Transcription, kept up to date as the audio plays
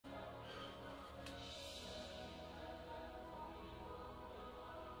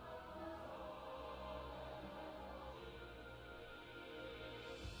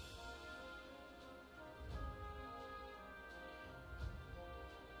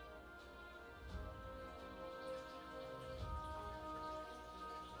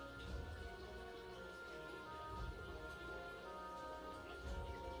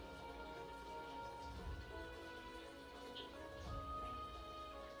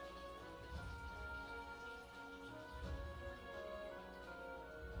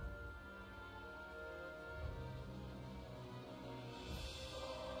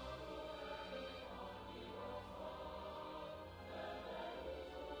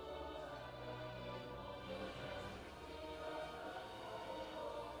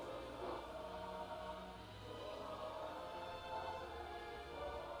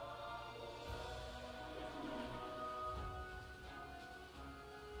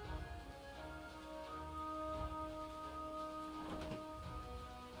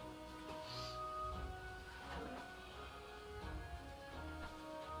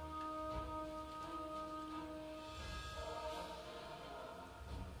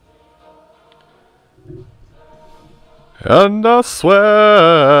And I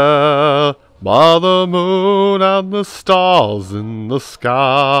swear by the moon and the stars in the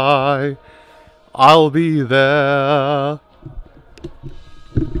sky, I'll be there.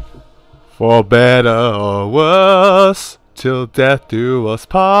 For better or worse, till death do us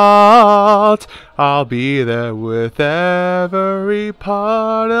part, I'll be there with every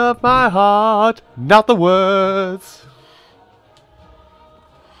part of my heart. Not the words.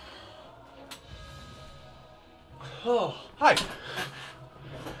 Oh, hi.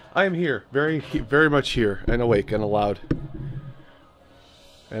 I am here, very much here, and awake and aloud.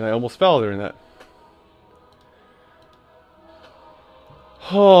 And I almost fell during that.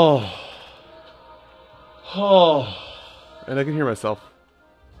 Oh. Oh. And I can hear myself.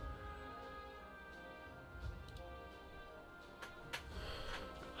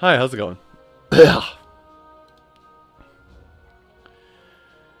 Hi, how's it going?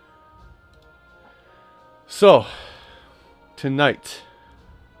 So, tonight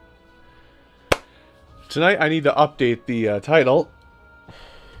I need to update the title.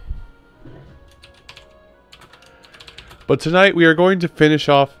 But tonight we are going to finish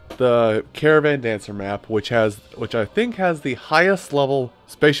off the Caravan Dancer map, which I think has the highest level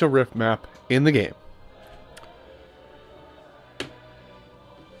Spatial Rift map in the game.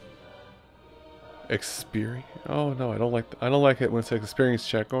 Experience? Oh no, I don't like it when it says experience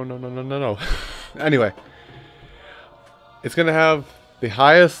check. Oh no. Anyway, it's gonna have the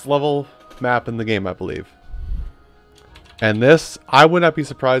highest level map in the game, I believe. And this, I would not be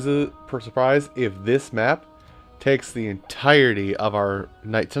surprised if this map takes the entirety of our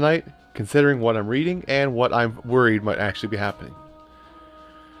night tonight, considering what I'm reading and what I'm worried might actually be happening.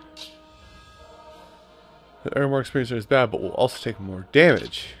 Earn more experience is bad, but we'll also take more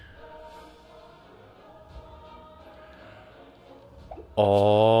damage. Oh.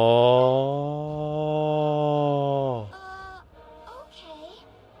 Okay.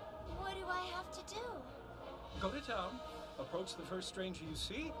 What do I have to do? Go to town, approach the first stranger you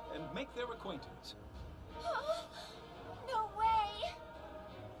see, and make their acquaintance. No way.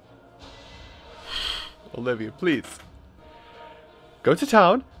 Olivia, please. Go to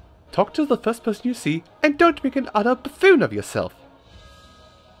town, talk to the first person you see, and don't make an utter buffoon of yourself.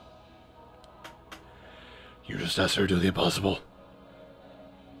 You just asked her to do the impossible.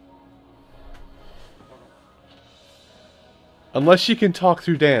 Unless she can talk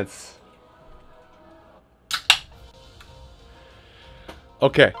through dance.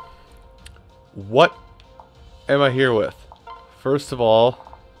 Okay. What am I here with? First of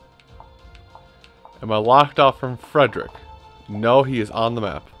all, am I locked off from Frederick? No, he is on the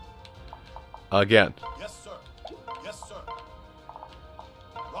map. Again. Yes, sir. Yes, sir.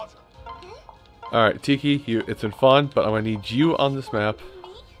 Roger. Alright, Tiki, it's been fun, but I'm going to need you on this map. Me?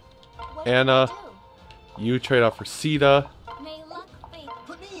 What Anna, do I you trade off for Sita. do? May luck be.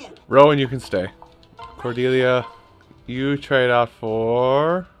 Put me in. Rowan, you can stay. Cordelia, you trade out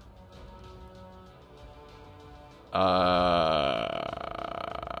for...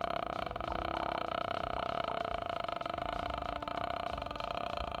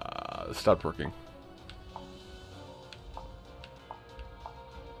 It stopped working.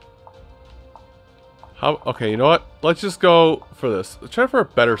 How? Okay, you know what? Let's just go for this. Let's try for a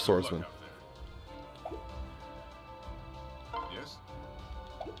better swordsman. Yes.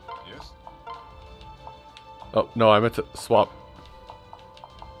 Yes. Oh, no, I meant to swap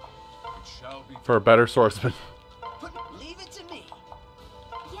It shall be. for a better swordsman. Leave it to me.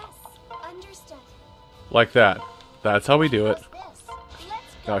 Yes, understood. Like that. That's how we do it. What's this?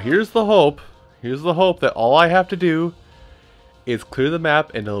 Let's go. Now here's the hope. Here's the hope that all I have to do is clear the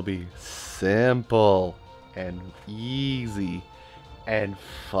map and it'll be simple and easy and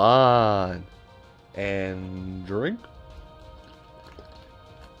fun and drink.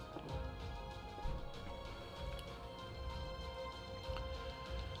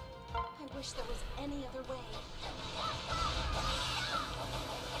 I wish there was any other way.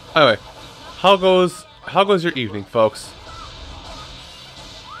 Anyway, how goes your evening, folks?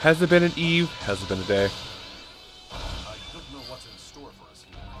 Has it been an eve? Has it been a day? I don't know what's in store for us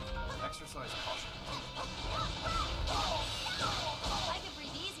here. Exercise caution. I could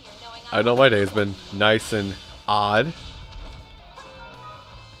breathe easier knowing I know my day's been nice and odd. The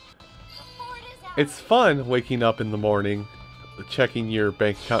fort is out. It's fun waking up in the morning, checking your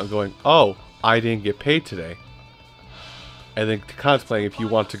bank account and going, oh, I didn't get paid today. And then contemplating if you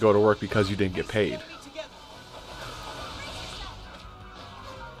want to go to work because you didn't get paid. The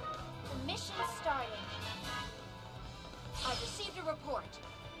mission's starting. I've received a report.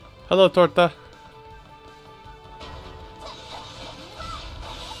 Hello, Torta.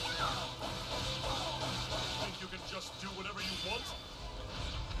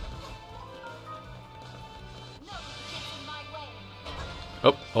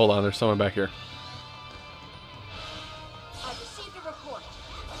 Oh, hold on. There's someone back here. I've received a report.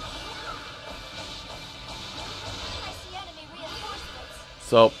 I see enemy reinforcements.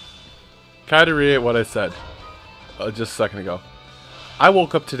 So, kind of reiterate what I said just a second ago. I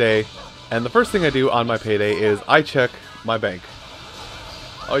woke up today, and the first thing I do on my payday is I check my bank.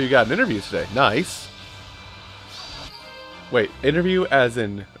 Oh, you got an interview today. Nice. Wait, interview as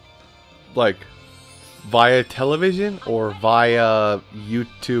in, like, via television or via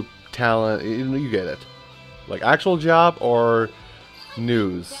YouTube talent? You get it. Like, actual job or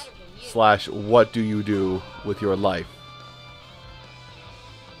news / what do you do with your life?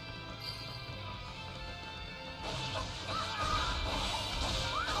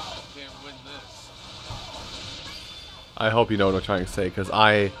 Can't win this. I hope you know what I'm trying to say, because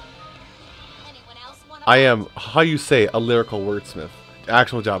I Anyone else want I am, how you say, a lyrical wordsmith.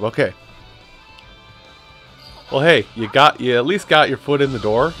 Actual job, okay. Well, hey, you at least got your foot in the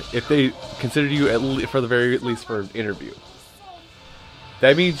door. If they considered you for the very least for an interview,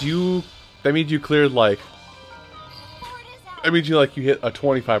 that means you cleared like. That means you hit a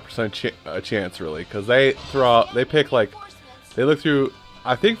 25% chance really, because they pick like, they look through.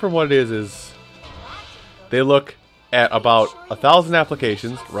 I think from what it is they look at about 1,000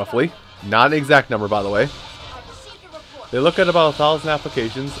 applications roughly. Not an exact number, by the way. They look at about 1,000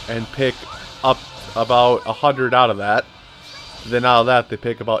 applications and pick up about 100 out of that. Then out of that, they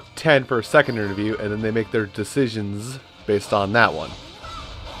pick about 10 for a second interview, and then they make their decisions based on that one.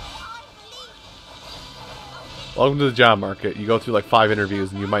 Welcome to the job market. You go through like 5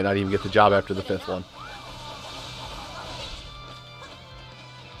 interviews, and you might not even get the job after the 5th one.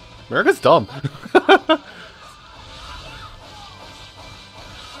 America's dumb. Your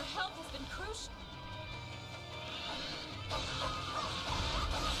help has been crucial.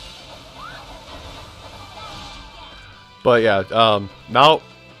 But yeah, but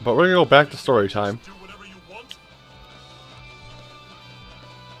we're gonna go back to story time. Do whatever you want.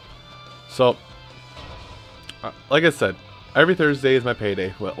 So, like I said, every Thursday is my payday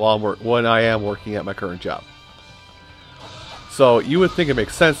when I am working at my current job. So you would think it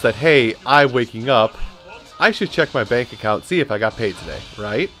makes sense that, hey, I'm waking up, I should check my bank account, see if I got paid today,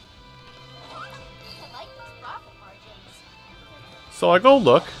 right? I like those profit margins. So I go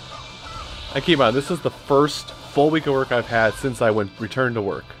look. And keep in mind, this is the first full week of work I've had since I returned to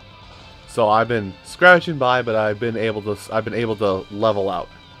work. So I've been scratching by, but I've been able to level out.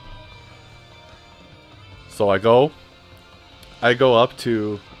 So I go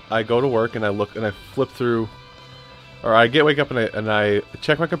to work and I look and I flip through, or I wake up and I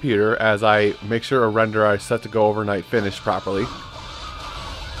check my computer as I make sure a render I set to go overnight finished properly.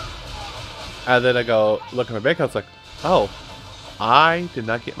 And then I go look at my bank account. It's like, oh, I did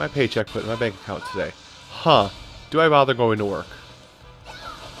not get my paycheck put in my bank account today. Huh. Do I bother going to work?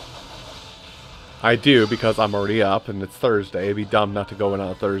 I do, because I'm already up and it's Thursday. It'd be dumb not to go in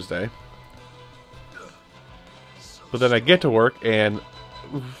on a Thursday. But then I get to work and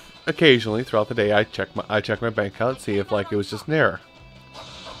occasionally throughout the day I check my bank account, see if like it was just an error.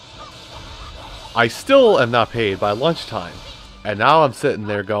 I still am not paid by lunchtime. And now I'm sitting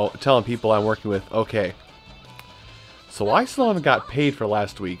there telling people I'm working with, okay, so I still haven't got paid for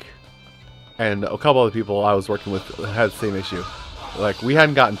last week. And a couple other people I was working with had the same issue. Like, we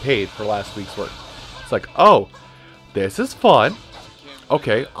hadn't gotten paid for last week's work. It's like, oh, this is fun.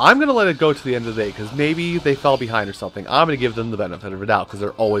 Okay, I'm going to let it go to the end of the day, because maybe they fell behind or something. I'm going to give them the benefit of the doubt, because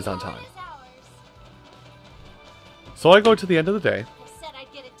they're always on time. So I go to the end of the day. I said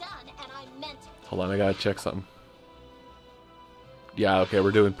I'd get it done, and I meant it. Hold on, I got to check something. Yeah, okay,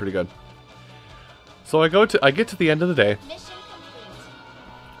 we're doing pretty good. So I get to the end of the day. Mission complete.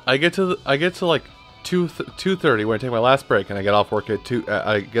 I get to like 2:30 when I take my last break, and I get off work at 3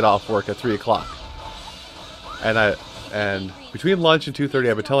 o'clock. And between lunch and 2:30,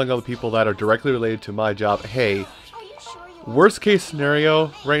 I've been telling other people that are directly related to my job, hey, Are you sure you want worst case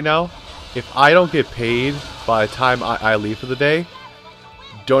scenario right now, if I don't get paid by the time I leave for the day,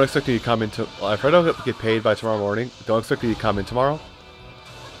 don't expect me to come into. If I don't get paid by tomorrow morning, don't expect me to come in tomorrow.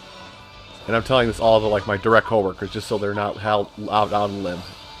 And I'm telling this all to like my direct coworkers, just so they're not held out on a limb.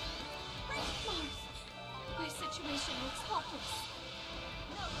 My situation looks hopeless.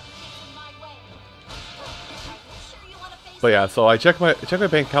 No, it's in my way. Are you sure you want to face But yeah, so I check my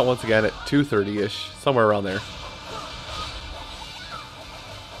bank account once again at 2:30ish, somewhere around there.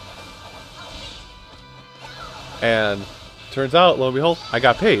 And turns out, lo and behold, I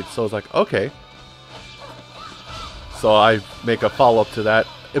got paid. So I was like, okay. So I make a follow-up to that.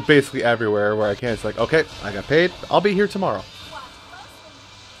 Basically everywhere where I can. It's like, okay, I got paid. I'll be here tomorrow.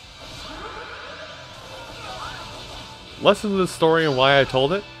 listen to the story and why I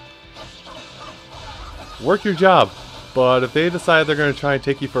told it. Work your job, but if they decide they're going to try and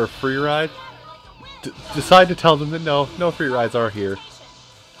take you for a free ride, decide to tell them that no free rides are here.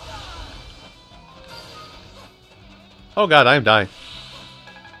 Oh god, I am dying.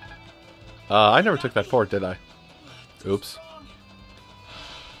 I never took that fort, did I? Oops.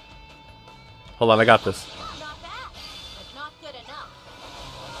 Hold on, I got this. Not bad, but not good enough.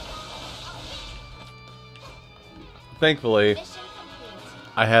 Thankfully, Mission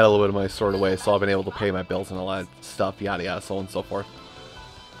complete. I had a little bit of my sword away, so I've been able to pay my bills and all that stuff, yada yada, so on and so forth.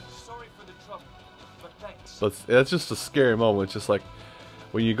 Sorry for the trouble, but thanks. But it's just a scary moment. It's just like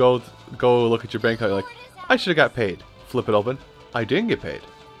when you go look at your bank account, you're like, I should have got paid. Flip it open, I didn't get paid.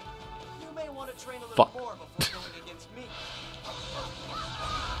 You may want to train a little Fuck. more before going against me.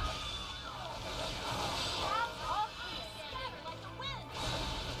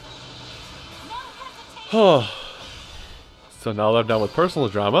 So now that I'm done with personal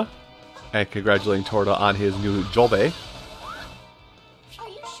drama, and congratulating Torda on his new job, Are you sure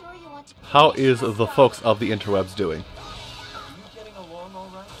you want to how is the folks of the interwebs doing? Are you getting along all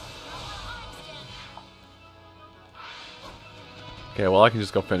right? Okay, well I can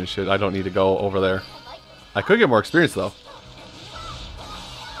just go finish it. I don't need to go over there. I could get more experience though.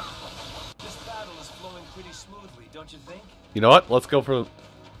 This battle is flowing pretty smoothly, don't you think? You know what? Let's go for...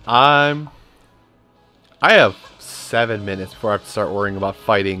 I have 7 minutes before I have to start worrying about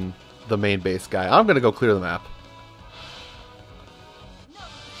fighting the main base guy. I'm going to go clear the map.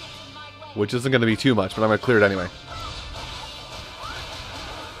 Which isn't going to be too much, but I'm going to clear it anyway.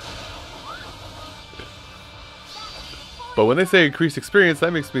 But when they say increased experience,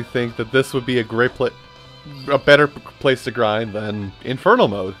 that makes me think that this would be a better place to grind than Infernal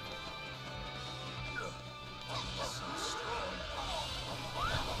mode.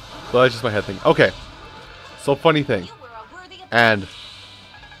 But that's just my head thing. Okay. So funny thing. You were a worthy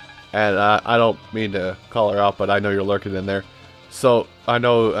And I don't mean to call her out, but I know you're lurking in there. So I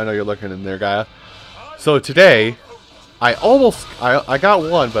know you're lurking in there, Gaia. So today, I got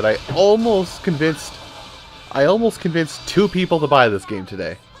one, but I almost convinced 2 people to buy this game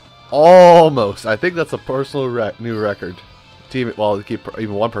today. Almost. I think that's a personal new record. To keep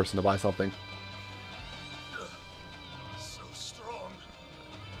even one person to buy something. So strong.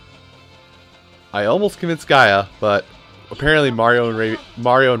 I almost convinced Gaia, but apparently Mario and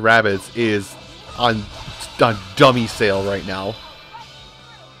Rabbids is on dummy sale right now.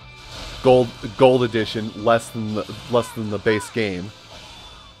 Gold edition, less than the base game.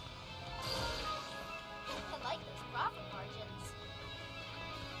 I like those profit margins.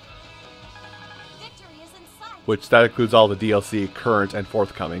 Victory is in sight. Which that includes all the DLC current and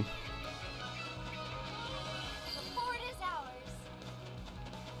forthcoming. The fort is ours.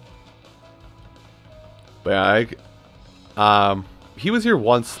 But yeah, he was here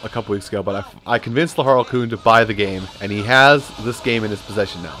once a couple weeks ago, but I convinced Laharl Kun to buy the game, and he has this game in his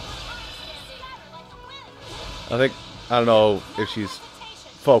possession now. I don't know if she's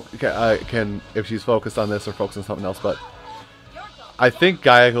if she's focused on this or focused on something else, but I think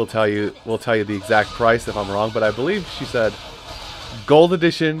Gaia will tell you the exact price if I'm wrong, but I believe she said Gold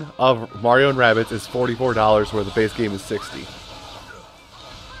Edition of Mario and Rabbids is $44, where the base game is $60.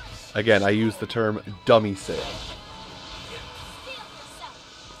 Again, I use the term dummy sale.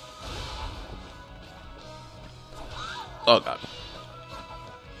 Oh god.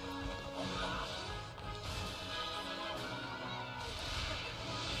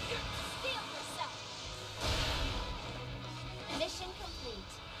 Mission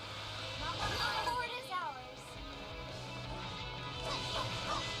complete. The fort is ours.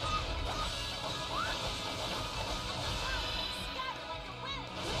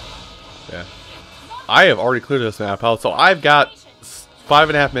 Yeah. I have already cleared this map out, so I've got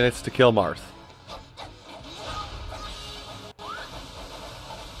 5.5 minutes to kill Marth.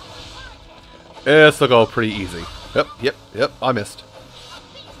 This will go pretty easy. Yep, I missed.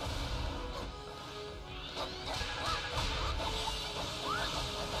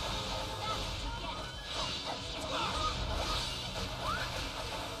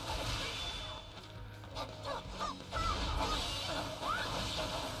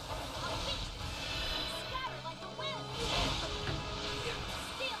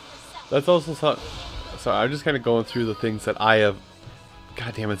 That's also so I'm just kind of going through the things that I have.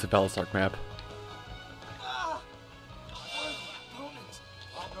 God damn, it's a Belisark map.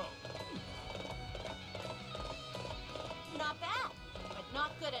 Not bad, but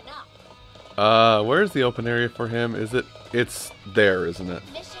not good enough. Where's the open area for him? It's there, isn't it?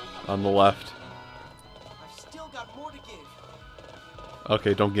 Mission On the left. I've still got more to give.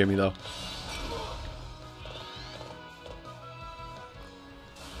 Okay, don't give me though.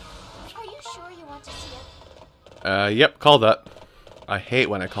 Yep, call that. I hate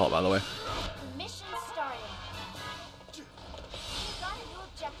when I call it, by the way. Mission started. You got a new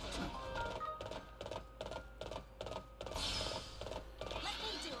objective. Let me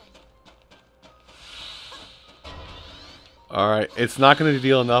do it. Alright, it's not going to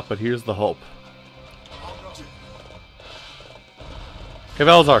deal enough, but here's the hope. Okay,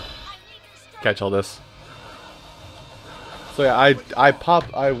 Valazar, catch all this. So yeah, I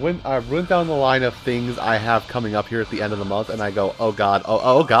went down the line of things I have coming up here at the end of the month, and I go, oh god,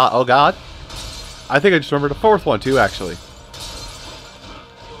 oh god, oh god. I think I just remembered a fourth one too, actually.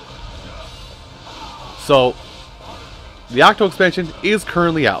 So, the Octo expansion is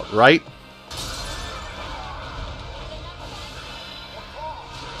currently out, right?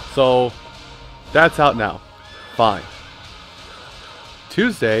 So, that's out now. Fine.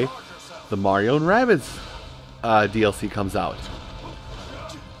 Tuesday, the Mario and Rabbids DLC comes out.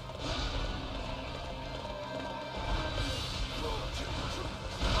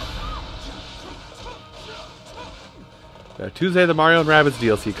 Tuesday, the Mario and Rabbids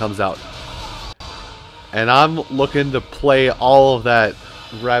DLC comes out. And I'm looking to play all of that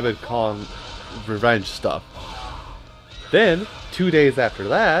Rabid Kong Revenge stuff. Then, 2 days after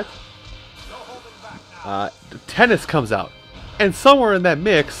that, Tennis comes out. And somewhere in that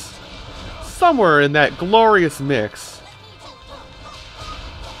mix, somewhere in that glorious mix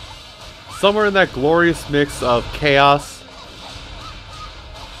of chaos,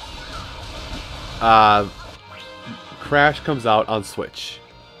 Crash comes out on Switch.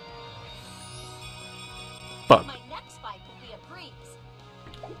 Fuck. My next fight will be a breeze.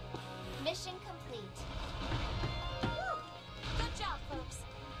 Mission complete. Woo! Good job, folks.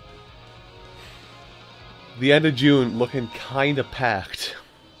 The end of June looking kinda packed.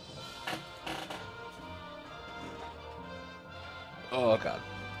 Oh god.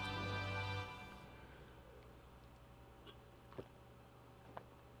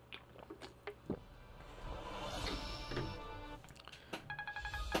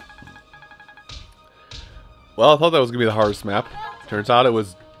 Well, I thought that was gonna be the hardest map. Turns out it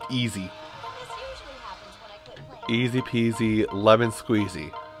was easy. This usually happens when I quit playing. Easy peasy, lemon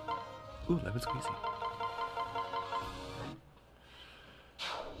squeezy. Ooh, lemon squeezy.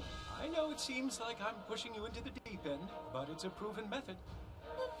 I know it seems like I'm pushing you into the deep end, but it's a proven method.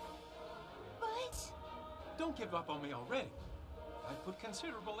 But Don't give up on me already. I put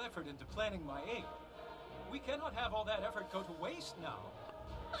considerable effort into planning my aim. We cannot have all that effort go to waste now.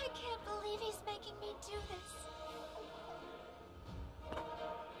 I can't believe he's making me do this.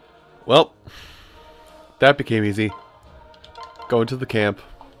 Well, that became easy. Going to the camp.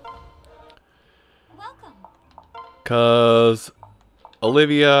 Welcome. Cause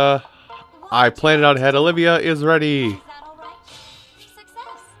Olivia, I planned it out ahead. Olivia is ready. Is that all right?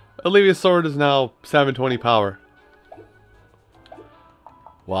 Success. Olivia's sword is now 720 power.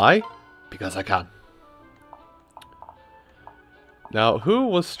 Why? Because I can. Now, who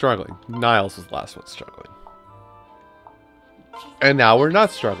was struggling? Niles was the last one struggling. And now we're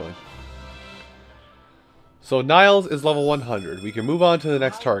not struggling. So Niles is level 100. We can move on to the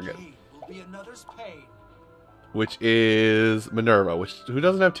next target, My pain will be another's pain. which is Minerva, who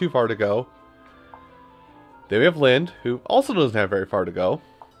doesn't have too far to go. Then we have Lind, who also doesn't have very far to go.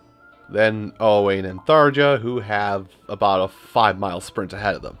 Then Owain and Tharja, who have about a 5-mile sprint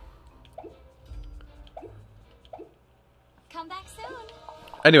ahead of them. Come back soon.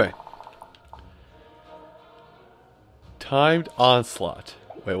 Anyway. Timed Onslaught.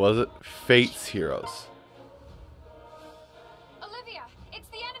 Wait, was it? Fate's Heroes. Olivia, it's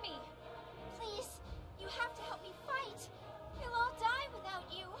the enemy. Please, you have to help me fight. We'll all die without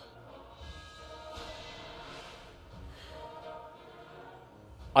you.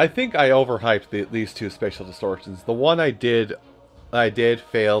 I think I overhyped these two spatial distortions. The one I did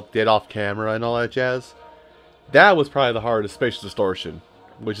fail, did off camera and all that jazz. That was probably the hardest spatial distortion,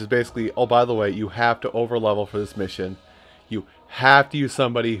 which is basically, oh, by the way, you have to overlevel for this mission. You have to use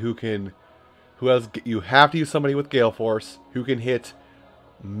somebody you have to use somebody with Gale Force who can hit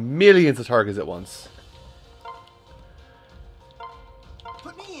millions of targets at once.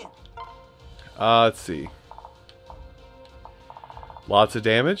 Put me in. Let's see. Lots of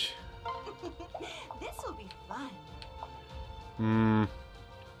damage. This will be fun.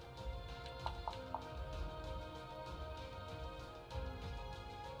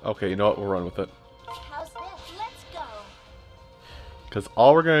 Okay, you know what? We'll run with it. How's this? Let's go. Because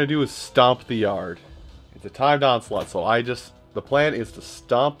all we're going to do is stomp the yard. It's a timed onslaught, so the plan is to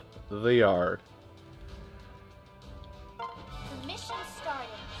stomp the yard. The mission started.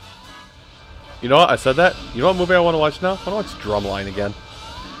 You know what? I said that. You know what movie I want to watch now? I want to watch Drumline again.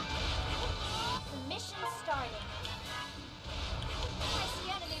 The mission started.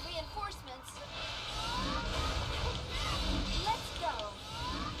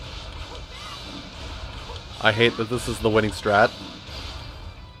 I hate that this is the winning strat.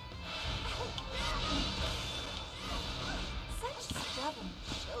 Such stubborn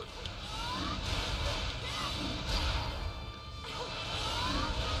children.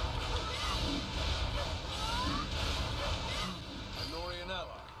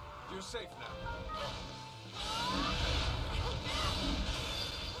 Norianella, you're safe now.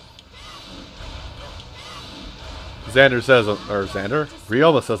 Xander says, or Xander?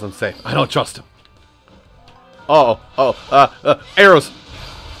 Ryoma says I'm safe. I don't trust him. Arrows!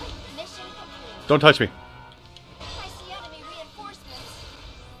 Mission complete. Don't touch me. I see enemy reinforcements.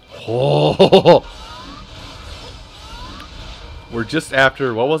 Oh! We're just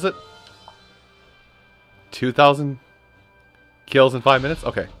after, what was it? 2,000 kills in 5 minutes?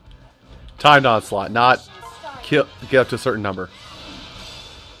 Okay. Timed onslaught, not Mission started. kill, get up to a certain number.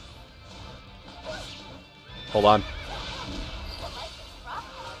 Hold on.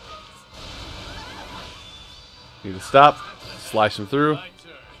 Need to stop, slash him through,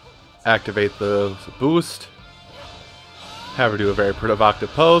 activate the boost, have her do a very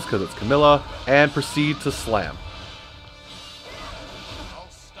provocative pose because it's Camilla, and proceed to slam. I'll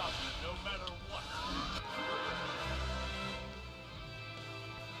stop you no matter what.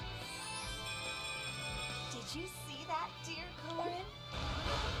 Did you see that, dear Corin?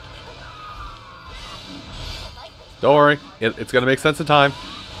 Don't worry, it's going to make sense in time.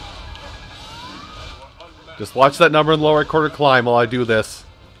 Just watch that number in the lower right corner climb while I do this.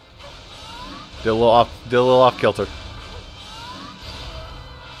 Did a little off kilter. Too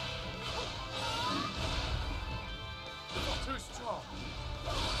strong.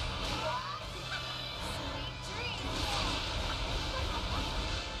 Sweet dreams.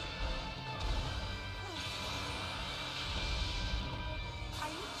 Are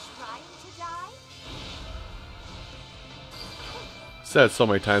you trying to die? Said it so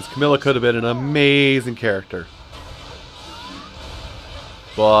many times, Camilla could have been an amazing character.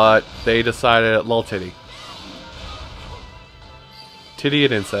 But they decided at Lil Titty. Titty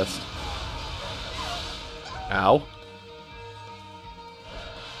and incest. Ow.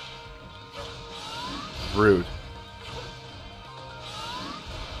 Rude.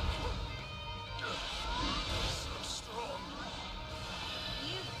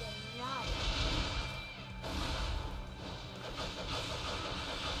 You've been naughty.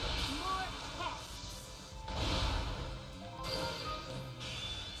 More pests.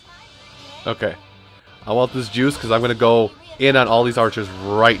 Okay. I want this juice because I'm going to go in on all these archers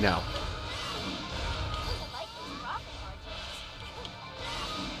right now.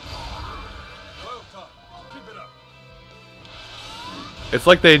 Well done. Keep it up. It's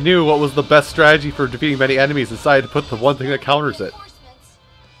like they knew what was the best strategy for defeating many enemies and decided to put the one thing that counters it.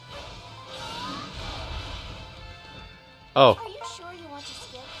 Oh. Are you sure you want to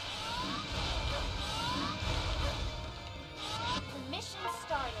skip? The mission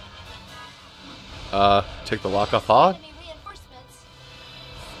started. Take the lock off on? Enemy reinforcements.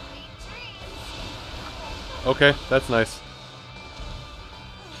 Sweet dreams. Okay, that's nice.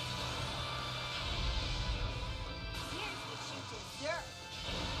 Here's what you deserve.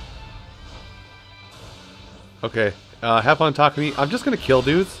 Okay, have fun talking to me. I'm just gonna kill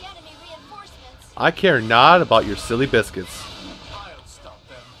dudes. The enemy reinforcements. I care not about your silly biscuits. I'll stop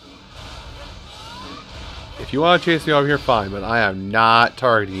them. If you want to chase me over here, fine, but I am not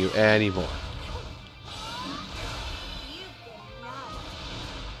targeting you anymore. You've been naughty.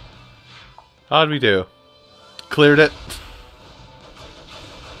 How'd we do? Cleared it.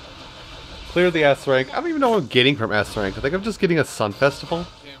 Cleared the S rank. I don't even know what I'm getting from S rank. I think I'm just getting a Sun Festival.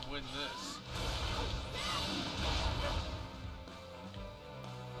 Can't win this.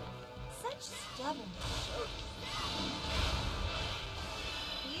 Such stubborn children.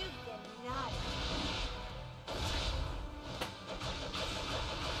 You've been naughty.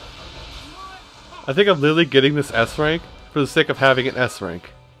 More I think I'm literally getting this S rank for the sake of having an S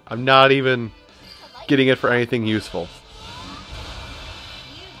rank. I'm not even getting it for anything useful.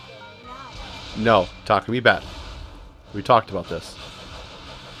 You've been naughty. No, talk to me bad. We talked about this.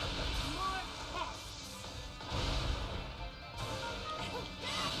 More pests.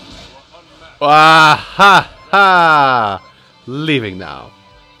 Ah ha ha! Leaving now.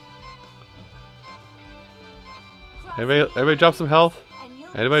 Everybody drop some health? And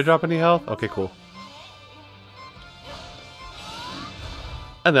you'll Anybody drop any health? Okay, cool.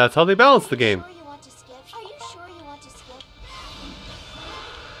 And that's how they balance the game. Sure you want to skip? Are you sure you want to skip?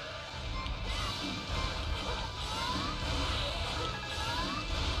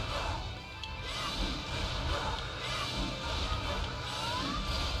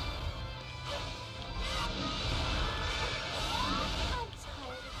 I'm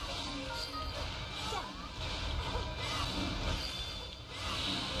tired of pushing you. Done.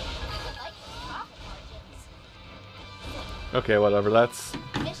 Okay, whatever. That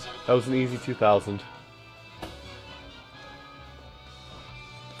was an easy 2000.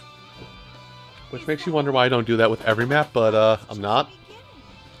 Which makes you wonder why I don't do that with every map, but I'm not.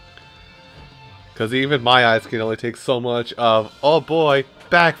 Because even my eyes can only take so much of, oh boy,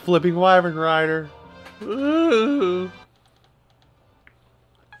 backflipping Wyvern Rider. Ooh.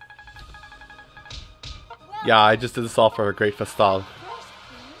 Yeah, I just did this all for a great festal.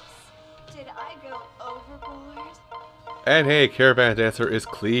 Did I go overboard? And hey, Caravan Dancer is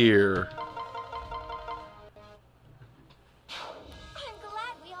clear. I'm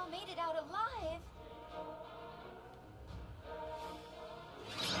glad we all made it out alive.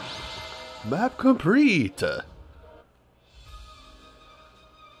 Map complete.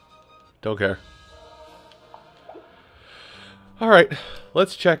 Don't care. Alright,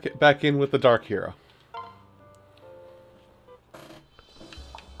 let's check it back in with the Dark Hero.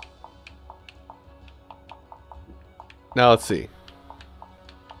 Now let's see.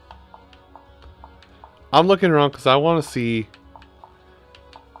 I'm looking around because I want to see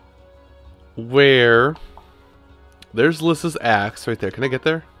where... There's Lissa's axe right there. Can I get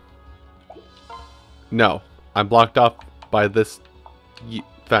there? No. I'm blocked off by this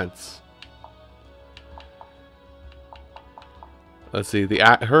fence. Let's see.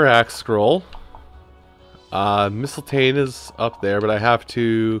 Her axe scroll. Mistletoe is up there, but I have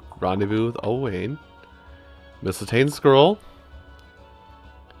to rendezvous with Owain. Mistletoe scroll.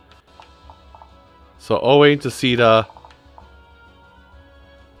 So Owain to Sita,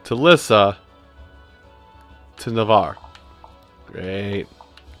 to Lissa, to Navarre. Great.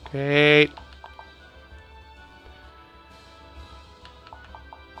 Great.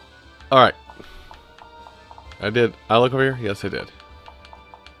 Alright. I did. I look over here? Yes, I did.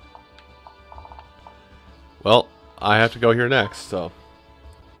 Well, I have to go here next, so.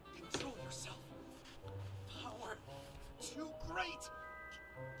 Control yourself. Power too great.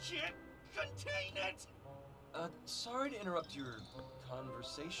 Can't contain it. Sorry to interrupt your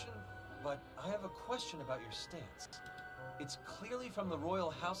conversation, but I have a question about your stance. It's clearly from the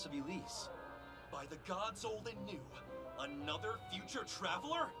royal house of Elise. By the gods old and new, another future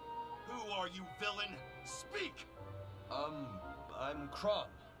traveler? Who are you, villain? Speak! I'm Crom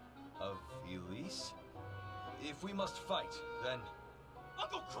of Elise. If we must fight, then...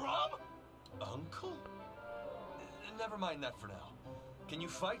 Uncle Crom? Uncle? Never mind that for now. Can you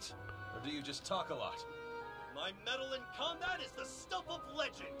fight, or do you just talk a lot? My mettle in combat is the stuff of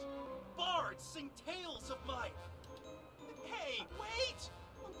legend. Bards sing tales of my... Hey, wait!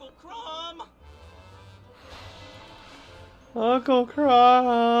 Uncle Crom! Uncle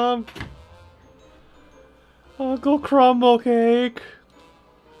Crom! Uncle Crumble Cake!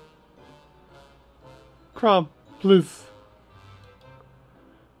 Crom, please.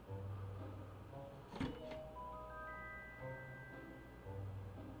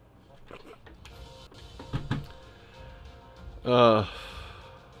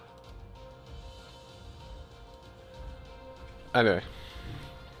 Anyway.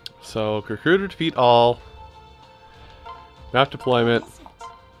 So, recruiter defeat all. Map deployment.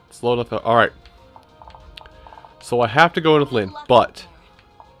 Slow enough. Alright. So I have to go in with Lynn, but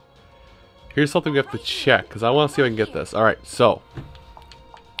here's something we have to check, because I want to see if I can get this. Alright, so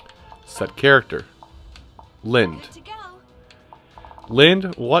set character. Lind.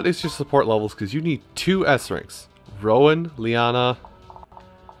 Lind, what is your support levels? Because you need 2 S ranks. Rowan, Liana,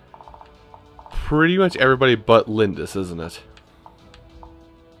 pretty much everybody but Lindis, isn't it?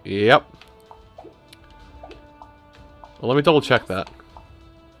 Yep. Well, let me double check that.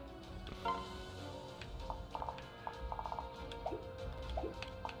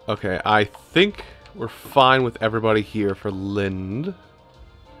 Okay, I think we're fine with everybody here for Lind.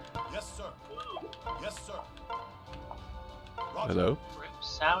 Yes, sir. Yes, sir. Roger. Hello?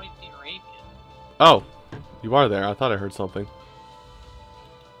 Saudi Arabia. Oh, you are there. I thought I heard something.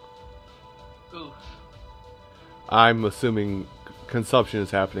 Oof. I'm assuming consumption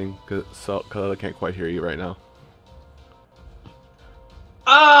is happening, cause I can't quite hear you right now.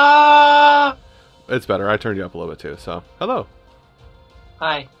 Ah! It's better. I turned you up a little bit too, so. Hello.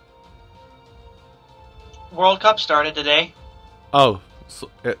 Hi. World Cup started today. Oh, so,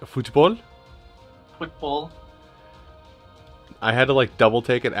 football? Football. I had to like double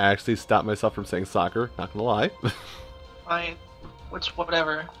take it, actually stop myself from saying soccer, not gonna lie.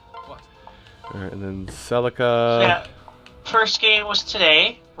 Whatever. What? Alright, and then Celica. Yeah. First game was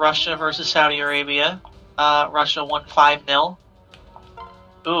today. Russia versus Saudi Arabia. Russia won 5-0.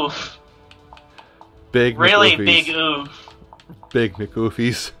 Oof. Big Really McGoofies. big oof. Big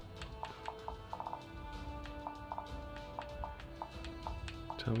McGoofies.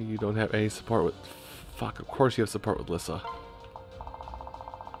 Tell me you don't have any support with... Fuck, of course you have support with Lissa.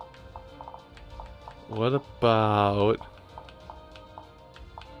 What about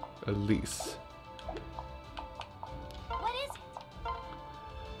Elise? What is it?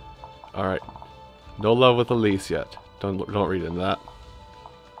 All right, no love with Elise yet. Don't read into that.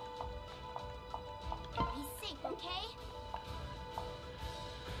 Be safe, okay?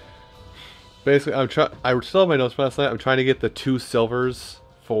 Basically, I still have my notes from last night. I'm trying to get the 2 silvers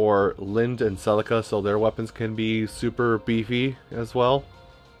for Lind and Celica so their weapons can be super beefy as well.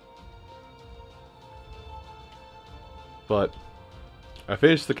 But I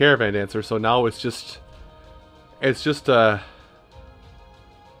finished the Caravan Dancer, so now it's just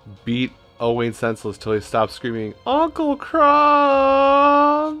beat Owain senseless till he stops screaming, Uncle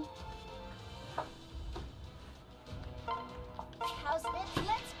Crumb! How's this?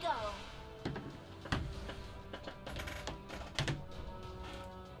 Let's go.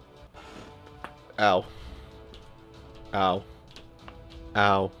 Ow. Ow.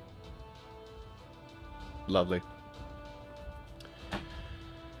 Ow. Lovely.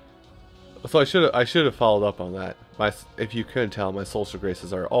 So I should have followed up on that. If you couldn't tell, my social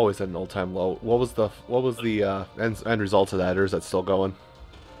graces are always at an all-time low. What was the end result of that, or is that still going?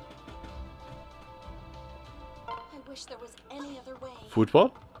 I wish there was any other way.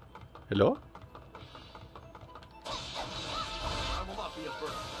 Football? Hello? I will not be a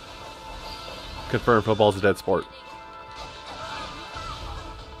burden. Confirmed, football's a dead sport.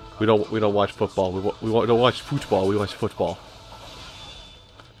 We don't watch football. We don't watch football. We watch football.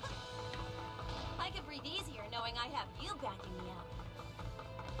 I could breathe easier knowing I have you backing me up.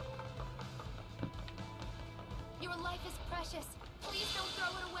 Your life is precious. Please don't throw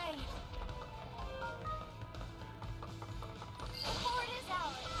it away. Ford is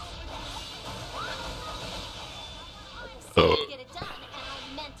ours. I said I'd get it done, and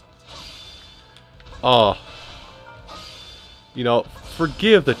I meant it. Oh. You know,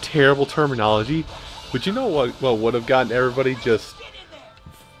 forgive the terrible terminology, but you know what would have gotten everybody just...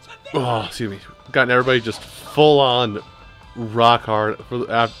 Oh, excuse me. Gotten everybody just full on rock hard with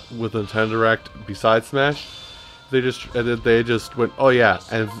Nintendo Direct besides Smash? They just went, oh yeah,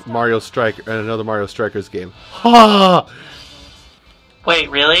 and Mario Strike and another Mario Strikers game. Ha! Wait,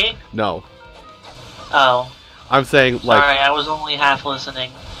 really? No. Oh. I'm saying like Sorry, I was only half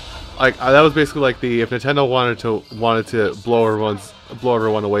listening. that was basically like if Nintendo wanted to blow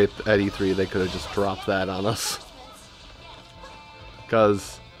everyone away at E3, they could have just dropped that on us.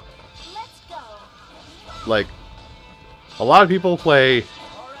 Cause Let's go. like a lot of people play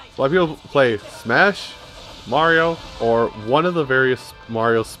Smash, Mario, or one of the various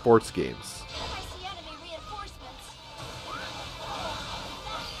Mario sports games. I see enemy reinforcements.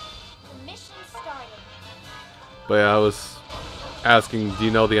 The mission started. But yeah, I was asking, do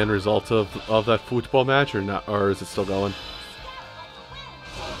you know the end result of that football match or not, or is it still going?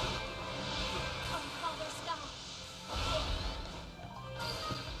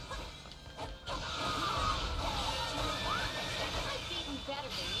 I've beaten better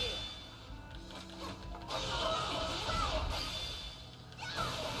than you.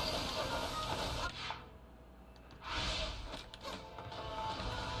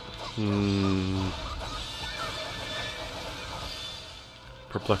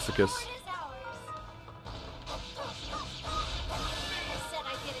 Perplexicus. Ford is ours. I said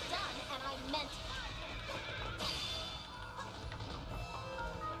I'd get it done, and I meant it.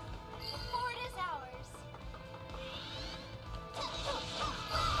 Ford is ours.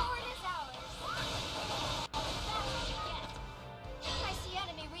 Ford is ours. That's what you get. I see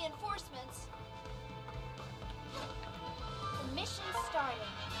enemy reinforcements. The mission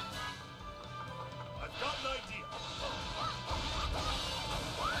started. I've got an idea.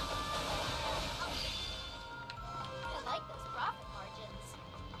 I like those profit margins.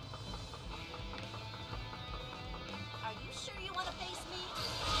 Are you sure you want to face me?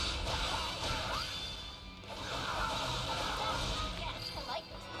 Yes, I like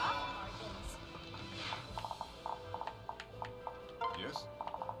those profit margins. Yes?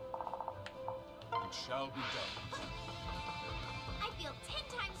 It shall be done. I feel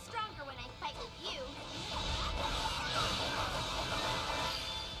 10 times stronger when I fight with you.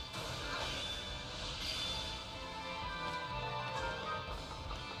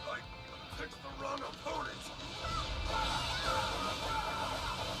 I picked the wrong opponent.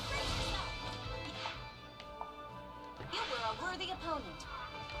 You were a worthy opponent.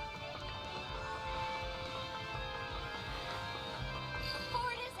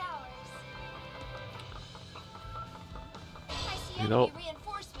 Ford is ours. I see You know- enemy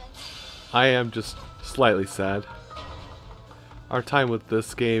reinforcements. I am just slightly sad. Our time with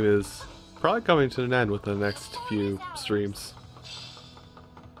this game is probably coming to an end with the next few streams.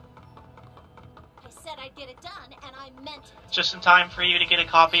 I said I'd get it done, and I meant it. Just in time for you to get a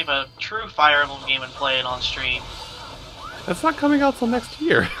copy of a true Fire Emblem game and play it on stream. That's not coming out till next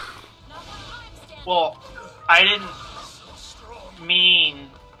year. Not while I'm standing. Well, I didn't mean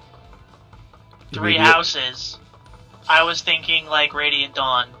Three mean- Houses. I was thinking like Radiant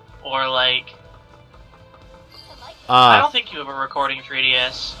Dawn or like I like I Ah, don't think you have a recording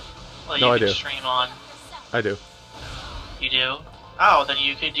 3DS. Well, No, you I can do. stream on. yourself. I do. You do? Oh, then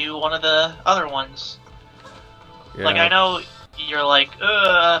you could do one of the other ones. Yeah. Like I know you're like,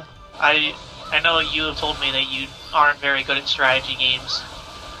 I know you have told me that you aren't very good at strategy games.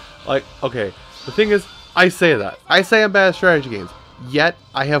 Like, okay, the thing is, I say that. I say I'm bad at strategy games. Yet,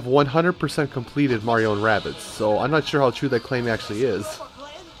 I have 100% completed Mario and Rabbids, so I'm not sure how true that claim actually is.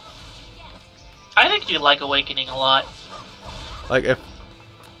 I think you like Awakening a lot. Like, if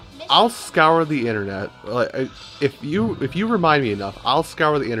I'll scour the internet, like, if you remind me enough, I'll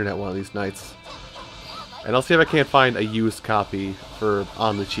scour the internet one of these nights, and I'll see if I can't find a used copy for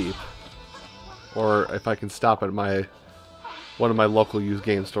on the cheap, or if I can stop at one of my local used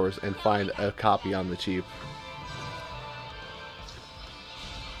game stores and find a copy on the cheap.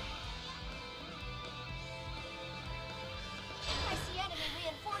 I see enemy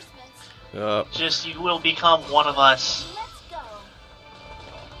reinforcements. Just you will become one of us. Let's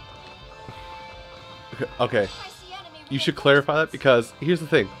go. Okay. I see enemy You should clarify that because here's the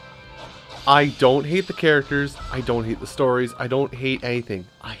thing. I don't hate the characters, I don't hate the stories, I don't hate anything.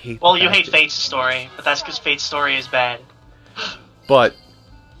 I hate Well, the you fact hate that- Fate's story, but that's because Fate's story is bad. But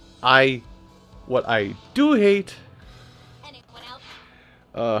what I do hate, Anyone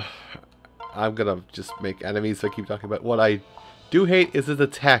else? I'm gonna just make enemies so I keep talking about. What I do hate is it's a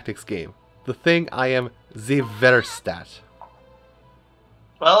tactics game. The thing I am the worst at.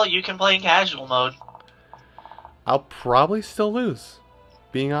 Well, you can play in casual mode. I'll probably still lose,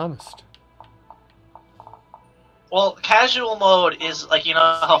 being honest. Well, casual mode is like, you know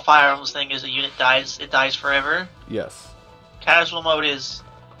how Fire Emblem's thing is a unit dies, it dies forever? Yes. Casual mode is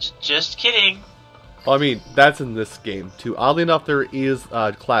just kidding. Well, I mean, that's in this game too. Oddly enough, there is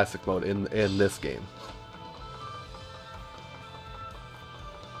classic mode in this game.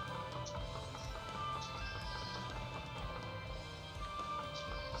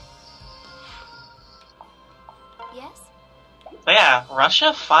 Yes? But yeah,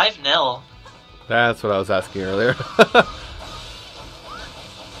 Russia 5-0. That's what I was asking earlier.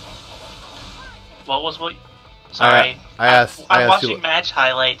 What was what? Sorry. I asked I'm you- watching match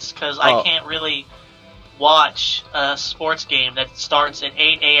highlights because Oh. I can't really watch a sports game that starts at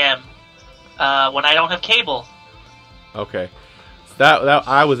 8 a.m. When I don't have cable. Okay. So that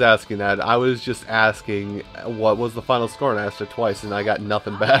I was asking that. I was just asking what was the final score, and I asked it twice, and I got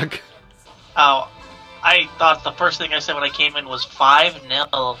nothing back. Oh, I thought the first thing I said when I came in was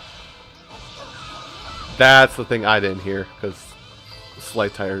 5-0. That's the thing I didn't hear, because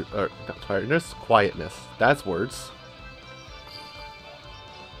slight not tiredness, quietness. That's words.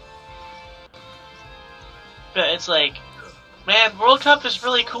 But it's like, man, World Cup is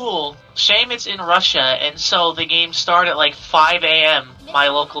really cool. Shame it's in Russia, and so the games start at like 5 a.m. my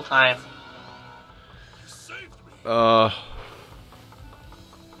local time.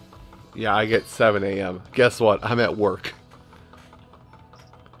 Yeah, I get 7 a.m. Guess what? I'm at work.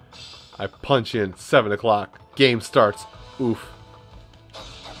 I punch in 7 o'clock. Game starts. Oof.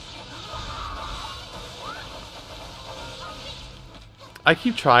 I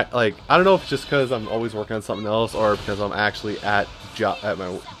keep trying, like, I don't know if it's just because I'm always working on something else or because I'm actually at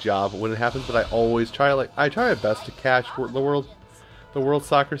my job when it happens, but I always try, like, I try my best to catch the World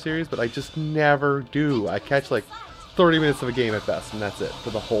Soccer Series, but I just never do. I catch, like, 30 minutes of a game at best, and that's it for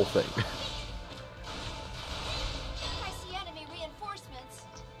the whole thing. I see enemy reinforcements.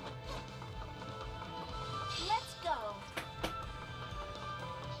 Let's go.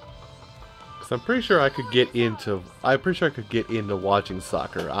 So I'm pretty sure I could get into watching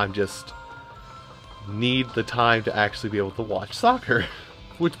soccer. I'm just need the time to actually be able to watch soccer.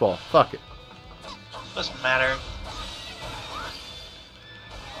 Which ball? Fuck it. Doesn't matter.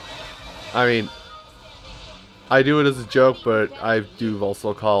 I mean, I do it as a joke, but I do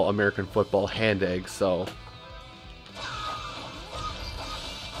also call American football hand egg, so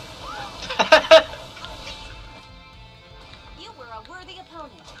You were a worthy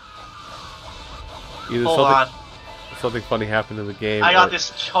opponent. either Hold on. something funny happened in the game. I got or-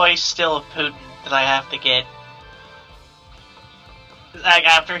 this choice still of Putin that I have to get. Like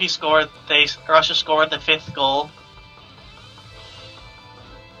after he scored, Russia scored the 5th goal.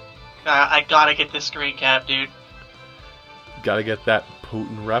 I gotta get this screen cap, dude. Gotta get that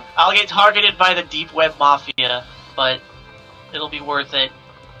Putin rep. I'll get targeted by the deep web mafia, but it'll be worth it.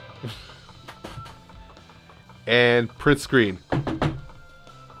 And print screen.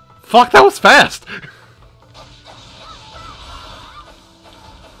 Fuck, that was fast!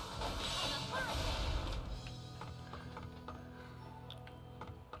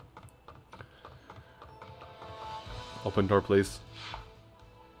 Open door, please.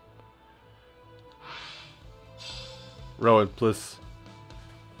 Rowan, please.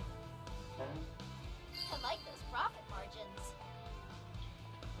 I like those profit margins.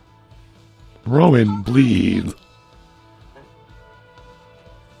 Rowan, bleeds.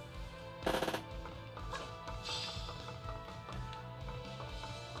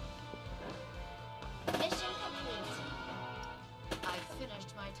 Mission complete. I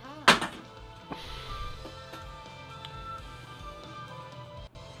finished my task.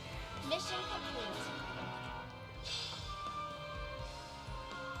 Mission complete.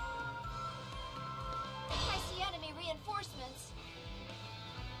 I see enemy reinforcements.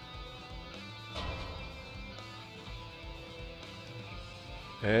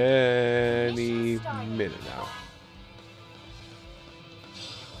 Any minute now.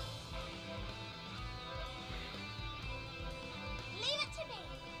 Leave it to me.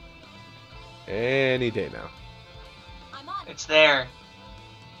 Any day now. I'm on it. It's there.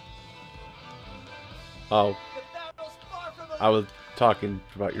 Oh, The battle's far from I was talking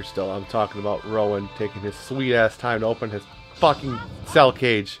about your still. I'm talking about Rowan taking his sweet ass time to open his fucking cell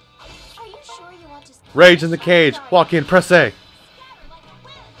cage. Are you sure you want to Rage in the cage. Walk in, press A.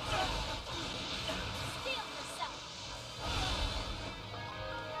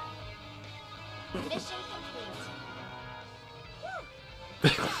 Mission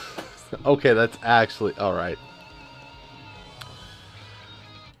complete. Okay, that's actually alright.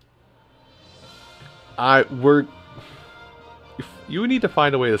 You need to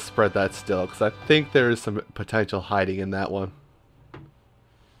find a way to spread that still, because I think there is some potential hiding in that one.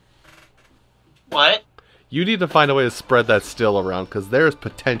 What? You need to find a way to spread that still around, because there's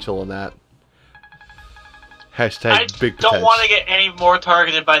potential in that. Hashtag I big don't potential. want to get any more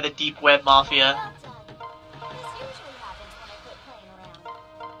targeted by the deep web mafia. Well done. This usually happens when I quit playing around.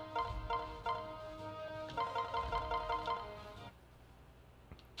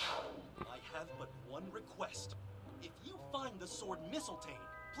 I have but one request. If you find the sword Mistletoe,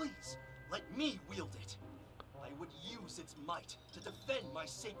 please let me wield it. I would use its might to defend my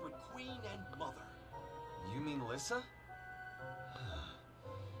sacred queen and mother. You mean Lissa?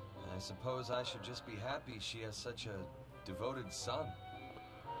 I suppose I should just be happy she has such a devoted son.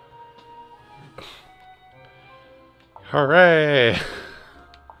 Hooray!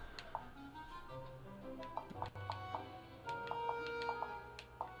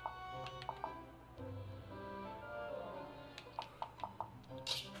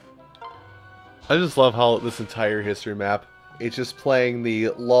 I just love how this entire history map, it's just playing the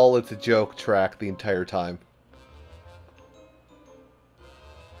lol it's a joke track the entire time.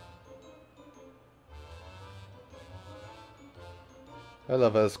 I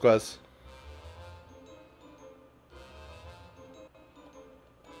love Esquez.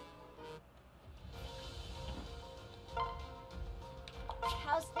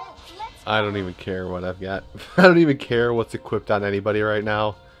 How's this? Let's I don't even care what I've got. I don't even care what's equipped on anybody right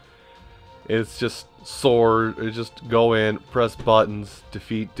now. It's just sword, it's just go in, press buttons,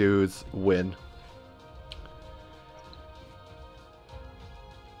 defeat dudes, win.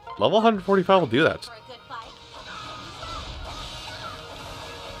 Level 145 will do that. for a good fight.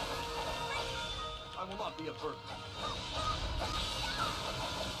 I will not be a burden.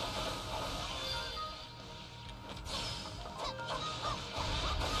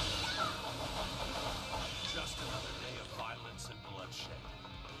 Just another day of violence and bloodshed.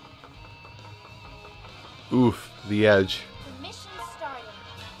 Oof, the edge. The mission's starting.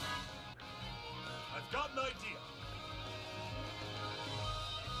 I've got an idea.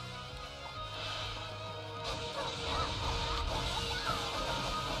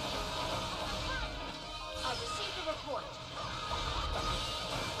 I received a report.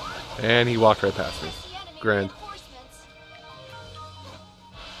 And he walked right past me. I see enemy Grand. reinforcements.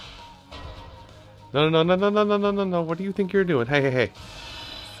 No, no, no, no, no, no, no, no, no. What do you think you're doing? Hey, hey, hey.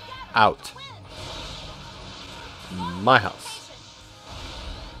 Out. My house.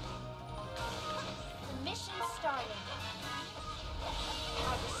 The mission's starting.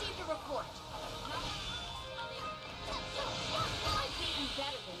 I received a report. I've beaten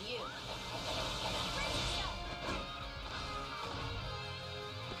better than you.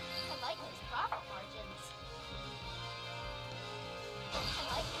 I like those profit margins.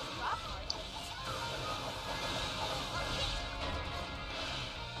 I like those profit margins.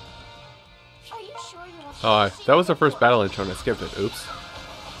 Are you sure you want Oh, that was the first battle intro and I skipped it. Oops.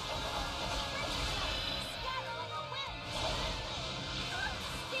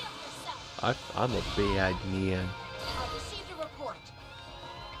 I'm a bad man. I've received a report.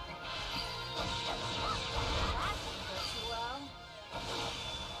 That didn't go too well.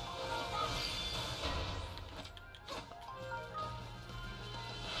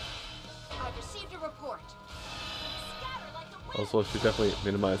 I've received a report. Scatter like the wind. Also, I should definitely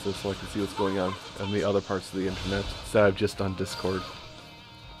minimize this so I can see what's going on the other parts of the internet instead of just on Discord.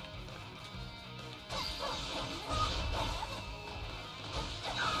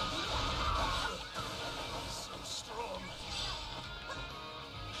 So strong.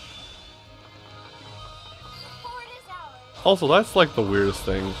 Report is ours. Also, that's like the weirdest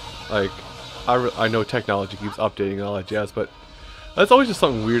thing. Like, I know technology keeps updating and all that jazz, but that's always just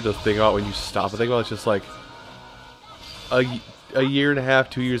something weird to think about when you stop and think about it. It's just like a year and a half,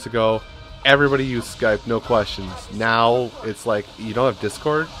 2 years ago, everybody used Skype, no questions. Now it's like, you don't have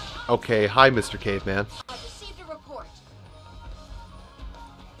Discord? Okay, hi, Mr. Caveman. I've received a report.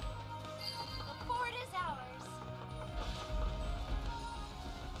 The fort is ours.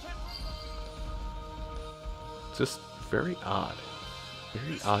 Just very odd.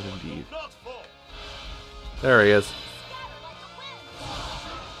 Very odd indeed. Not fall. There he is. Scatter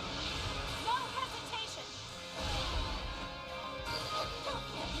like the wind. No hesitation.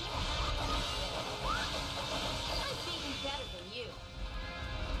 I'm beaten better than you.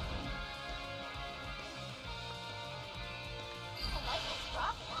 I like those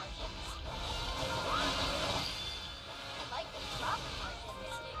profit margins. I like those profit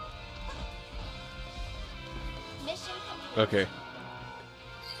margins. Mission complete. Okay.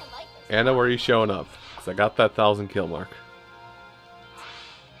 I like those. Anna, where are you showing up? Because I got that 1,000 kill mark.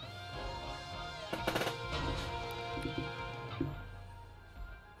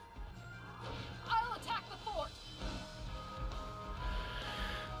 I'll attack the fort.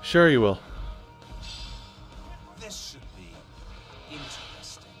 Sure you will. This should be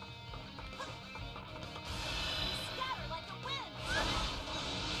interesting. Scatter like the wind.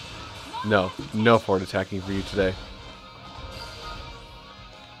 No, no fort attacking for you today.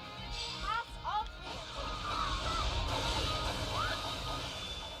 Paths all clear.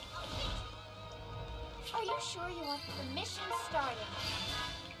 Are you sure you want the mission started?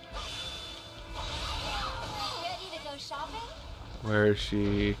 Ready to go shopping? Where is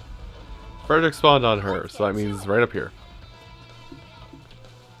she? Frederick spawned on her, so that means right up here.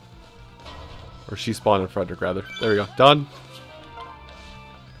 Or she spawned on Frederick, rather. There we go. Done.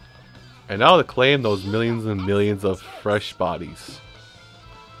 And now to claim those millions and millions of fresh bodies.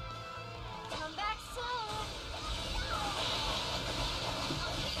 Come back soon.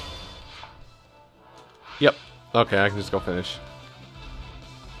 Yep. Okay, I can just go finish.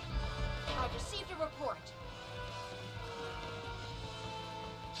 I've received a report.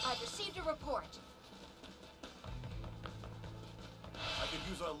 I've received a report. I could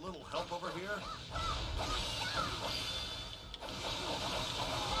use a little help over here.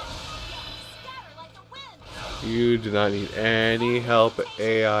 Scatter like the wind. You do not need any help,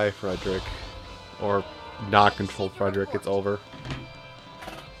 AI Frederick. Or not controlled Frederick, it's over.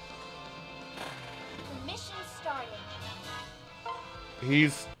 The mission's starting.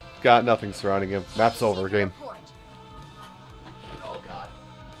 He's got nothing surrounding him. Map's over, Received a game. report. Oh god.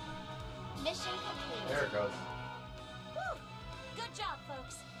 Mission complete. There it goes. Whew. Good job,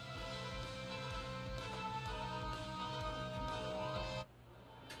 folks.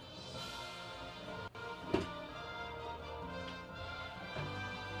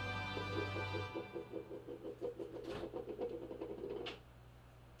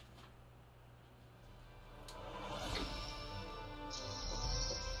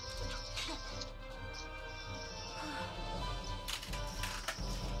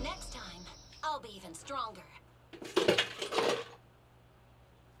 Next time, I'll be even stronger.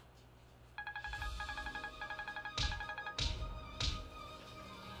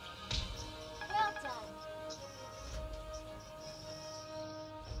 Well done.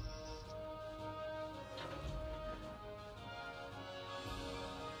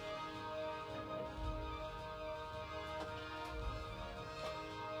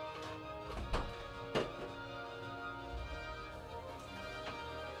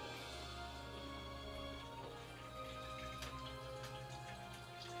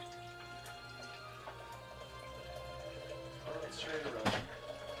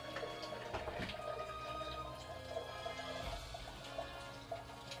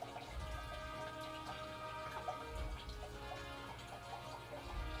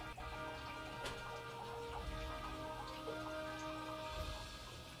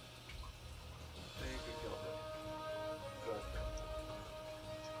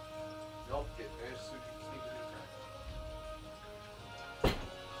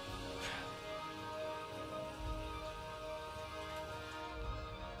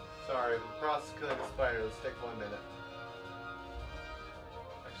 in the process of killing a spider. Let's take 1 minute.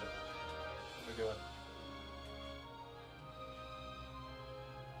 Actually, let me do it.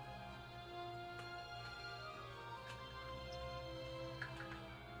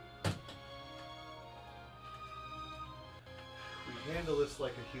 We handle this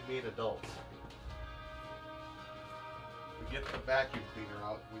like a humane adult. We get the vacuum cleaner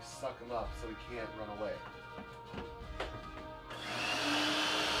out, we suck him up so he can't run away.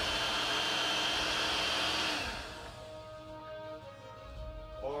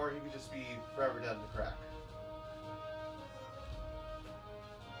 Or he could just be forever dead in the crack.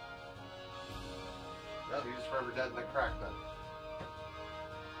 Yeah, he's forever dead in the crack then.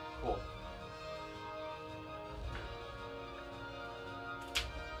 Cool.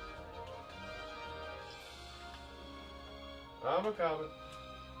 I'm a coming.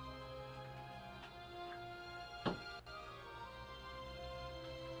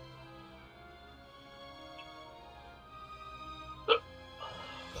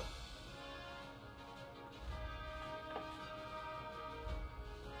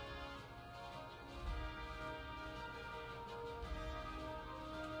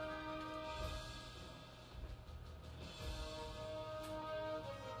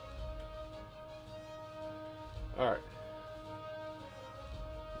 All right.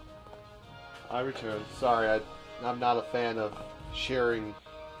 I returned. Sorry, I'm not a fan of sharing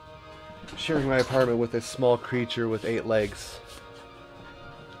my apartment with a small creature with 8 legs.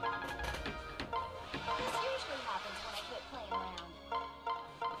 This usually happens when I quit playing around.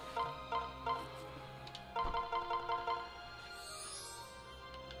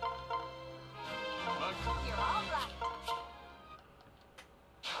 You're all right.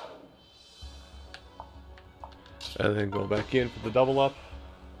 And then go back in for the double up.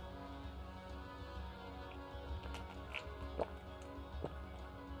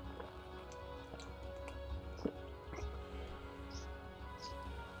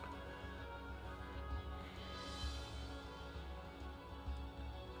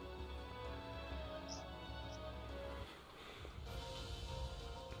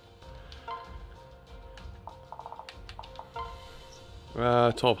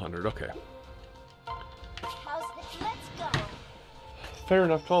 $1,200, okay. How's this? Let's go. Fair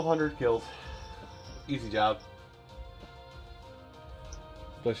enough, 1,200 kills. Easy job.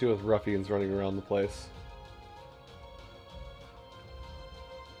 Especially with ruffians running around the place.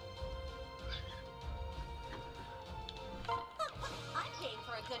 I'm game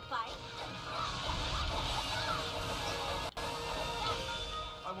for a good fight.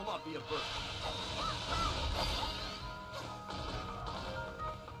 I will not be a burden.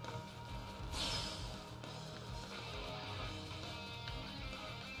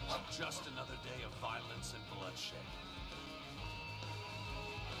 Just another day of violence and bloodshed.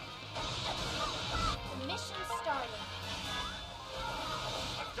 The mission started.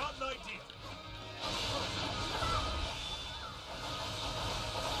 I've got an idea.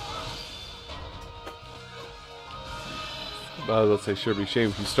 Let's say sure be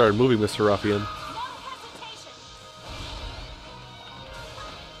ashamed if you started moving, Mr. Ruffian. No hesitation.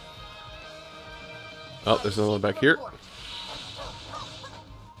 Oh, there's another one back here.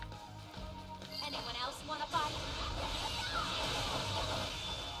 Anyone else want to fight?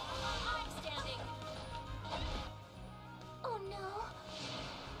 I'm standing. Oh no.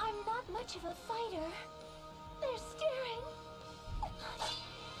 I'm not much of a fighter. They're staring.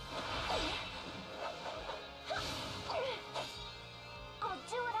 I'll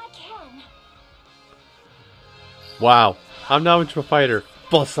do what I can. Wow, I'm not much of a fighter.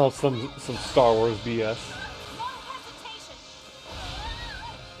 Bust out some Star Wars BS. No hesitation.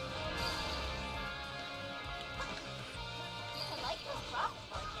 I like those profit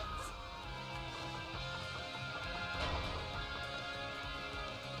margins.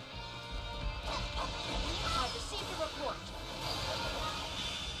 I've received a report.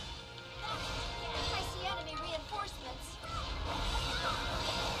 I see enemy reinforcements.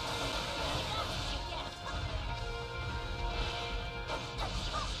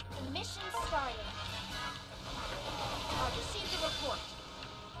 The mission started. I've received a report.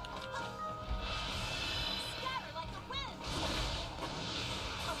 Scatter like the wind.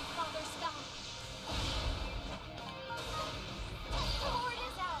 Oh, Father, stop. The Lord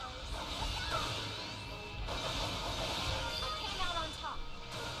is ours. I came out on top.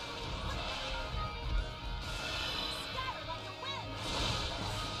 Scatter like the wind.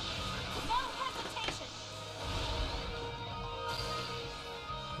 No hesitation.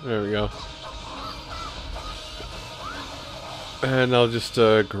 There we go. And I'll just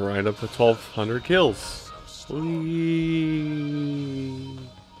grind up to 1,200 kills. Whee!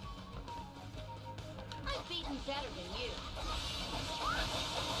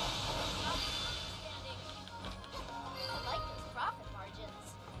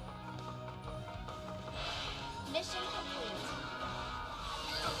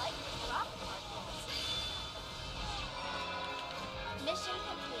 Mission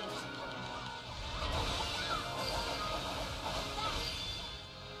complete.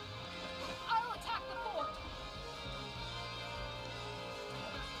 I'll attack the fort.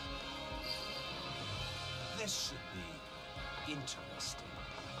 This should be interesting.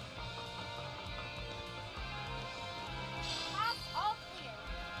 Paths all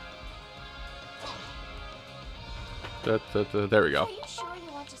clear. There we go. Are you sure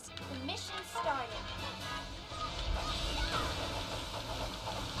you want to see the mission started?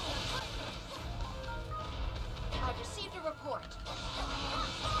 I've received a report.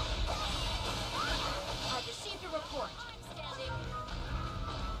 I've received a report. Standing.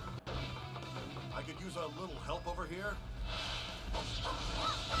 I could use a little help over here.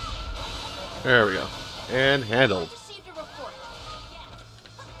 There we go. And handled. I've received a report.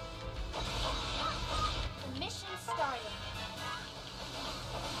 The mission started.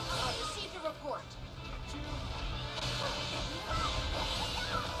 I've received a report.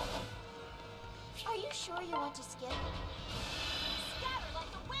 Are you sure you want to skip? Scatter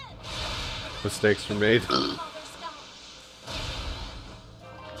like the wind. Mistakes were made. Father Scum.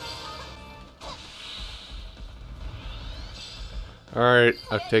 Alright,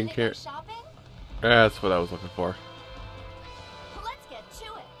 I've Ready taken to go care. shopping? That's what I was looking for. Let's get to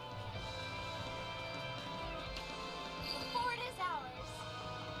it. The fort is ours.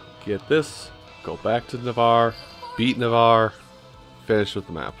 Get this, go back to Navarre, beat Navarre, finish with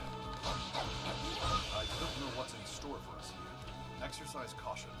the map. I don't know what's in store for us here. Exercise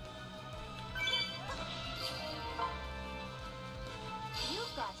caution.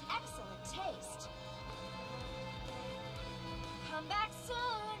 You've got excellent taste. Come back soon.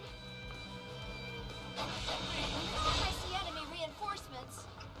 I see enemy reinforcements.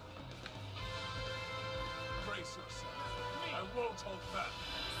 Brace yourself. I won't hold back.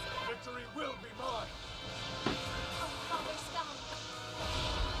 Victory will be mine. Oh, Father Scum.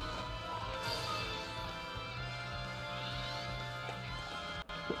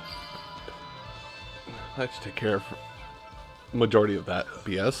 Let's take care of majority of that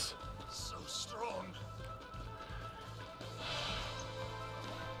BS. So strong.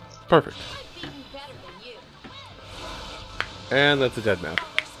 Perfect. I've beaten better than you. And that's a dead map.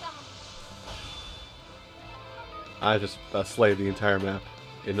 Father Scum. I just slayed the entire map.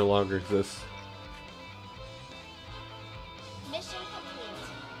 It no longer exists. Mission complete.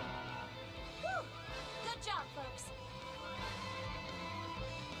 Whew. Good job, folks.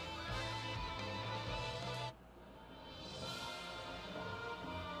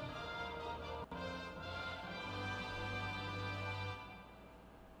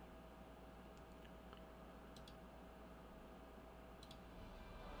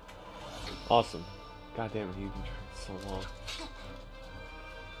 Awesome. God damn it, you've been trying so long.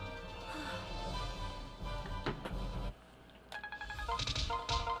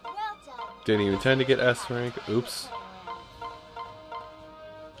 Well done. Didn't even intend to get S rank. Oops.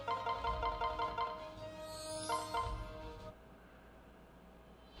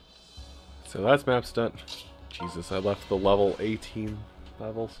 So that's map's done. Jesus, I left the level 18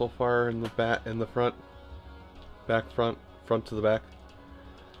 level so far in the front. Front to the back.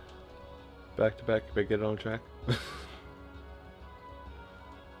 Back to back, but get it on track.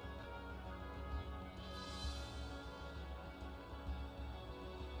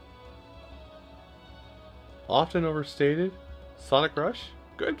 Often overstated. Sonic Rush?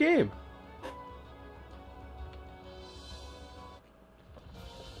 Good game.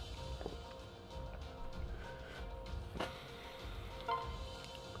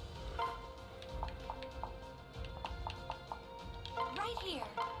 Right here.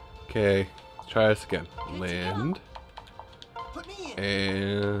 Okay, try this again. Land Put me in.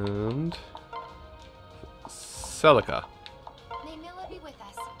 and Celica. May Mila be with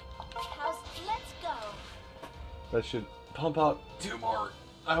us. Let's go. That should pump out 2 more.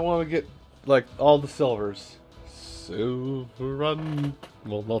 I want to get like all the silvers. Silver run.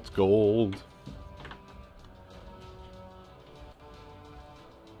 Well, that's gold.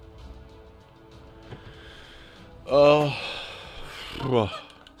 Oh.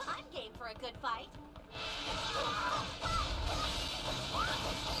 I'm game for a good fight.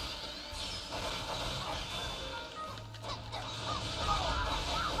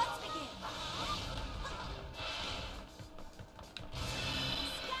 Let's begin.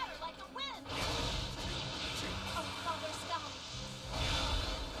 Scatter like the wind. Oh, Father Scum.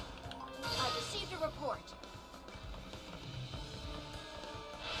 I've received a report.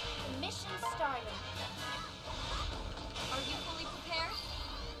 Mission started. Are you fully prepared?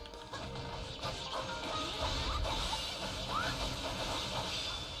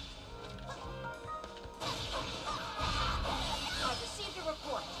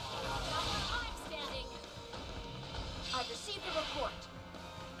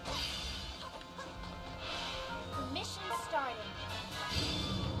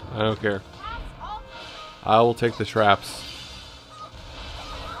 don't care. That's all. I will take the traps.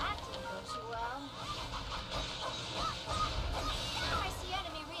 That didn't go too well. I see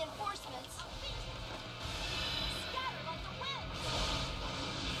enemy reinforcements. Scatter like the wind.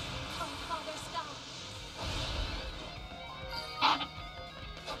 Come, Father, stop.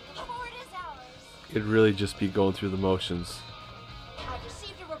 The fort is ours. It'd really just be going through the motions. I've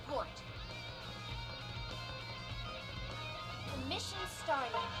received a report. The mission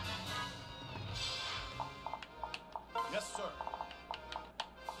started. Yes, sir.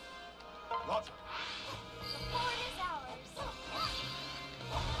 Roger. The fort is ours.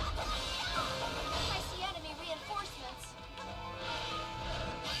 I see enemy reinforcements.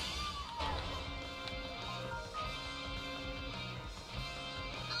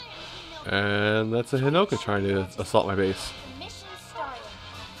 And that's a Hinoka trying to assault my base. The mission started.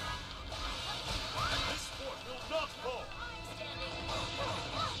 This fort will not fall.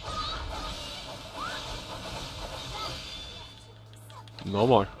 No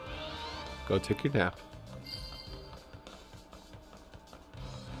more. Go take your nap.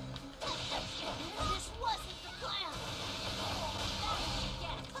 This wasn't the plan.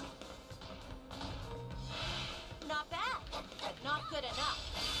 Not bad, but not good enough.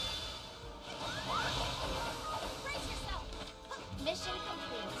 Brace yourself. Mission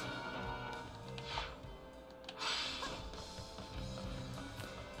complete.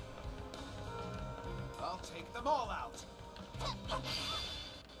 I'll take them all out.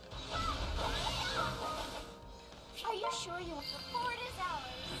 Are you sure you want the fort is ours?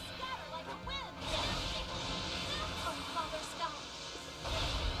 Scatter like a wind. Come, Father, stop.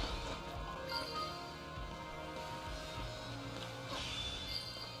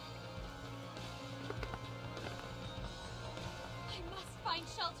 I must find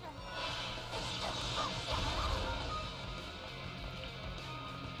shelter.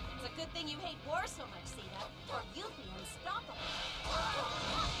 It's a good thing you hate war so much, Sita, or you'd be unstoppable.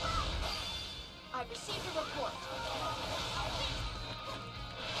 I've received a report.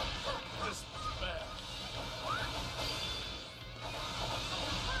 This is bad.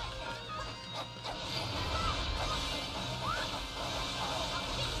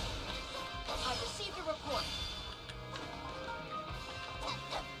 I've received a report.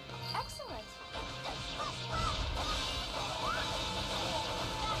 Excellent.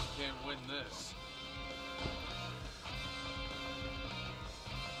 Can't win this.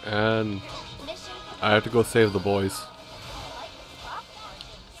 And Mission complete. I have to go save the boys. I like the crop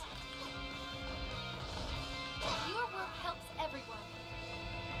margins. Your work helps everyone.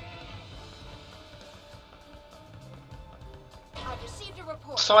 I've received a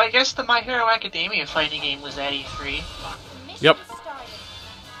report. So I guess the My Hero Academia fighting game was at E3. Mission Yep.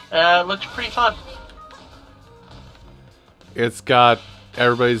 started. Looked pretty fun. It's got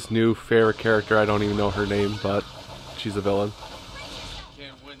everybody's new favorite character. I don't even know her name, but she's a villain.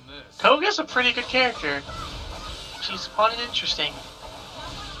 Can't win this. Koga's a pretty good character. She's fun and interesting.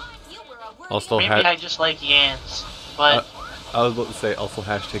 You were a worthy Also, Maybe I just like Yans, but I was about to say also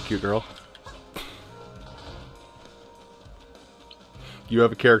hashtag cute girl. You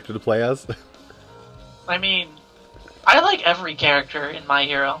have a character to play as? I mean, I like every character in My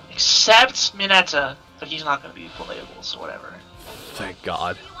Hero except Mineta, but he's not going to be playable, so whatever. Thank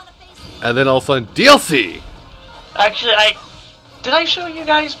God. And then all of a sudden, DLC! Actually, did I show you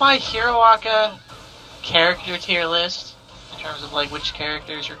guys my Hiroaka character tier list in terms of like which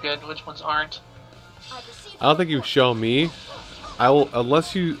characters are good, which ones aren't? I've received I don't think you show me. I will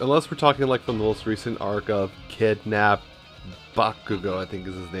unless we're talking like from the most recent arc of Kidnap Bakugo, I think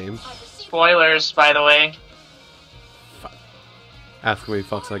is his name. I've received Spoilers, by the way. Ask how many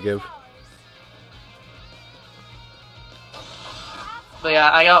fucks I give. But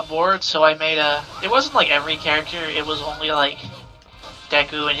yeah, I got bored, so I made a. It wasn't like every character, it was only like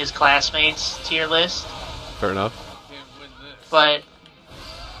Deku and his classmates tier list. Fair enough. Can't win this. But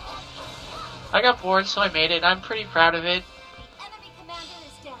I got bored, so I made it, and I'm pretty proud of it. the enemy commander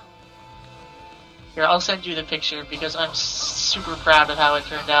is down. Here, I'll send you the picture because I'm super proud of how it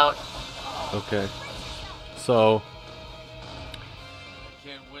turned out. Okay. So,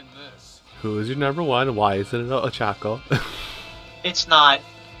 Can't win this. who is your number one? And why isn't it Ochako? It's not.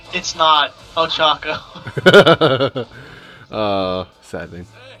 It's not Ochako. Saddening.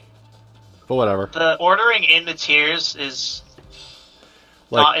 Hey, But whatever. The ordering in the tiers is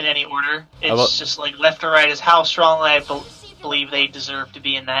Like, not in any order. It's about- just like left to right is how strongly I believe they deserve to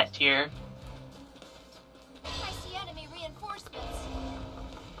be in that tier. I see enemy reinforcements.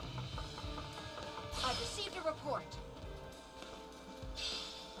 I've received a report.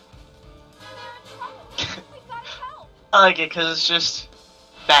 They're in trouble. We've got to help. I like it because it's just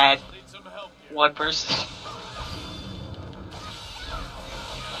bad Need some help here. one person.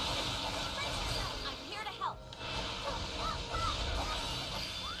 I'm here to help.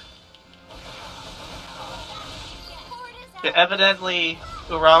 Forward is out. Evidently,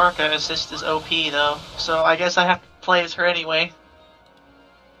 Uraraka assist is OP though, so I guess I have to play as her anyway.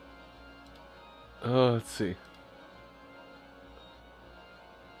 Let's see.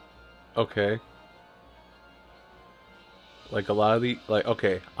 Okay. Like a lot of the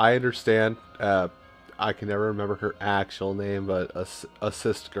okay, I understand. I can never remember her actual name, but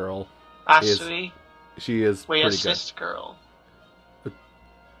Assist Girl. Asui, She is wait, pretty assist girl. good.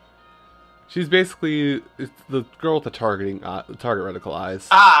 She's basically it's the girl with the target reticle eyes.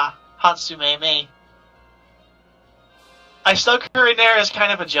 Ah, Hatsume Mei. I stuck her in there as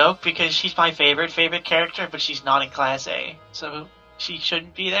kind of a joke because she's my favorite character, but she's not in Class A, so she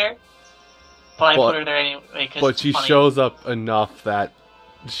shouldn't be there. But I put her there anyway because But she funny. shows up enough that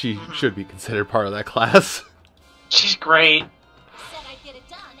she should be considered part of that class. She's great. Said I'd get it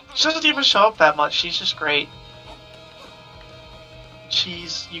done, and She doesn't even show up that much. She's just great.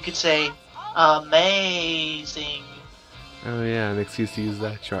 She's, you could say, amazing. Oh yeah, an excuse to use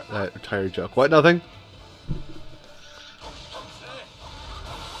that that entire joke. What? Nothing.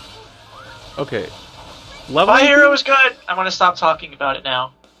 Okay. Level My 18? Hero is good. I'm gonna stop talking about it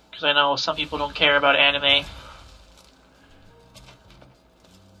now because I know some people don't care about anime.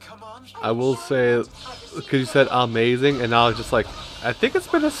 Come on. I will say, because you said amazing, and now it's just like, I think it's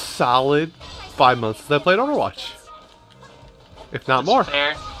been a solid 5 months since I played Overwatch. If not That's more.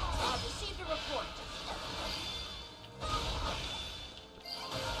 fair. I've received a report.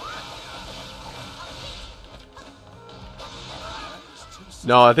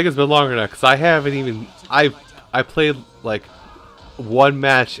 No, I think it's been longer now, because I haven't even, I played like one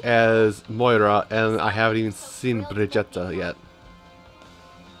match as Moira, and I haven't even seen Brigitte yet.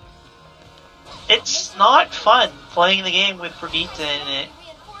 It's not fun playing the game with Brigitte in it.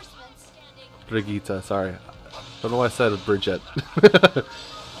 Reinforcements. Brigitte, sorry. Don't know why I said Brigitte.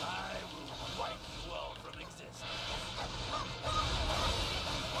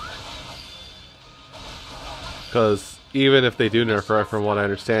 Because even if they do nerf her, from what I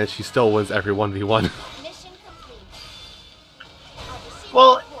understand, she still wins every 1v1. Mission complete. I've received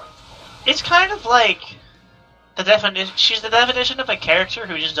Well, a report. It's kind of like the definition. She's the definition of a character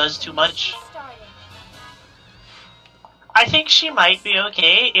who just does too much. Starting. I think she might be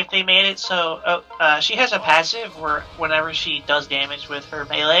okay if they made it so she has a passive where whenever she does damage with her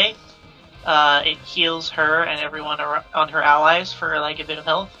melee, it heals her and everyone on her allies for like a bit of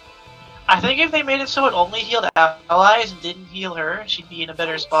health. I think if they made it so it only healed allies and didn't heal her, she'd be in a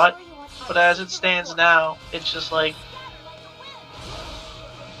better spot. But as it stands now, it's just like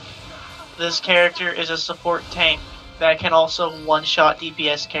this character is a support tank that can also one-shot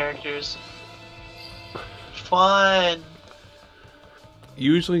DPS characters. Fun.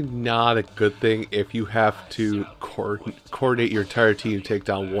 Usually not a good thing if you have to coordinate your entire team to take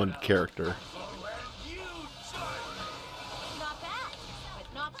down one character. Not bad, but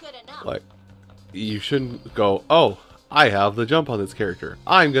not good enough. Like, you shouldn't go, oh, I have the jump on this character,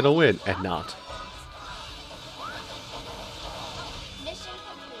 I'm gonna win, and not. Mission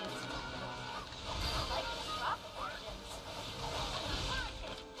complete. I like these profit margins.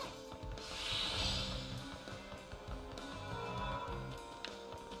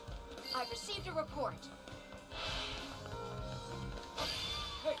 I've received a report.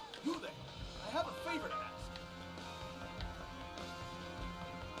 Hey, you there! I have a favor to ask.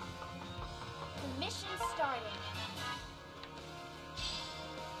 The mission's starting.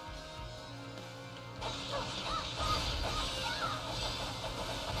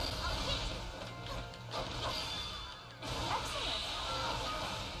 Excellent.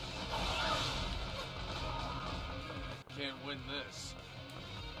 Can't win this.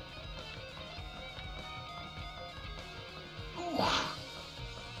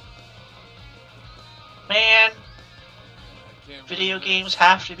 Man, I can't video win games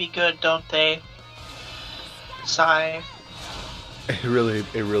have to be good, don't they? Sigh. It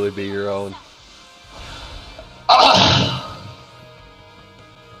really be your own.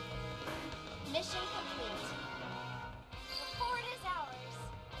 Mission complete. Report is ours.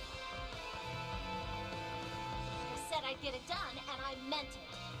 I said I'd get it done, and I meant it.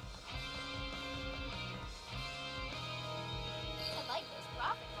 I like those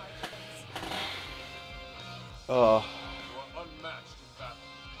profit margins. You are unmatched in battle.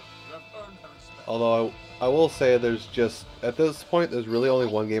 You have earned her respect. Although I will say there's just, at this point, there's really only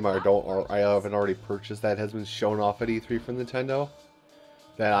one game I haven't already purchased that has been shown off at E3 from Nintendo.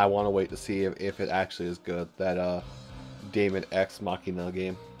 That I want to wait to see if it actually is good. That Daemon X Machina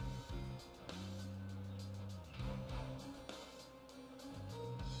game.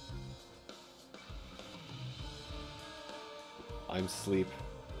 I'm sleep.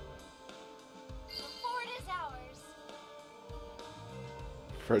 The fort is ours.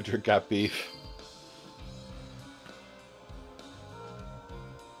 Frederick got beef.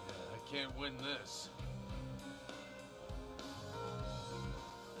 Yeah, I can't win this.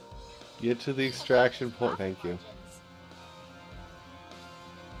 Get to the extraction point. Thank you.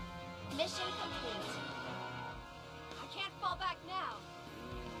 Mission complete. I can't fall back now.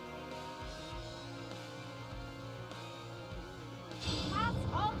 Paths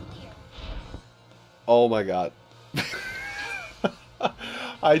all clear. Oh my god.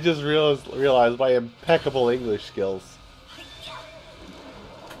 I just realized my impeccable English skills.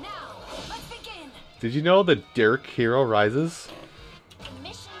 Now, let's begin. Did you know the Dirk Hero Rises?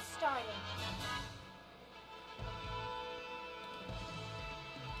 Mission started.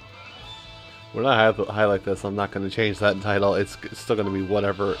 When I highlight this, I'm not going to change that title. It's still going to be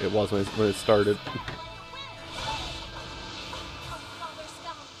whatever it was when it started.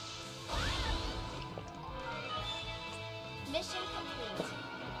 Mission complete.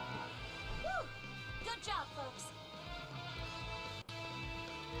 Woo! Good job, folks.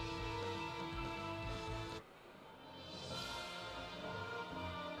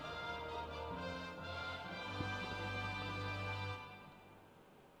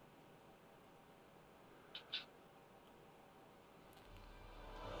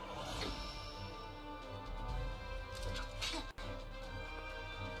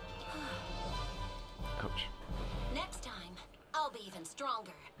 Ouch. Next time, I'll be even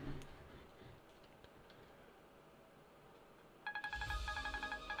stronger.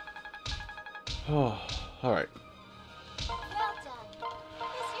 Oh, alright. Well done.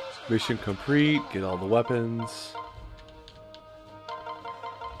 This usually Mission complete. Get all the weapons.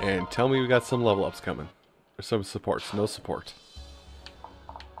 And tell me we got some level ups coming. Or some supports. No support.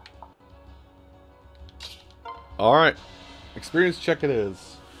 Alright. Experience check it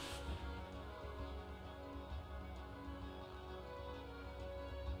is.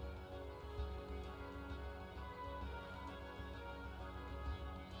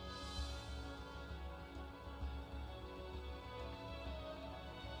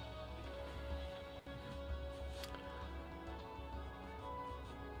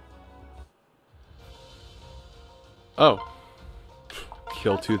 Oh.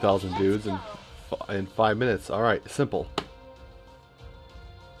 Kill 2,000 dudes in 5 minutes. Alright, simple.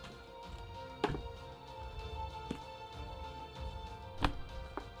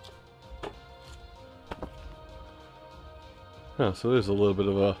 Oh, so there's a little bit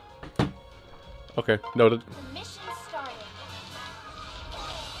of a... Okay, noted. The mission started.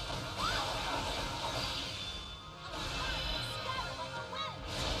 Scatter like the wind.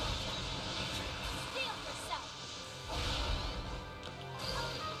 Steel yourself.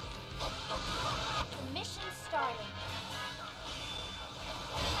 The mission started.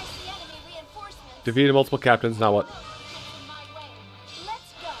 I see enemy reinforcements. Defeated multiple captains, now what? In my way.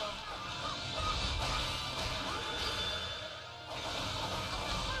 Let's go.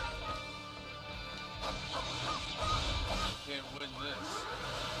 Can't win this.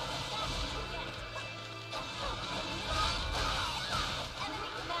 Enemy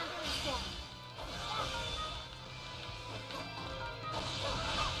commander is down.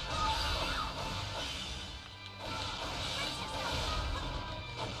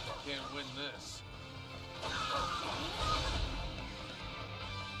 Can't win this.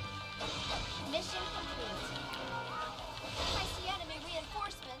 Mission complete. I see enemy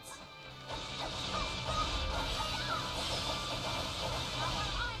reinforcements.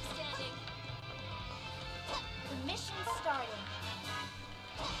 I'm standing. The mission started.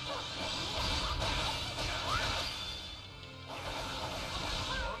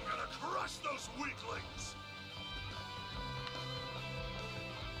 I'm gonna crush those weaklings!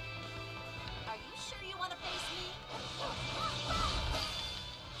 Are you sure you want to face me?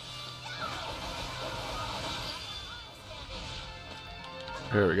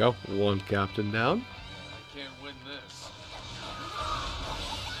 There we go. One captain down. I can't win this.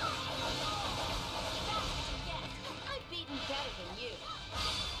 I've beaten better than you.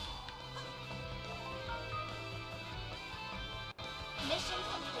 Mission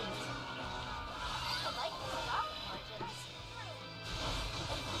complete. I like the profit margins.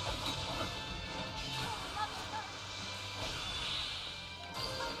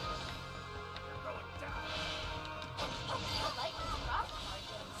 You're going down. I like the profit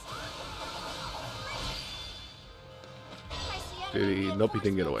margins. I see enemy Did he? Nope, he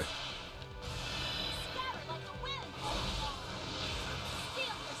didn't get away. Scatter like the wind. Steel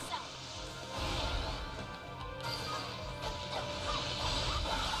yourself.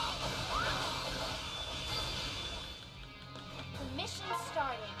 The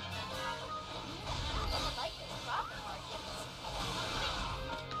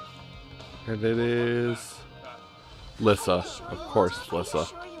And it is Lissa. Of course, it's Lissa.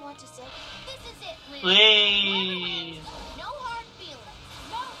 Sure you want to say this is it, Lynn. Please. No hard feelings.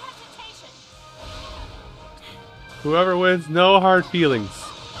 No hesitation. Whoever wins, no hard feelings.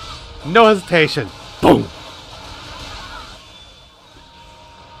 No hesitation. Boom! I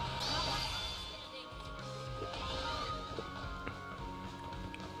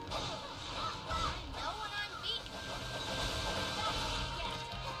know when I'm beaten.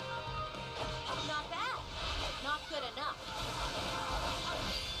 Not bad. Not good enough.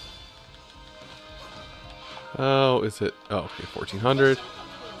 Oh, is it? Oh, okay, 1400. Mission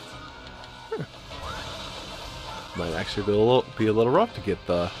complete. Might actually be a little rough to get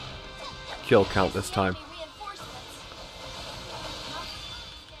the kill count this time.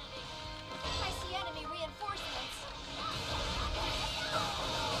 I see enemy reinforcements.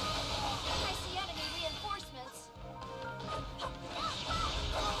 I see enemy reinforcements.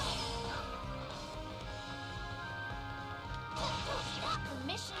 The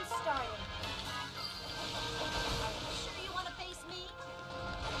mission started. Are you sure you want to face me?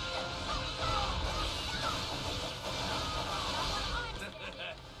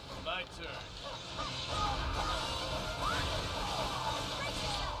 My turn.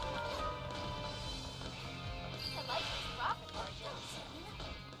 I like these profit margins.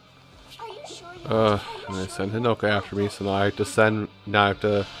 Are you sure you And they send Hinoka after me, so now I have to send. Now I have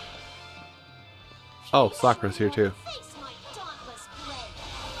to. Oh, Sakura's here too. face my dauntless blade?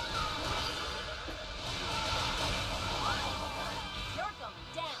 You're going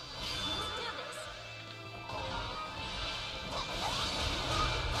down. Let's do this.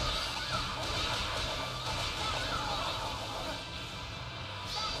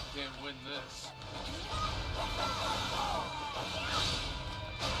 Can't win this.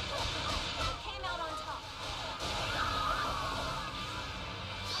 Came out on top.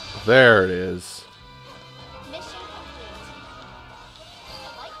 There it is. Mission complete. I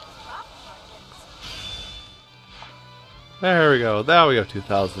like these profit margins. There we go. There we go.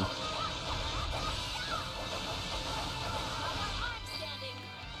 2000. I'm standing.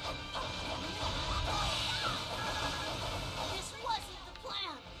 This wasn't the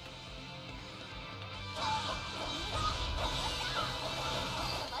plan.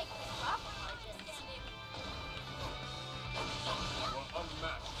 I like these profit margins. You're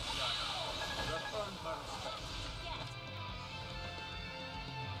unmatched, Giant. You have earned my respect. Get.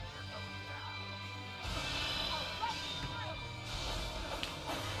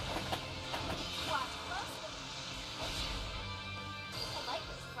 Watch closely. I like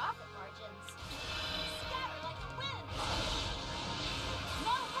these profit margins. Scatter like the wind.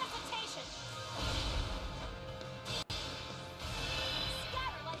 No hesitation.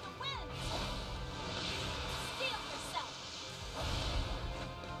 Scatter like the wind. Steel yourself.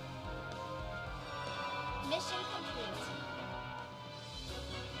 Mission complete.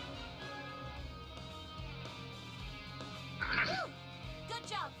 Woo! Good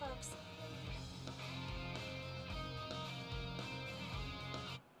job, folks.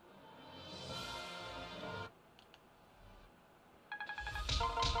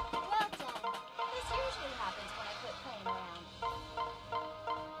 Well done. This usually happens when I quit playing around.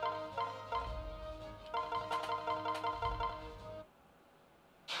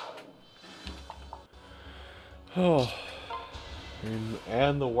 Oh.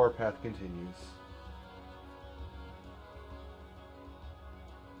 And the warpath continues.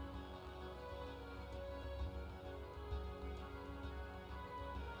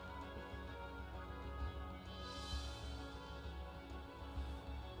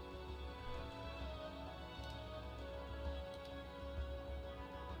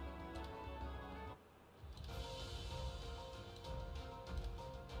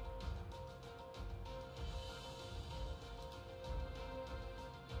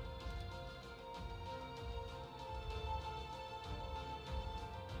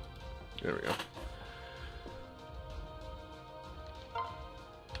 There we go.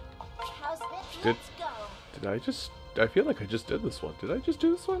 How's this? Did- Let's go. Did I just... I feel like I just did this one. Did I just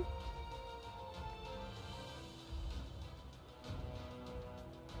do this one?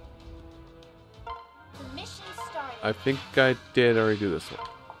 The mission started. I think I did already do this one.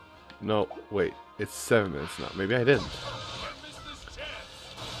 No, wait. It's 7 minutes now. Maybe I didn't.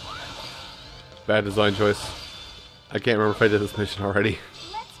 Bad design choice. I can't remember if I did this mission already.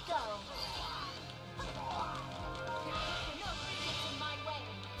 Let's go. No gets in my way.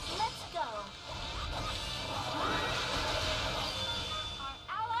 Let's go. Our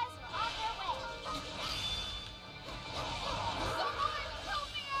allies are on their way. Someone help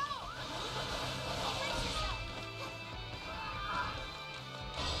me out! Brace yourself.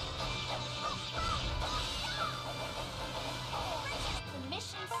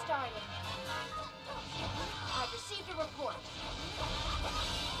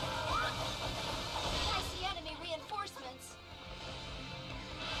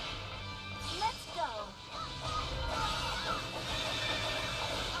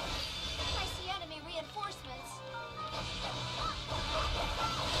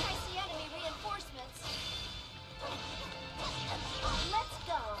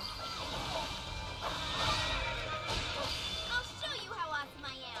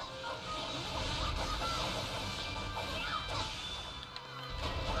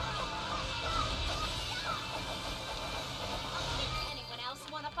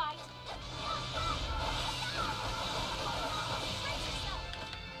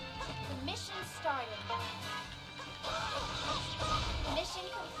 starting. Mission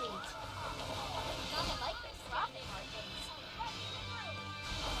complete. Nothing like this. Profit margins.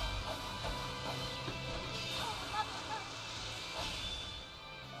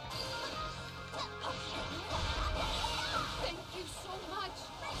 Thank you so much.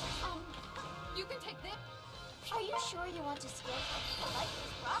 You can take this. Are you sure you want to skip? I like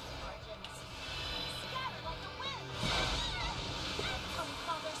these profit margins. Scatter like the wind. Oh,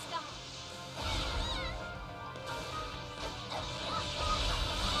 Father, stop.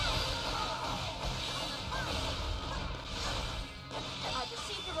 I've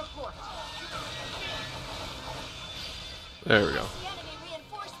received a report. There we go. The enemy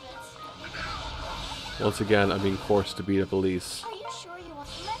reinforcements. Once again, I'm being forced to beat up Elise. Are you sure you want?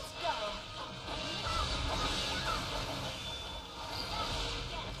 Let's go.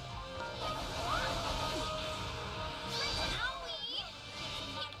 Owie!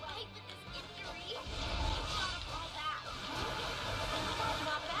 Can't fight with this injury. Gotta fall back.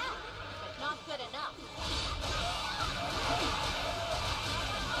 Not bad, but not good enough.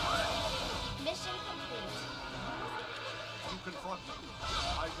 Mission complete. You confront me.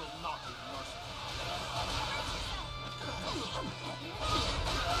 I will not be merciful.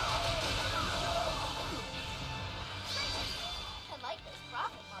 I like those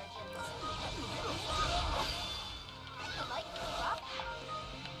profit margins. I like those profit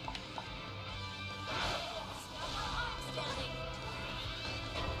Standing.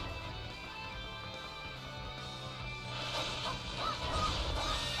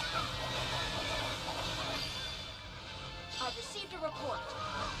 I've received a report.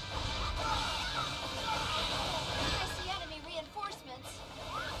 I see enemy reinforcements.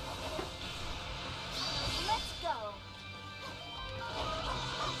 Let's go.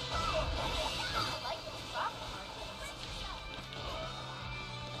 I like those profit margins.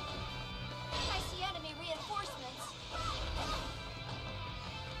 I see enemy reinforcements.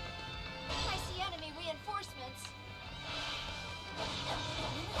 I see enemy reinforcements.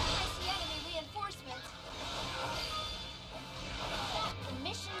 I see enemy reinforcements. The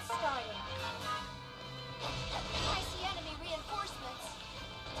mission's starting. I see enemy reinforcements.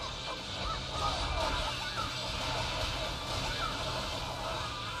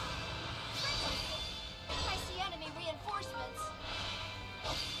 I see enemy reinforcements.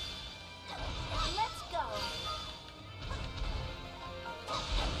 Let's go.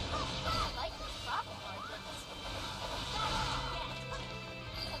 I like those profit margins.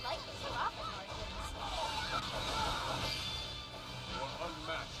 I like those profit margins. You are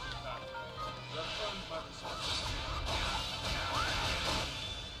unmatched in battle. You have earned my respect.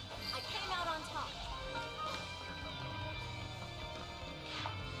 I came out on top.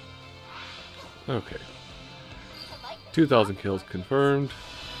 Okay. I like those 2,000 kills confirmed.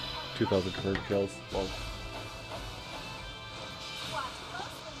 2,000 confirmed kills. Well, Watch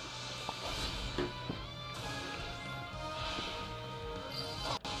closely.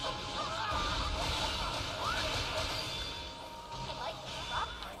 I like those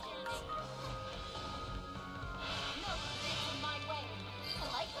profit margins. No mistakes in my way. I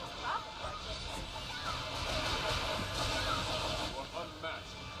like those profit margins. You are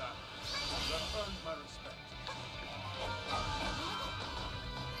unmatched in battle. You have earned my respect.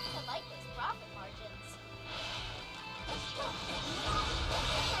 I like those profit margins.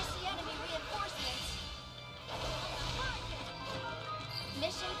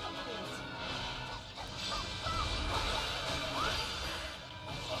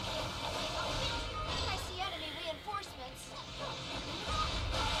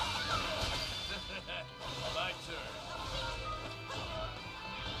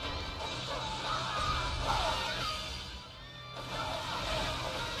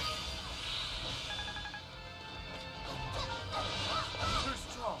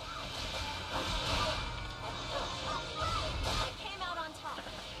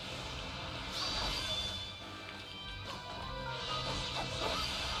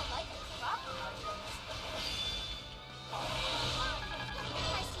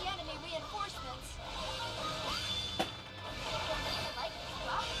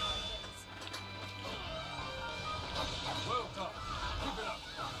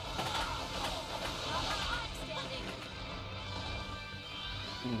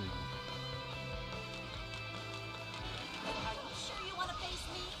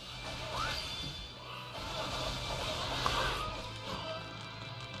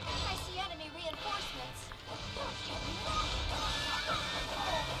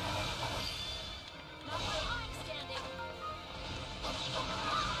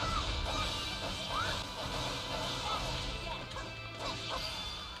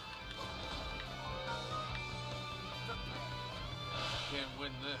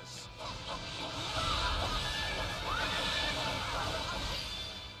 win this.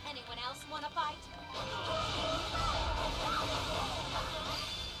 Anyone else want to fight? I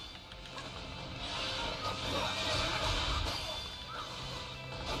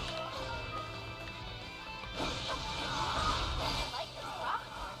like those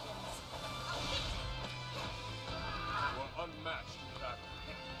profit margins. You are unmatched in battle.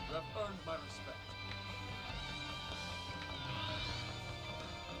 You have earned my respect.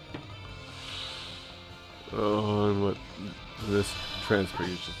 Oh, and what? This transfer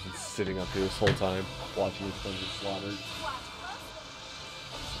is just been sitting up here this whole time, watching his friends get slaughtered. Watch closely.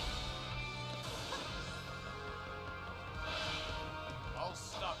 I'll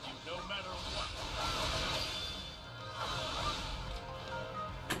stop you no matter what.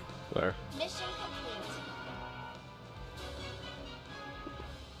 There. Mission complete.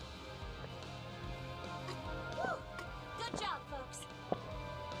 Woo! Good job, folks.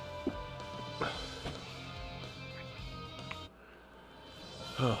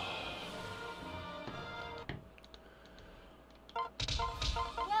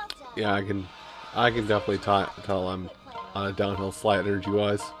 Well done. Yeah, I can definitely tell I'm on a downhill slide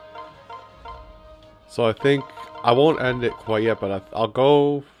energy-wise. So I think I won't end it quite yet, but I'll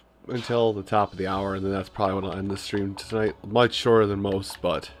go until the top of the hour, and then that's probably when I'll end the stream tonight. Much shorter than most,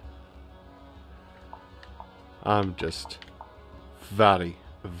 but I'm just very,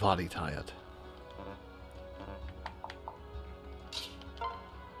 very tired.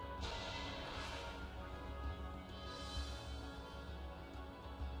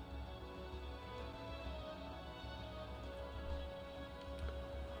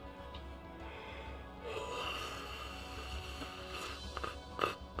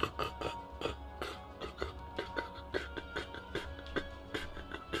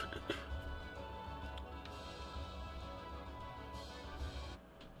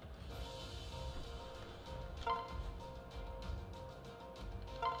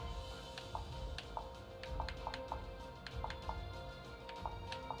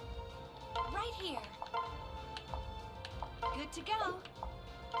 Right here. Good to go.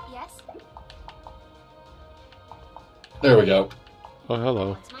 Yes? There we go. Oh, hello.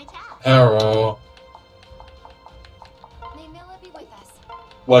 What's my task? Arrow. May Milla be with us.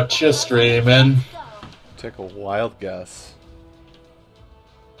 What you streaming? Let's go. Take a wild guess.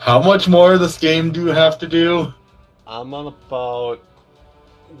 How much more of this game do you have to do? I'm on about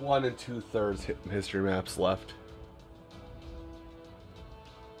 1 2/3 history maps left.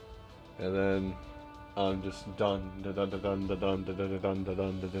 And then I'm just done. Then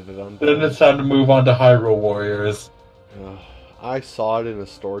it's time to move on to Hyrule Warriors. I saw it in a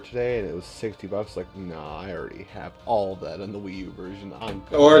store today and it was $60. Like, nah, I already have all that in the Wii U version. I'm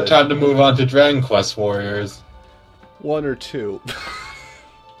good. Or time to move on to Dragon Quest Warriors. 1 or 2.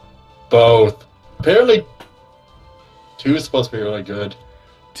 Both. Apparently, 2 is supposed to be really good.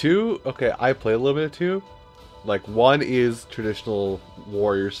 2, okay, I played a little bit of 2. Like, 1 is traditional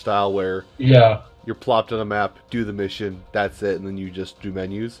warrior style where Yeah. you're plopped on a map, do the mission, that's it, and then you just do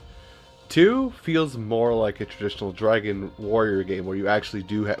menus. 2 feels more like a traditional Dragon Warrior game where you actually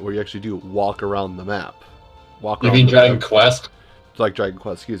do walk around the map. Walk You around mean the Dragon map. Quest? Like Dragon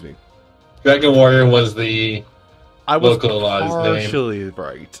Quest, excuse me. Dragon Warrior was the I was localized name. partially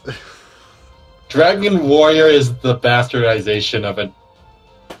right. Dragon Warrior is the bastardization of it.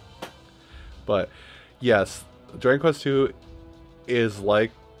 But yes, Dragon Quest 2 is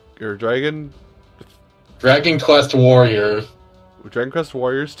like Dragon Quest Warrior. Dragon Quest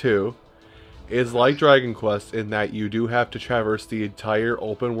Warriors 2 is like Dragon Quest in that you do have to traverse the entire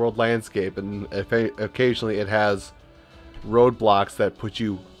open world landscape, and occasionally it has roadblocks that put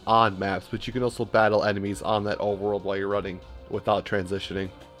you on maps, but you can also battle enemies on that overworld while you're running without transitioning.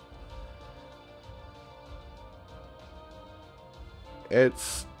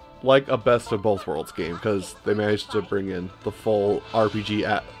 It's like a best of both worlds game because they managed to bring in the full RPG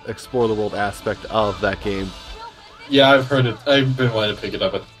explore the world aspect of that game. Yeah, I've heard it. I've been wanting to pick it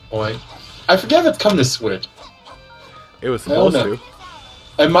up at this point. I forget if it's come to Switch. It was supposed know. to.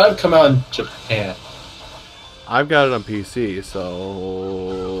 It might have come out in Japan. I've got it on PC,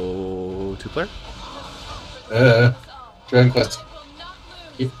 so 2-player? Dragon Quest.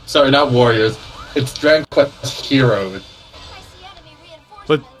 Sorry, not Warriors. It's Dragon Quest Heroes. I see enemy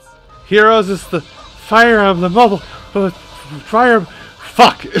But reinforcements. Heroes is the Fire Emblem mobile. Fire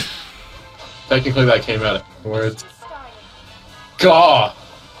fuck. Technically, that came out afterwards. Started. Gah!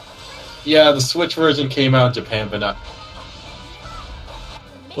 Yeah, the Switch version came out in Japan, but not.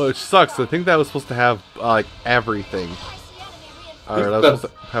 Which sucks. I think that was supposed to have like everything. I see enemy reinforcements. Alright, I was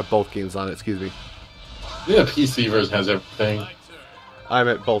supposed to have both games on it. Excuse me. The PC version has everything. I'm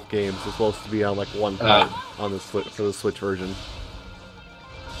at both games. It's supposed to be on like one card on the for the Switch version.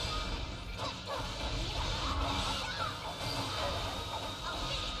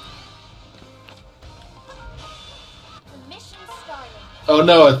 The mission started. Oh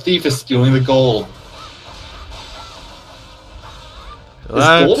no, a thief is stealing the gold. Is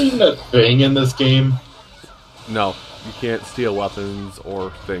gold even a thing in this game? No, you can't steal weapons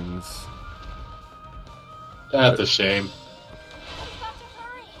or things. That's a shame. We've got to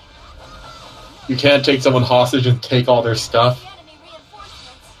hurry. You can't take someone hostage and take all their stuff. The enemy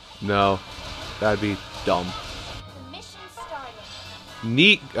reinforcements. No, that'd be dumb. The mission started.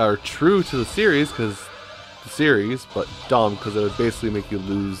 Neat or true to the series, but dumb because it would basically make you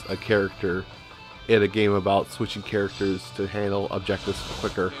lose a character in a game about switching characters to handle objectives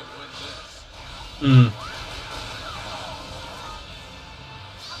quicker. Hmm. The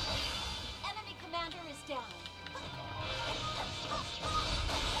enemy commander is down.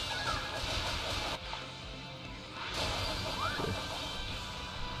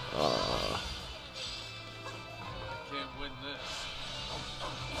 Can't win this.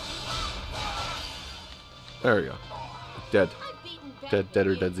 There we go. Dead. I've beaten Dead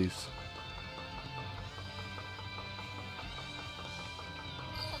or Bad deadsies.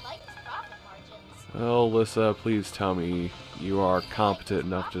 I like his profit margins. Oh, Lissa, please tell me you are competent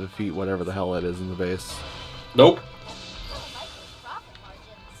enough to defeat whatever the hell that is in the base. Nope. I like his profit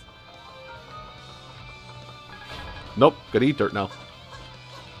margins. Nope, gotta eat dirt now.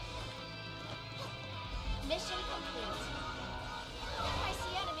 Mission complete. I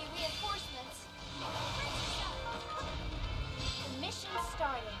see enemy reinforcements. The mission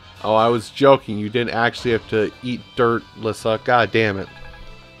started. Oh, I was joking. You didn't actually have to eat dirt, Lissa. God damn it.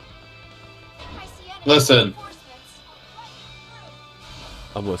 I see enemy Listen. reinforcements.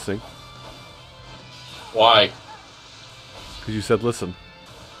 I'm listening. Why? Because you said listen.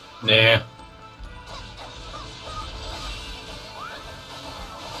 Nah.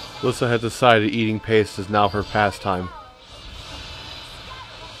 Lissa had decided eating paste is now her pastime.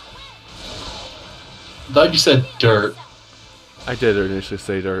 I thought you said dirt. I did initially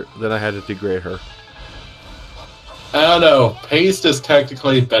say dirt, then I had to degrade her. I don't know. Paste is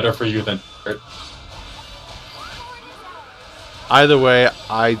technically better for you than dirt. Either way,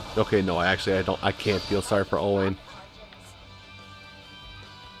 I can't feel sorry for Owain.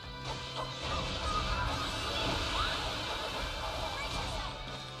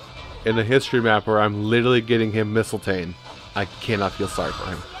 In the history map where I'm literally getting him Mistletoe, I cannot feel sorry for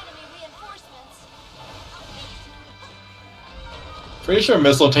him. The enemy reinforcements. Pretty sure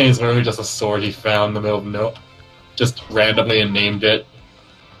Mistletoe is literally just a sword he found in the middle of no, just randomly and named it.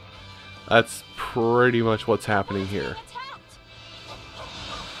 That's pretty much what's happening here. Attacked.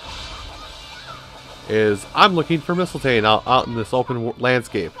 Is I'm looking for Mistletoe out in this open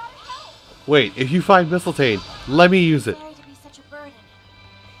landscape. Wait, if you find Mistletoe, let me use it. Sorry to be such a burden.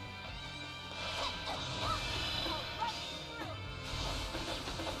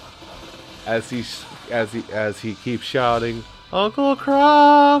 As he keeps shouting, Uncle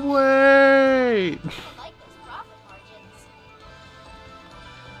Crom, wait! I like those profit margins.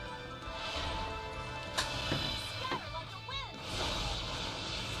 Scatter like the wind.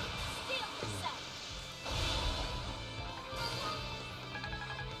 Steal the set.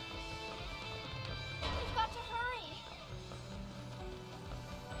 We've got to hurry.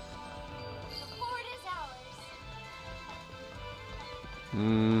 The fort is ours.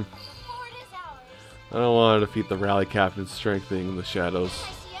 Hmm. The fort is ours. I don't want to defeat the rally captain strengthening the shadows.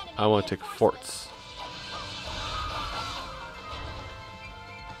 I see enemy I want to take reinforcements. forts.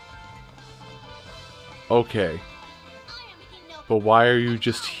 Okay, I am Hinoka. but why are you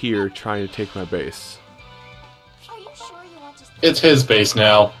just here trying to take my base? Are you sure you want to stay? It's his base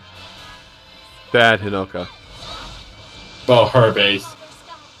now. Bad, Hinoka. Well, her base. Father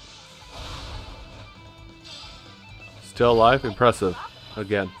Sky? Still alive? Impressive.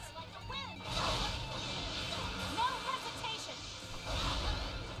 Again. No hesitation.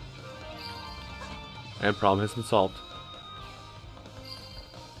 And problem has been solved.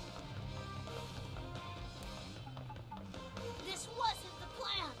 This wasn't the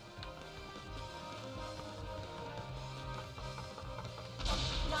plan.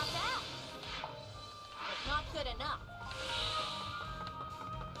 Not bad, but not good enough.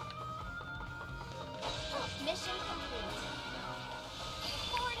 Mission complete. The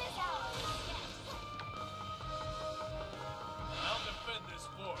fort is ours. I'll defend this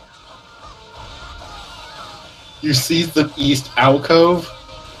fort. You seized the east alcove?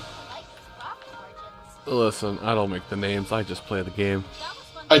 I like these profit margins. Listen, I don't make the names, I just play the game. That was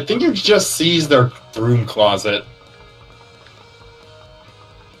fun. I think you just seized their broom closet.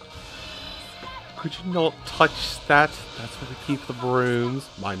 could you not touch that? That's where we keep the brooms.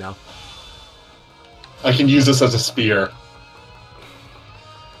 Mine now. I can use this as a spear.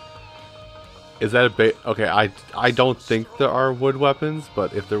 Is that a okay, I don't think there are wood weapons,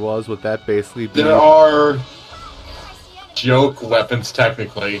 but if there was, would that basically be... There are joke weapons,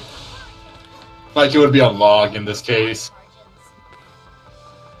 technically. Like, it would be a log in this case.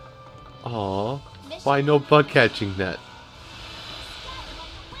 Aw, why no bug catching net?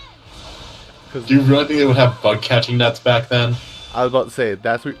 Do you really think they would have bug catching nets back then? I was about to say,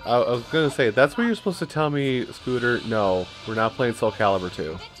 that's what, I was gonna say, that's what you're supposed to tell me, Scooter. No, we're not playing Soul Calibur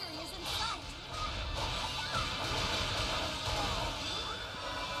 2.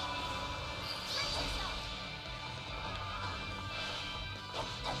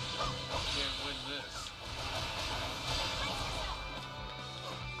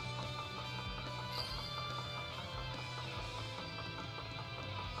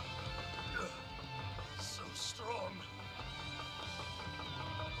 So strong.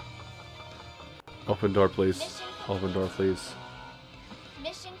 Open door, please. Open door, please.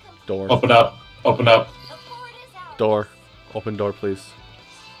 Mission complete. Door. Open up. Open up. The fort is ours. Door. Open door, please. Alright,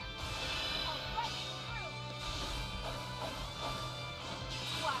 through.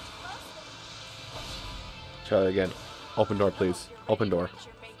 Watch closely. Try that again. Open door, please. Open door.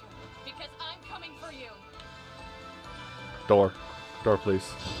 Because I'm coming for you. Door. Door, please.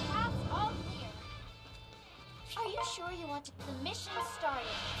 Paths all clear. Are you sure you want to... The mission started.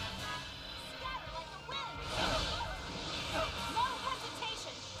 Scatter like the wind. No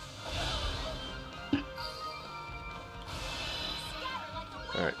hesitation. Scatter like the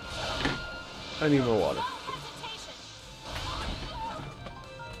wind. Alright. I need more water. No hesitation.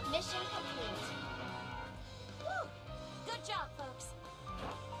 Mission complete. Woo! Good job, folks.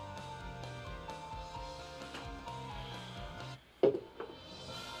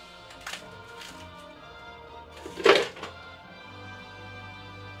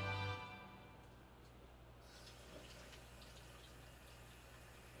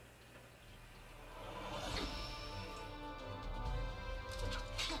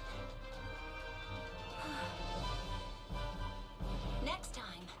 Next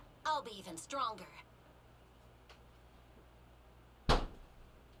time, I'll be even stronger.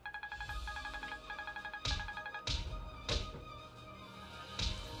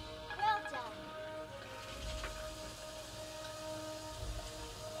 Well done.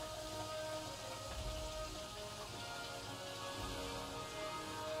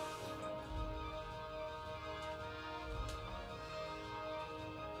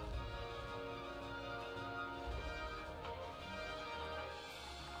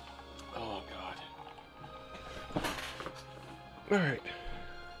 Oh, God. Alright. This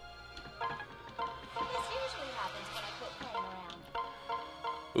usually happens when I quit playing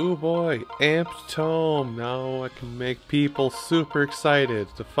around. Ooh boy, amped tome. Now I can make people super excited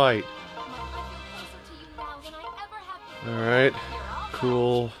to fight. I feel closer to you now than I ever have before. Alright,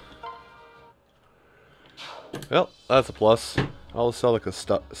 cool. Well, that's a plus. All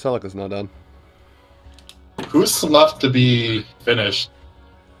the Celica's not done. Who's left to be finished?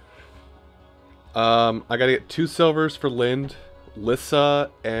 I gotta get 2 silvers for Lind.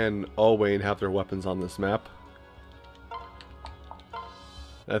 Lissa and Owain have their weapons on this map.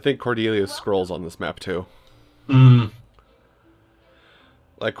 I think Cordelia's scrolls on this map too. Hmm.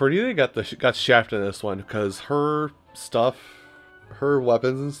 Like Cordelia got shafted in this one because her stuff, her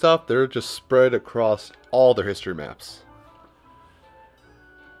weapons and stuff, they're just spread across all their history maps.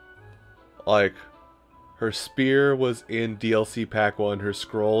 Like her spear was in DLC Pack 1, her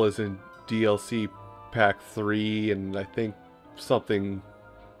scroll is in DLC Pack 3, and I think something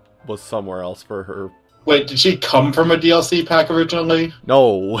was somewhere else for her. Wait, did she come from a DLC pack originally?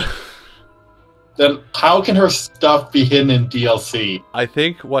 No. Then how can her stuff be hidden in DLC? I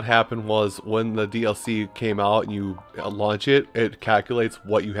think what happened was when the DLC came out and you launch it, it calculates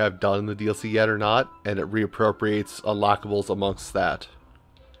what you have done in the DLC yet or not, and it reappropriates unlockables amongst that.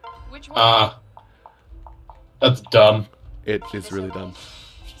 Which one? That's dumb. It is really dumb.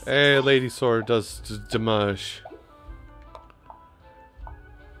 Hey, Lady Sword does damage.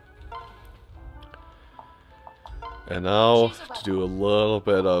 And now to do a little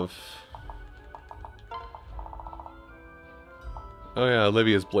bit of... Oh yeah,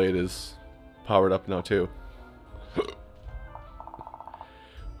 Olivia's blade is powered up now too.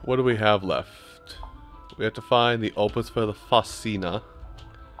 What do we have left? We have to find the opus for the Fascina,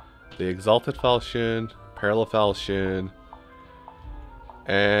 the Exalted Falchion, Parallel Falchion,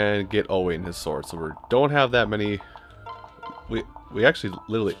 and get Owain his sword. So we don't have that many. We actually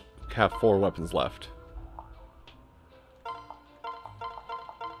literally have 4 weapons left.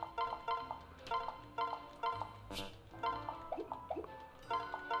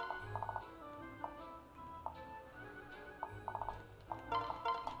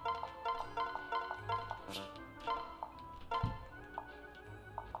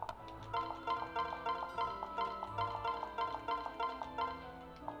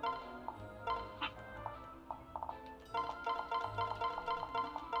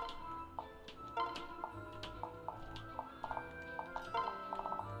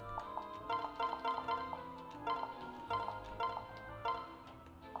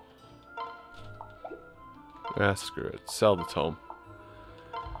 Ah, screw it. Sell the tome.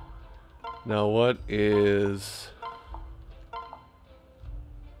 Now what is...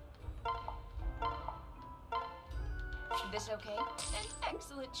 This okay? An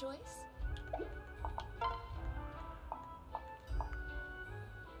excellent choice.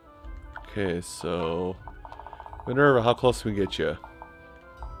 Okay, so... Minerva, how close can we get you?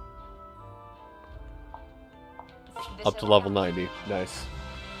 This Up to okay? level 90. Nice.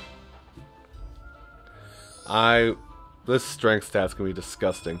 This strength stat's gonna be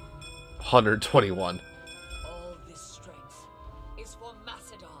disgusting. 121. All this strength is for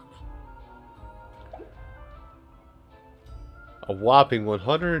Macedon. A whopping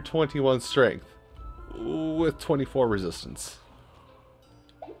 121 strength. With 24 resistance.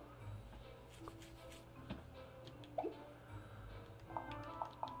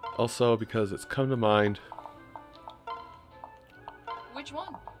 Also, because it's come to mind... Which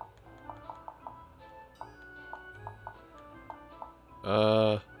one?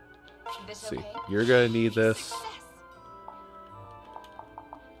 This See, okay? you're gonna need this. Success.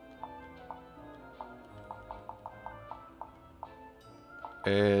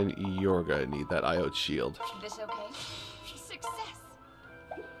 And you're gonna need that IOT shield. This okay? Success.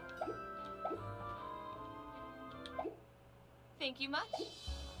 Thank you much.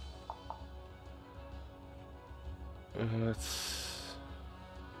 It's...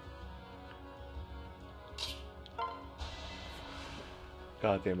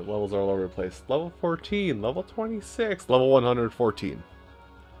 God damn it, levels are all over the place. Level 14, level 26, level 114.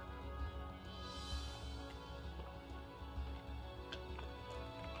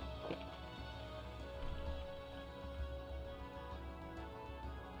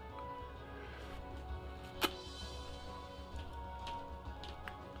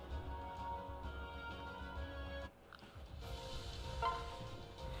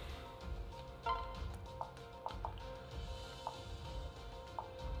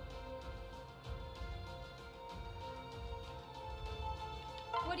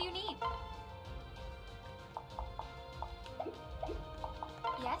 What do you need?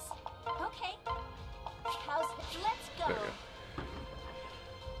 Yes? Okay. How's it? Let's go. There you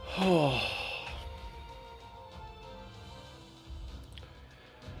go.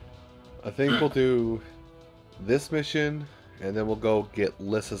 I think we'll do this mission, and then we'll go get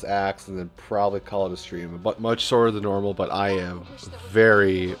Lissa's axe, and then probably call it a stream. But much shorter than normal, but I am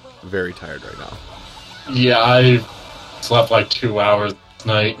very, very tired right now. Yeah, I slept like 2 hours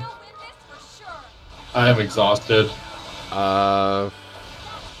tonight. We'll win this for sure. I am exhausted.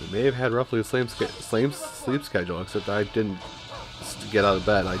 We may have had roughly the same sleep schedule, except I didn't get out of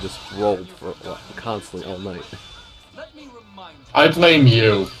bed. I just rolled for constantly all night. Let me remind you. I blame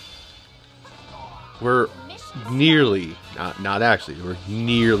you. We're nearly, not actually, we're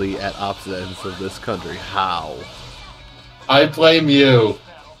nearly at opposite ends of this country. How? I blame you.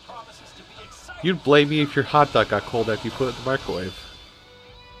 You'd blame me if your hot dog got cold after you put it in the microwave.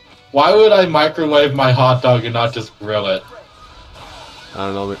 Why would I microwave my hot dog and not just grill it?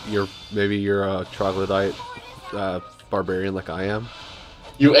 I don't know, maybe you're a troglodyte barbarian like I am.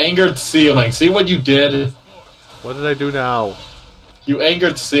 You angered Ceiling. See what you did? What did I do now? You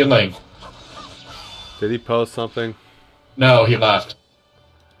angered Ceiling. Did he post something? No, he left.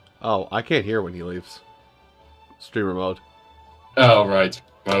 Oh, I can't hear when he leaves. Streamer mode. Oh, right.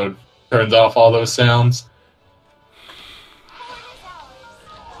 Mode. Turns off all those sounds.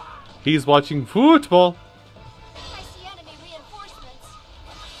 He's watching football. I see enemy reinforcements.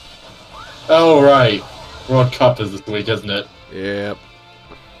 Oh, right. World Cup is this week, isn't it? Yep.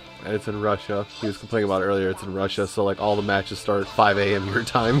 And it's in Russia. He was complaining about it earlier. It's in Russia, so like all the matches start at 5 a.m. your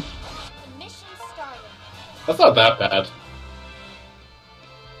time. Mission started. That's not that bad.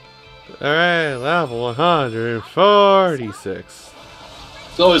 Alright, level 146.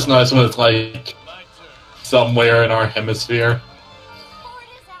 It's always nice when it's like somewhere in our hemisphere. Fort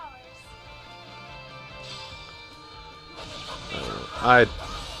is ours.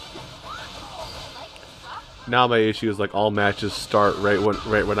 Now my issue is like all matches start right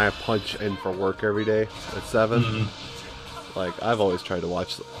when I punch in for work every day at 7. Mm-hmm. Like I always try to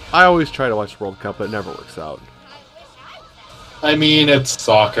watch the World Cup, but it never works out. I mean, it's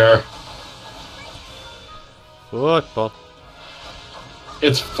soccer. Football.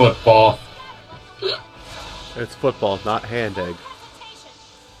 It's football. It's football, not hand egg.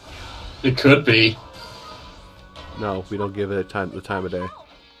 It could be. No, we don't give it the time of day.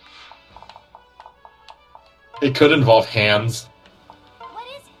 It could involve hands. What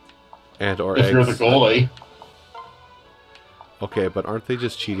is it? And or If eggs. you're the goalie. Okay, but aren't they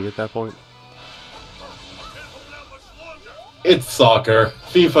just cheating at that point? It's soccer.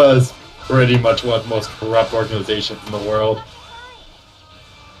 FIFA's pretty much one of the most corrupt organizations in the world.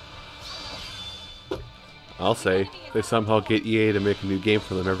 I'll say they somehow get EA to make a new game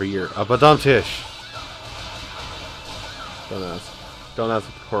for them every year. Abadumtish! Don't ask. Don't ask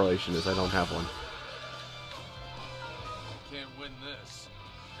what the correlation is. I don't have one. Can't win this.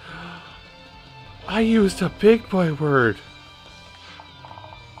 I used a big boy word.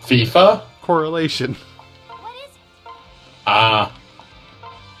 FIFA? Correlation. What is it? Ah.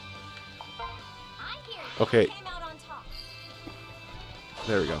 I hear you Okay. came out on top.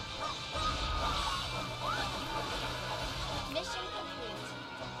 There we go. Mission complete.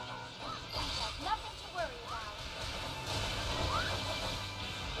 Have nothing to worry about.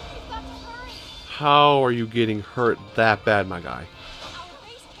 We've got to hurry. How are you getting hurt that bad, my guy? Our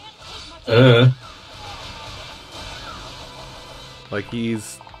base can't take much. Like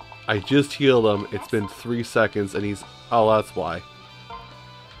he's... I just healed him. It's been 3 seconds and he's... Oh, that's why.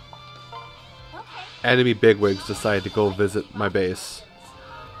 Okay. Enemy bigwigs decided to go visit my base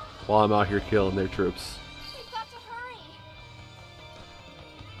while I'm out here killing their troops. We've got to hurry.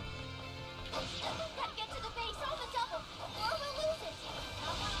 We've got to get to the base on the double, or we'll lose it.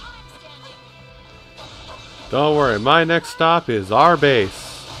 Not where I'm standing. Don't worry, my next stop is our base.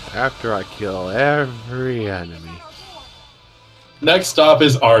 After I kill every enemy. Next stop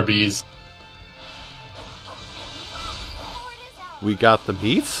is Arby's. Forward is out. We got the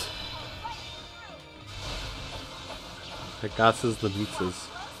meats? I got the meatses.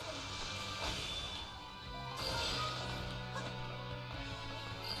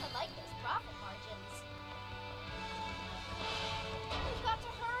 I like those profit margins. We've got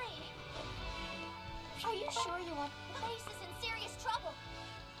to hurry. Are you sure you want? The base is in serious trouble.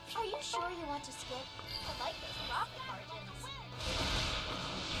 Are you sure you want to skip? I like those profit margins.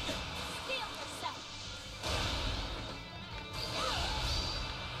 Steel yourself.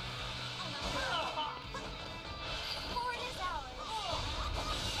 Forward is ours.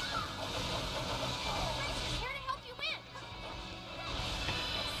 The race is here to help you win.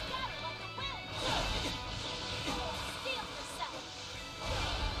 Scatter like the wind. Steel yourself.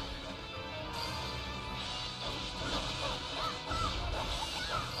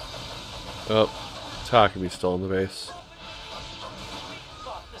 Oh, Takami's still in the base.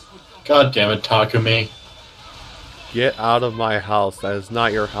 God damn it, Takumi. Get out of my house. That is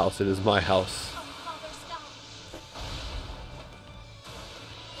not your house. It is my house. Father, stop.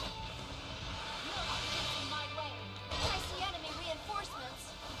 In my way. I see enemy reinforcements.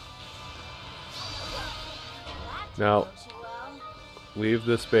 That Now- didn't go too well. Leave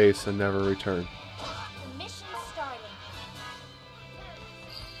this base and never return. The mission's starting.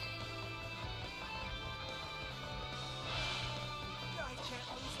 I can't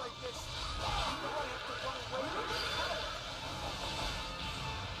lose like this.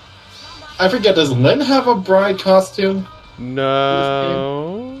 I forget, does Lynn have a bride costume?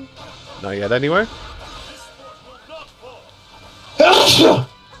 No. Not yet, anyway.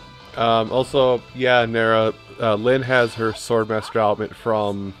 Also, yeah, Nara, Lynn has her Swordmaster outfit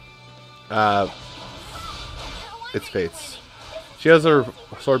from, it's Fates. She has her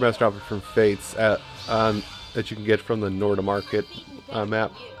Swordmaster outfit from Fates that you can get from the Norda Market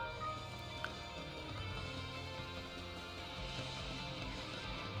map.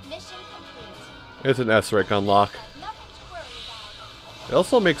 Mission complete. It's an S-Rank unlock. Nothing to worry about. It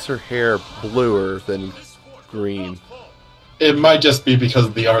also makes her hair bluer than green. It might just be because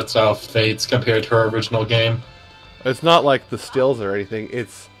of the art style of Fates compared to her original game. It's not like the stills or anything.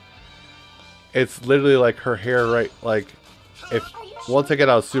 It's literally like her hair, right? Like, if once I get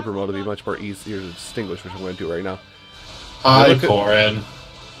out of super mode, it'll be much more easier to distinguish, which I'm going to do right now. Hi, Look at- Corin.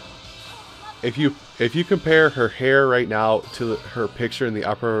 If you compare her hair right now to her picture in the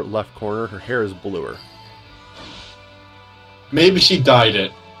upper left corner, her hair is bluer. Maybe she dyed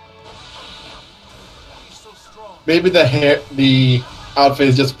it. Maybe the outfit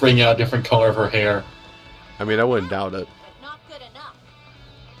is just bringing out a different color of her hair. I mean, I wouldn't doubt it. But not good enough.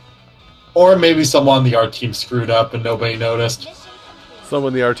 Or maybe someone on the art team screwed up and nobody noticed. Mission complete.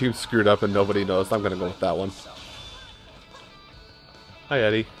 Someone in the art team screwed up and nobody knows. I'm gonna go with that one. Hi,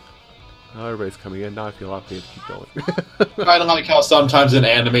 Eddie. Now everybody's coming in. Now I feel obligated to keep going. I don't like how sometimes in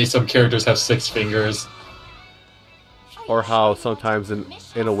anime some characters have 6 fingers. Or how sometimes in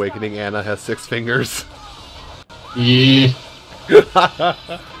Awakening, Anna has 6 fingers. Yeah. No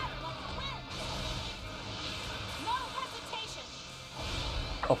hesitation.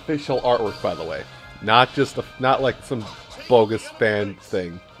 Official artwork, by the way. Not like some bogus fan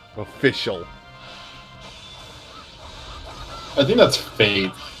thing. Official. I think that's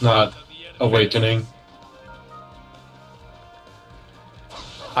Fate, not Awakening.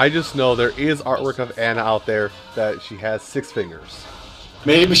 I just know there is artwork of Anna out there that she has 6 fingers.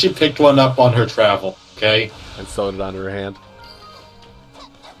 Maybe she picked one up on her travel, okay? And sewed it onto her hand.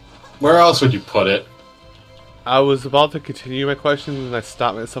 Where else would you put it? I was about to continue my question and I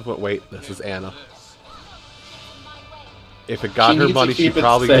stopped myself and went, wait, this is Anna. If it got She her needs to money, she keep it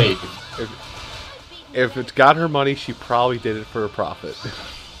probably... safe. If it got her money, she probably did it for a profit.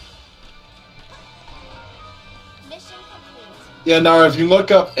 Mission complete. Yeah, Nara, if you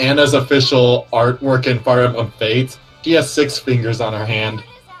look up Anna's official artwork in Fire Emblem Fates, she has 6 fingers on her hand. It is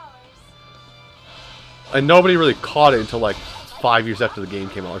ours. And nobody really caught it until like 5 years after the game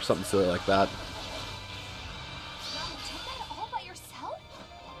came out or something silly like that. You did that all by yourself?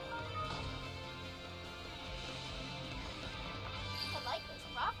 I like those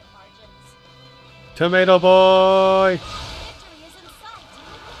profit margins. Tomato boy! Victory is in sight.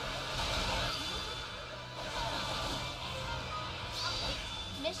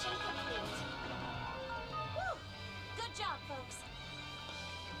 Mission complete. Woo! Good job, folks.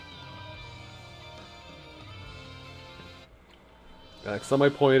 Like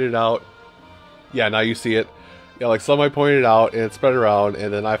somebody pointed out, yeah, now you see it. Yeah, like somebody pointed out and it spread around,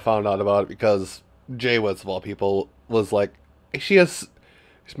 and then I found out about it because Jay Woods, of all people, was like, she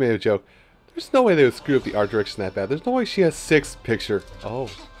made a joke. There's no way they would screw up the art direction that bad. There's no way she has 6 picture. Oh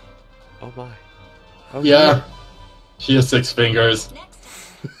my. Oh, Yeah, she has 6 fingers.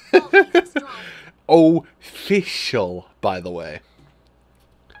 Next time, I'll be even strong. Official, by the way.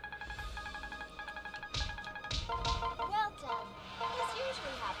 Well done. This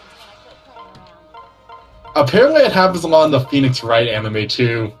usually happens when I quit playing around. Apparently it happens a lot in the Phoenix Wright anime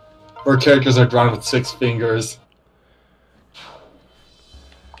too, where characters are drawn with 6 fingers.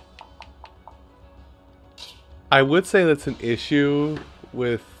 I would say that's an issue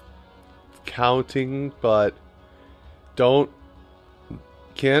with counting, but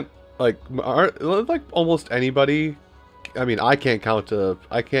can't like almost anybody. I mean, I can't count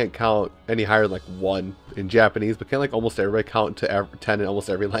any higher than like 1 in Japanese, but can't like almost everybody count to 10 in almost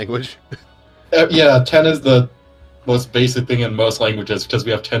every language? Yeah, 10 is the most basic thing in most languages because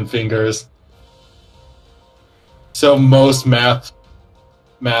we have 10 fingers. So most math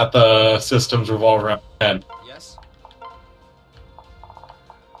systems revolve around 10. Yes?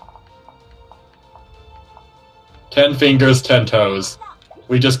 10 fingers, 10 toes.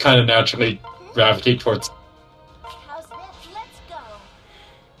 We just kind of naturally gravitate towards. How's this? Let's go.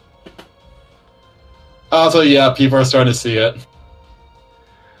 Also, yeah, people are starting to see it.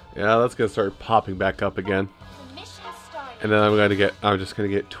 Yeah, that's gonna start popping back up again. The mission started. And then I'm just gonna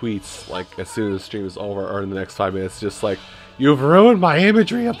get tweets like as soon as the stream is over or in the next 5 minutes, just like, you've ruined my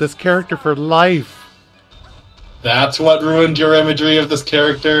imagery of this character for life. That's what ruined your imagery of this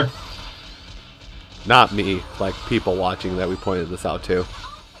character? Not me, like people watching that we pointed this out to.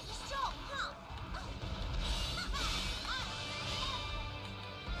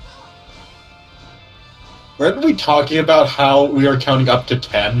 Weren't we talking about how we are counting up to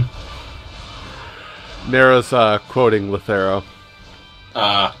 10? Nara's quoting Lethero.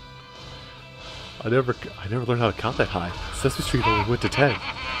 Ah. I never learned how to count that high. Sesame Street only went to 10.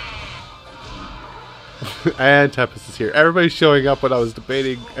 And Tempest is here. Everybody's showing up when I was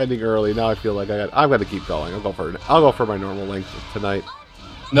debating ending early. Now I feel like I'm gonna keep going. I'll go for my normal length tonight.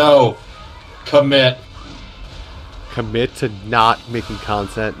 No. Commit. Commit to not making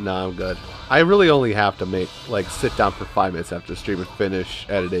content? No, I'm good. I really only have to sit down for 5 minutes after the stream and finish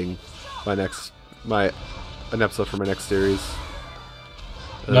editing an episode for my next series.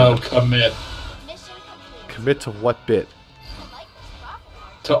 No, commit. Mission complete. Commit to what bit? I like those profit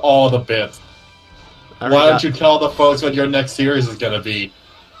margins. To all the bits. Why don't you tell the folks what your next series is going to be?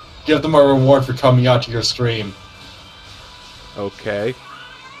 Give them a reward for coming out to your stream. Okay.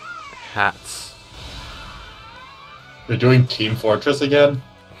 Hats. You're doing Team Fortress again?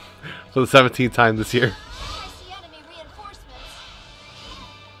 For the 17th time this year. I see enemy reinforcements.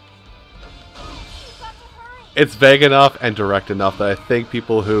 You've got to hurry. It's vague enough and direct enough that I think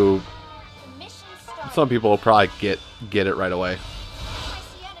people who... The mission started. Some people will probably get it right away. I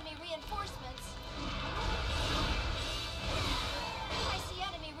see enemy reinforcements. I see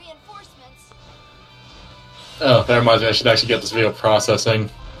enemy reinforcements. Oh, that reminds me, I should actually get this video processing.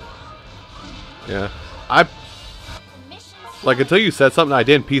 Yeah. The mission Like, until you said something, I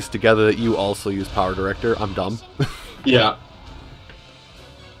didn't piece together that you also use Power Director. I'm dumb. Yeah.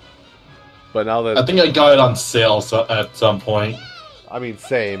 But now that... I think I got it on sale at some point. I mean,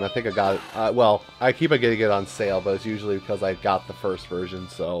 same. I think I got it. Well, I keep on getting it on sale, but it's usually because I got the first version.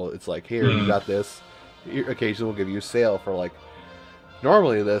 So it's like, here, you got this. Occasionally, we'll give you a sale for like.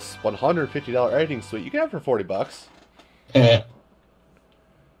 Normally, this $150 editing suite you can have for $40. Eh.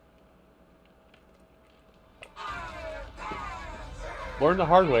 learned the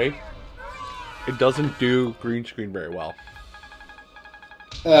hard way. It doesn't do green screen very well.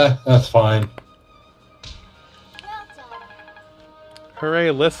 That's fine. Well done. Hooray,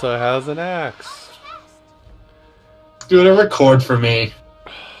 Alyssa has an axe. Do a record for me.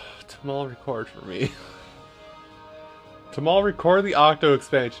 Tamal, record for me. Tamal, record the Octo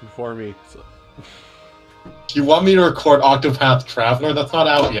expansion for me. So. You want me to record Octopath Traveler? That's not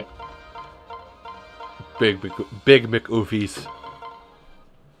out yet. Big McOofies.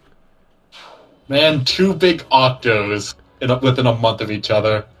 Man, 2 big Octos within a month of each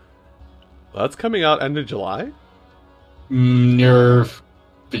other. That's coming out end of July? Near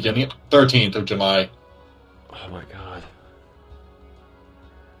beginning 13th of July. Oh my god.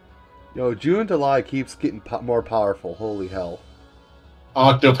 Yo, June and July keeps getting more powerful. Holy hell.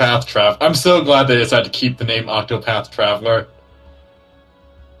 Octopath Traveler. I'm so glad they decided to keep the name Octopath Traveler.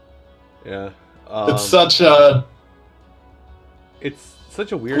 Yeah. It's such a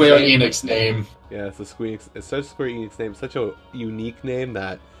weird Square name. Enix name. Yeah, it's such a Square Enix name. Such a unique name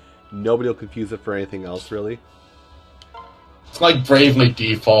that nobody will confuse it for anything else, really. It's like Bravely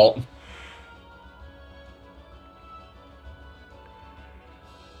Default.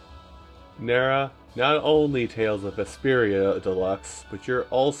 Nara, not only Tales of Vesperia Deluxe, but you're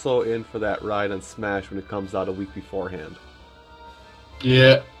also in for that ride on Smash when it comes out a week beforehand.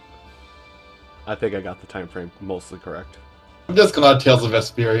 Yeah. I think I got the time frame mostly correct. I'm just glad Tales of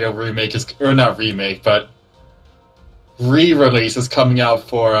Vesperia remake is, or not remake, but re-release is coming out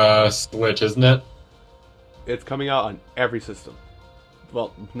for Switch, isn't it? It's coming out on every system.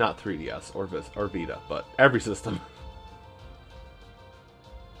 Well, not 3DS or Vita, but every system.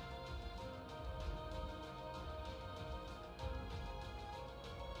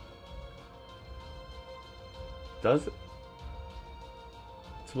 Does it?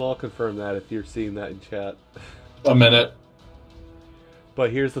 So I'll confirm that if you're seeing that in chat. A minute.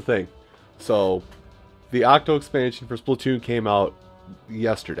 But here's the thing. So, the Octo expansion for Splatoon came out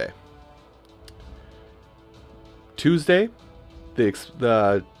yesterday. Tuesday,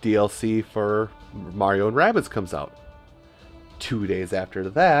 the DLC for Mario and Rabbids comes out. 2 days after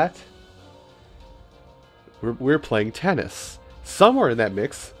that, we're playing tennis. Somewhere in that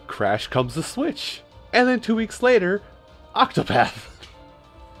mix, Crash comes to Switch. And then 2 weeks later, Octopath.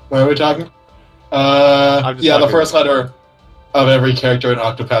 What are we talking? Yeah, the first letter of every character in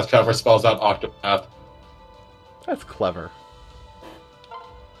Octopath Traveler spells out Octopath. That's clever.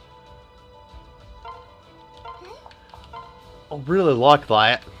 I really like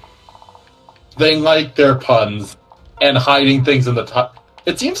that. They like their puns and hiding things in the title.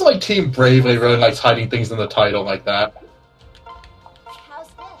 It seems like Team Bravely really likes hiding things in the title like that. How's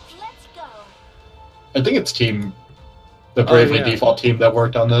this? Let's go. I think it's the Bravely yeah. Default team that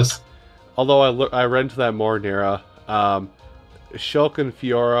worked on this. Although I read into that more, Nira. Shulk and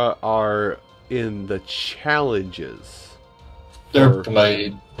Fiora are in the challenges. They're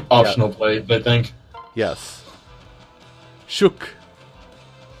Blade. Optional Blade, I think. Yes. Shuk.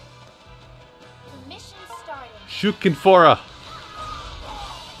 The mission started. Shuk and Fiora.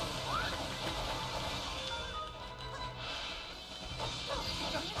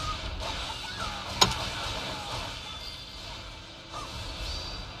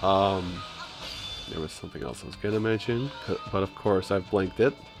 There was something else I was going to mention, but of course I've blanked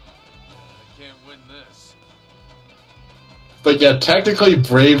it. I can't win this. But yeah, technically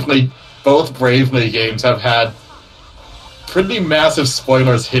both Bravely games have had pretty massive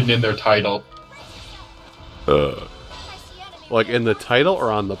spoilers hidden in their title. Like in the title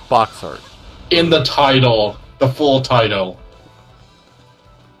or on the box art? In the title. The full title.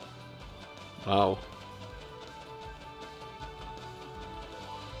 Wow.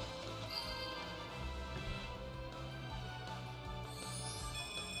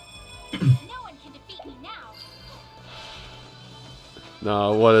 No one can defeat me now.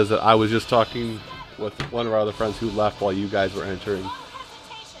 No, what is it? I was just talking with one of our other friends who left while you guys were entering.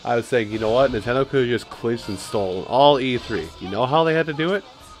 I was saying, you know what? Nintendo could have just clinched and stolen all E3. You know how they had to do it?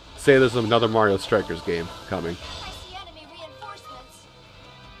 Say there's another Mario Strikers game coming. I see enemy reinforcements.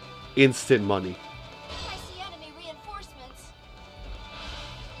 Instant money. I see enemy reinforcements.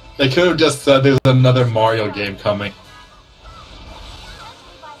 They could have just said there's another Mario game coming.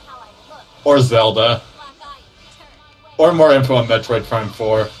 Judging by how I look, Or Zelda. Black Eye return. Or more info on Metroid Prime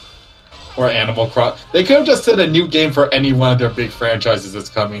 4. Or Animal Crossing. They could have just said a new game for any one of their big franchises that's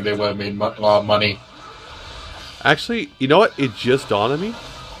coming. They would have made a lot of money. Actually, you know what? It just dawned on me.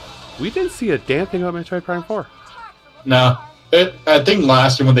 We didn't see a damn thing about Metroid Prime 4. No. I think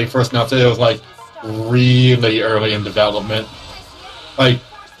last year when they first announced it, it was like really early in development. Like,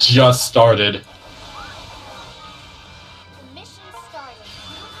 just started. The mission started.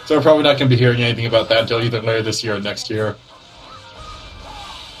 So we're probably not going to be hearing anything about that until either later this year or next year.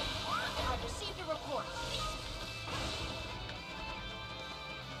 I've received a report.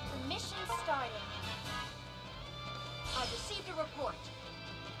 The mission started. I've received a report.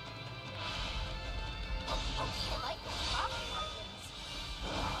 I like the profit margins.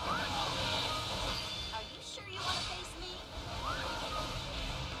 Are you sure you want to face me?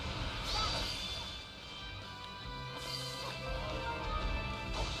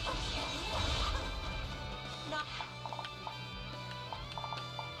 Not.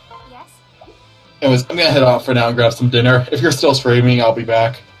 Yes? Anyways, I'm going to head off for now and grab some dinner. If you're still streaming, I'll be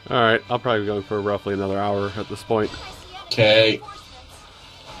back. Alright, I'll probably be going for roughly another hour at this point. I see enemy Okay. reinforcements.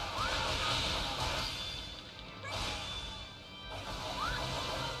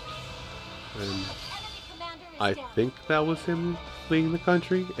 And Enemy commander is I down. think that was him fleeing the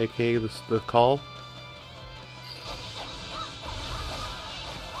country, aka the call.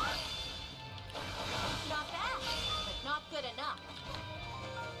 Not bad, but not good enough.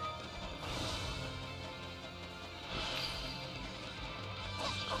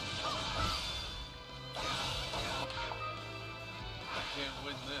 Can't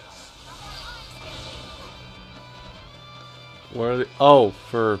win this. Where are they? Oh,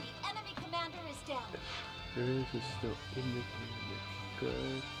 for... Enemy commander is down. There is still indicating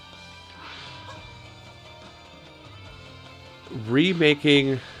good.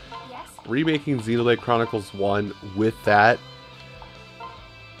 Remaking Xenoblade Chronicles 1 with that,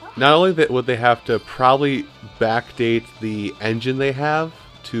 not only that would they have to probably backdate the engine they have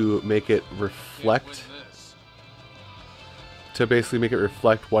to make it reflect, to basically make it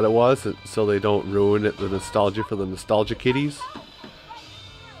reflect what it was, so they don't ruin the nostalgia for the nostalgia kiddies.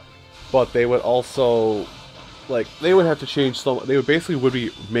 But they would also, like, they would have to change so. They would basically would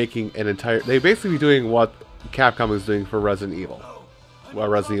be making an entire. They would basically be doing what Capcom is doing for Resident Evil, well,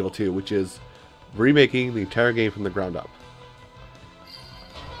 Resident Evil 2, which is remaking the entire game from the ground up.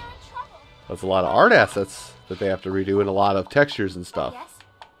 That's a lot of art assets that they have to redo and a lot of textures and stuff. Yes?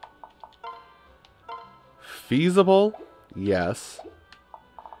 Feasible, yes.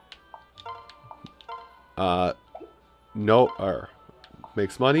 No, or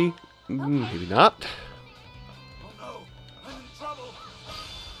makes money, maybe not. Oh no, I'm in trouble.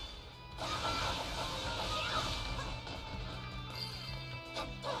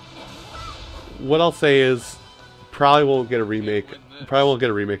 What I'll say is, probably won't get a remake. Probably won't get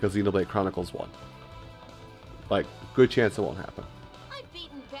a remake of Xenoblade Chronicles 1. Like, good chance it won't happen. I've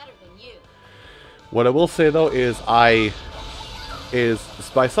beaten better than you. What I will say though is, by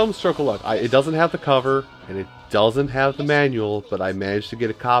some stroke of luck, it doesn't have the cover and it doesn't have the manual, but I managed to get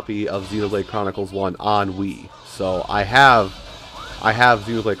a copy of Xenoblade Chronicles 1 on Wii. So I have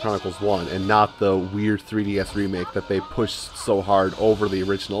Xenoblade Chronicles 1 and not the weird 3DS remake that they pushed so hard over the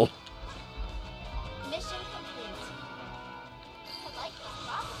original. Mission complete. I like those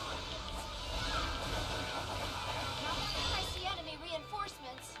profit margins. I see enemy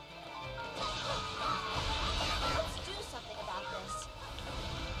reinforcements. Let's do something about this.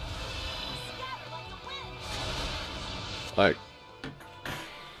 Scatter like the wind. Like,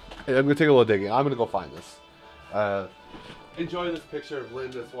 I'm gonna take a little digging. I'm gonna go find this. Enjoy this picture of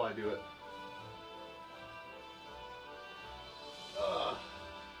Lynn. That's why I do it.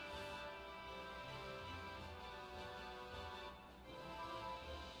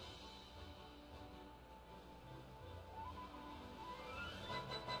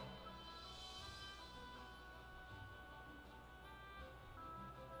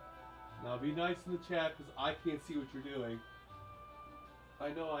 Now be nice in the chat because I can't see what you're doing. I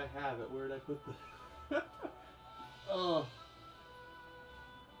know I have it. Where did I put the... Oh.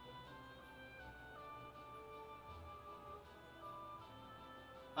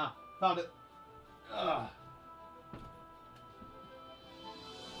 Ah, found it. Ah.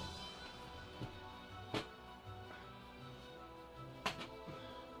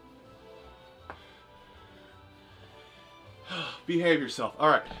 Behave yourself. All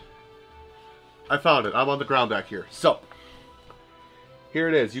right. I found it. I'm on the ground back here. So, here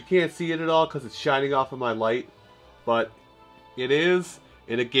it is. You can't see it at all because it's shining off of my light, but it is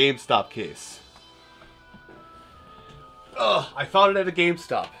in a GameStop case. Ugh, I found it at a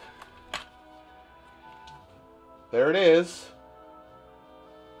GameStop. There it is.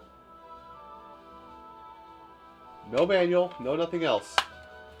 No manual, no nothing else.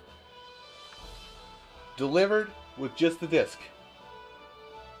 Delivered with just the disc.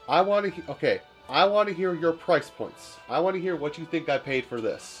 I want to hear your price points. I want to hear what you think I paid for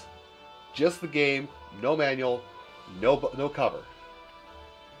this. Just the game, no manual, no cover.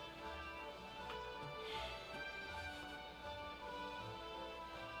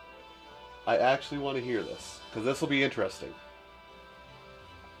 I actually want to hear this because this will be interesting.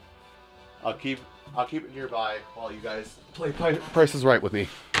 I'll keep it nearby while you guys play Price is Right with me.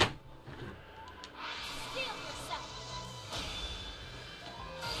 Steel yourself.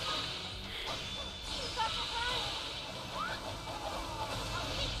 You got the run.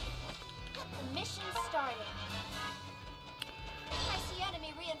 The mission started. I see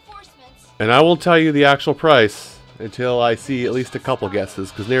enemy reinforcements. And I won't tell you the actual price until I see at least a couple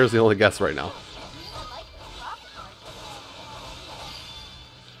guesses, because Nair's the only guess right now. I like those profit margins.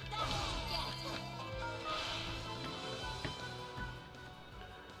 That's what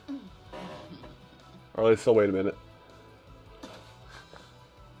you get. Or at least, so wait a minute.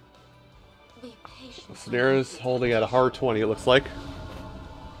 Be patient. Nair's holding at a hard 20, it looks like.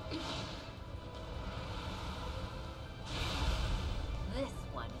 This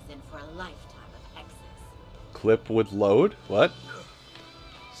one is in for a lifetime of hexes. Clip would load. What?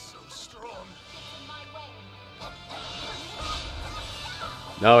 So strong. In my way.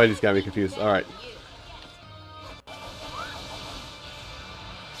 No, Eddie's got me confused. Alright.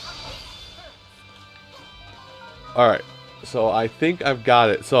 Alright. So I think I've got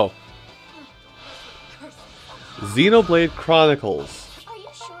it. So, Xenoblade Chronicles Are you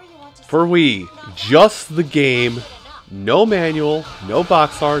sure you want to for see- Wii. Just the game. No manual, no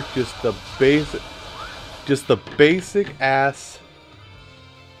box art, just the basic ass.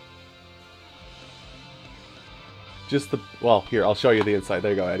 Well, here, I'll show you the inside.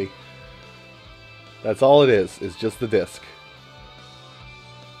 There you go, Eddie. That's all it is just the disc.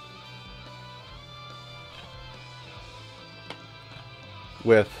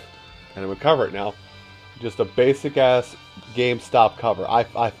 With, and I'm gonna cover it now, just a basic ass GameStop cover. I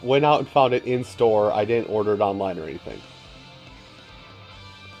went out and found it in store. I didn't order it online or anything.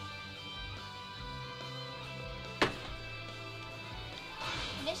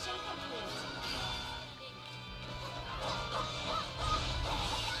 Mission complete.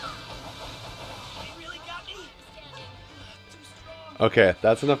 They really got me. Too strong. Okay,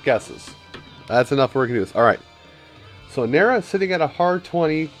 that's enough guesses. That's enough working to this. Alright. So Nara is sitting at a hard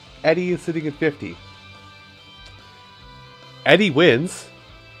 20. Eddie is sitting at 50. Eddie wins.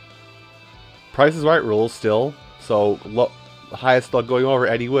 Price is Right rules still. So the highest going over,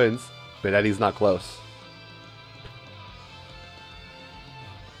 Eddie wins. But Eddie's not close.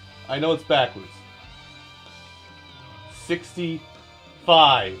 I know it's backwards. $65.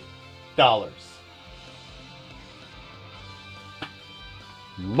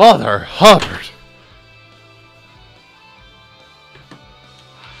 Mother Hubbard!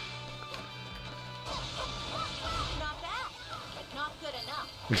 Not bad, but not good enough.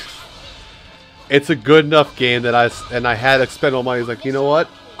 It's a good enough game that I had to spend all money. I was like, you know what?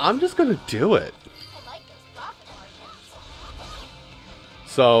 I'm just gonna do it. I like those profit margins.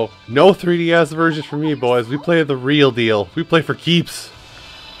 So, no 3DS version for me, boys. We play the real deal. We play for keeps.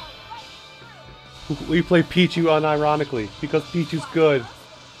 We play Pichu unironically because Pichu's good.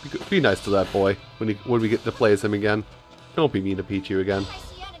 Be nice to that boy when we get to play as him again. Don't be mean to Pichu again. I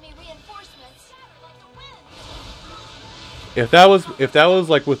see enemy reinforcements. Like the wind. If that was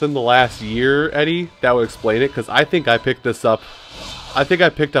like within the last year, Eddie, that would explain it. Because I think I picked this up. I think I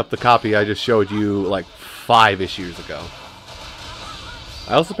picked up the copy I just showed you like 5 issues ago.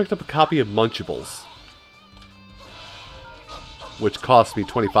 I also picked up a copy of Munchables, which cost me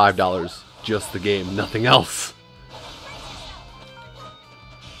 $25. Just the game, nothing else.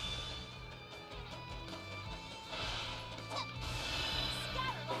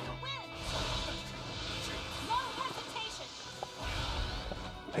 No hesitation.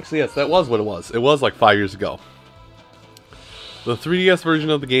 Actually, yes, that was what it was. It was like 5 years ago. The 3DS version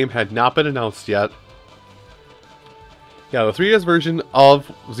of the game had not been announced yet. Yeah, the 3DS version of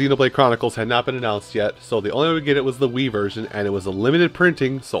Xenoblade Chronicles had not been announced yet, so the only way to get it was the Wii version, and it was a limited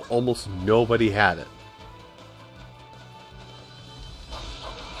printing, so almost nobody had it.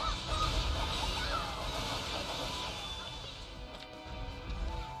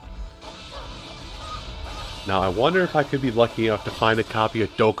 Now, I wonder if I could be lucky enough to find a copy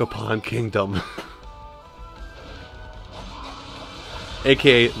of Dokapon Kingdom.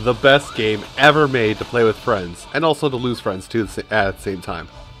 AKA the best game ever made to play with friends, and also to lose friends too at the same time.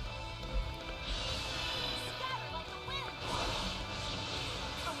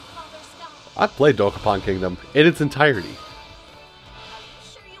 I've played Dokapon Kingdom in its entirety.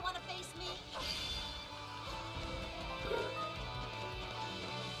 Sure you want to face me?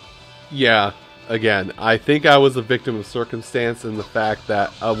 Yeah, again, I think I was a victim of circumstance in the fact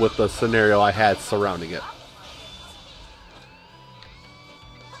that with the scenario I had surrounding it.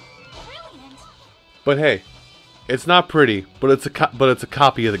 Brilliant. But hey, it's not pretty, but it's a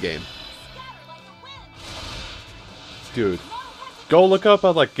copy of the game. Dude, go look up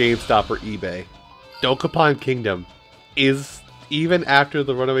on like GameStop or eBay. Dokapon Kingdom is, even after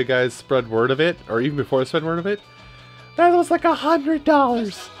the Runaway Guys spread word of it, or even before they spread word of it, that was like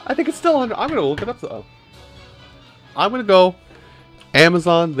 $100. I think it's still $100. I'm gonna look it up though. I'm gonna go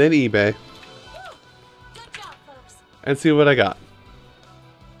Amazon, then eBay, Good job, folks. and see what I got.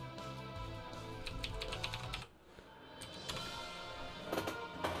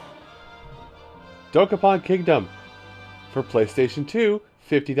 Dokapon Kingdom for PlayStation 2,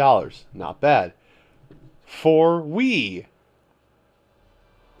 $50. Not bad. For Wii,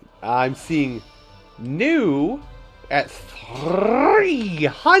 I'm seeing new at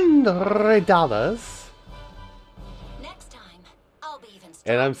 $300. Next time, I'll be even And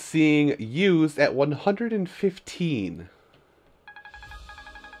stronger. I'm seeing used at $115.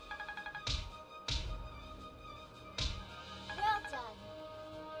 Well done.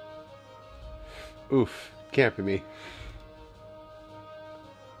 Oof, can't be me.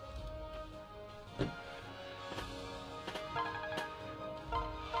 This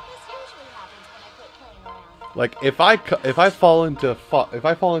usually happens when I quit playing around. Like if I fall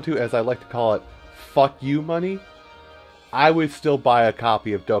into, as I like to call it, fuck you money, I would still buy a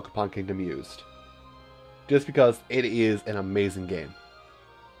copy of Dokapon Kingdom used. Just because it is an amazing game.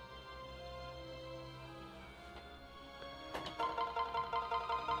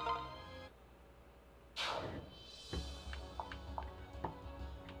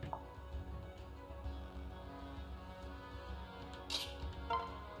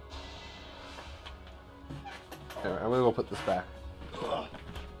 Anyway, I'm gonna go put this back.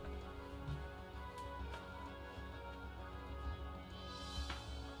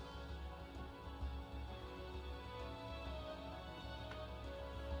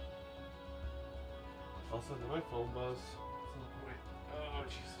 Also, did my phone buzz? Oh,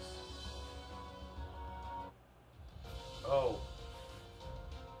 Jesus. Oh.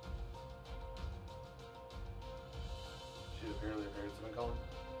 Shit, apparently my parents have been calling.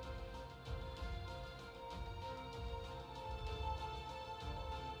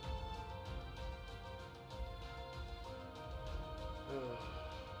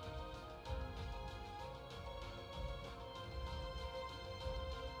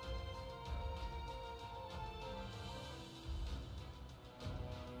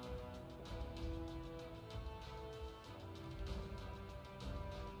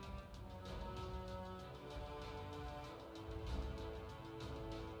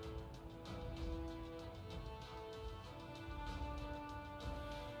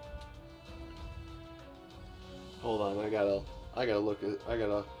 Hold on, I gotta look at, I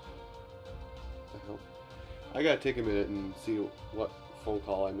gotta take a minute and see what phone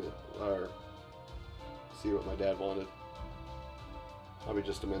call I made, or see what my dad wanted. I'll be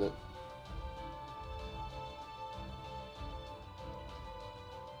just a minute.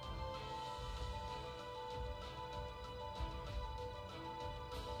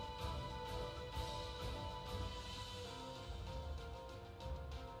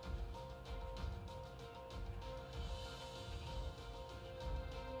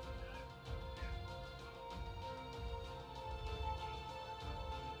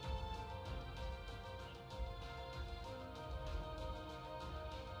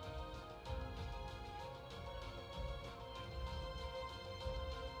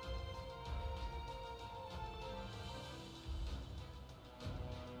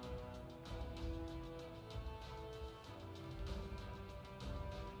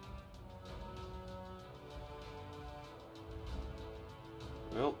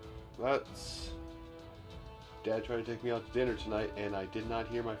 Well, that's... Dad tried to take me out to dinner tonight, and I did not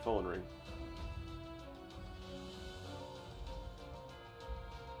hear my phone ring.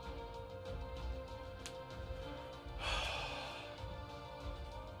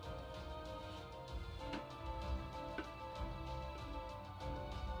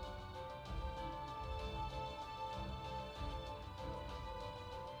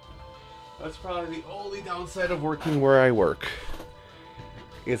 That's probably the only downside of working where I work.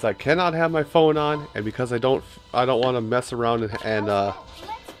 Is I cannot have my phone on, and because I don't want to mess around and Let's go.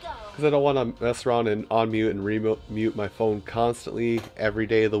 because I don't want to mess around and unmute and remute my phone constantly every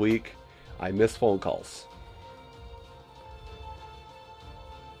day of the week, I miss phone calls.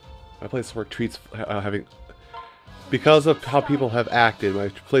 My place of work treats having, because of how people have acted, my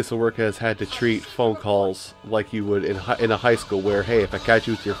place of work has had to treat phone calls like you would in a high school, where, hey, if I catch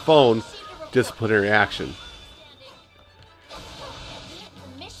you with your phone, disciplinary action.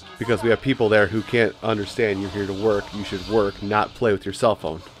 Because we have people there who can't understand you're here to work, you should work, not play with your cell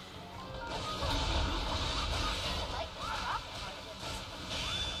phone.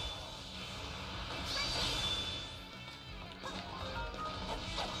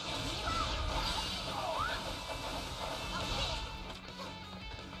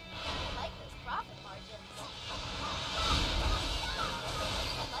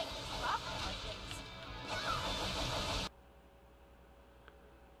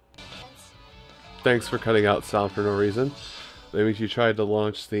 thanks for cutting out sound for no reason. That means you tried to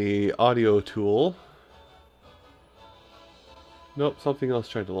launch the audio tool. Nope, something else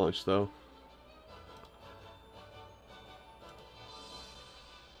tried to launch though.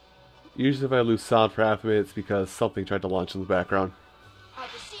 Usually if I lose sound for half a minute, it's because something tried to launch in the background.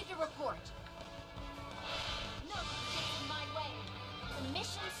 I've received a report. No, it's my way. The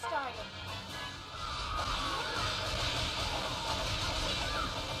mission started.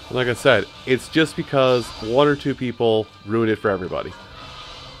 And like I said, it's just because one or two people ruined it for everybody. I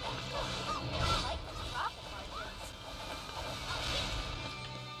like those profit margins.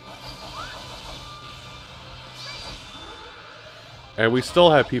 And we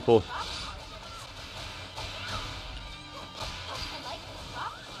still have people. I like those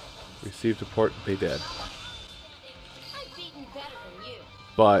profit margins. Received report, they did. I've beaten better than you.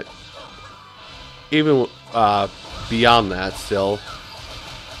 But even beyond that, still,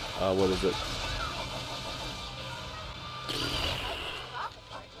 what is it? Profit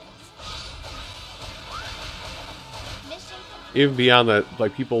margins. Mission complete. Even beyond that,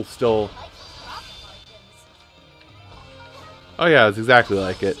 like people still. I like those profit margins. Oh yeah, it's exactly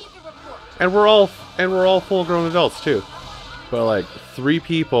like it. Received a report. And we're all full-grown adults too. But like 3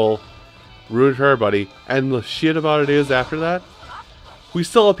 people ruined for everybody, and the shit about it is after that, we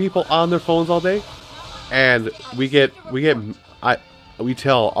still have people on their phones all day, and we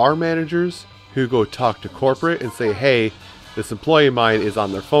tell our managers who go talk to corporate and say, hey, this employee of mine is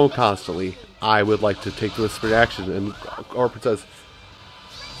on their phone constantly. I would like to take disciplinary action. And corporate says,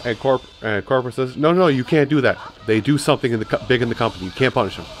 corporate says, no, you can't do that. They do something big in the company. You can't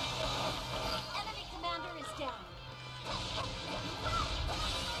punish them. Enemy commander is down.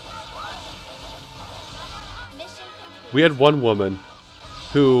 Mission complete. We had one woman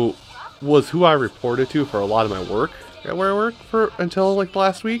who was who I reported to for a lot of my work at where I work for until like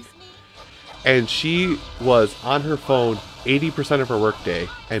last week, and she was on her phone 80% of her work day,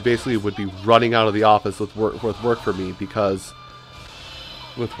 and basically would be running out of the office with work for me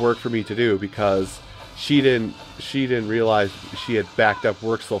to do because she didn't realize she had backed up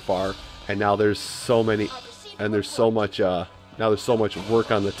work so far, and now there's so much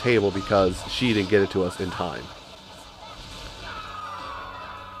work on the table because she didn't get it to us in time.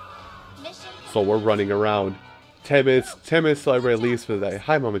 Mission So we're running around 10 minutes till everybody leaves for the day.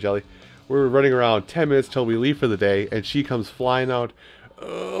 Hi, Mama Jelly. We're running around 10 minutes till we leave for the day, and she comes flying out.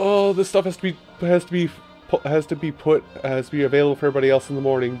 Oh, this stuff has to be available for everybody else in the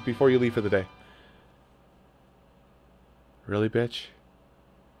morning before you leave for the day. Really, bitch?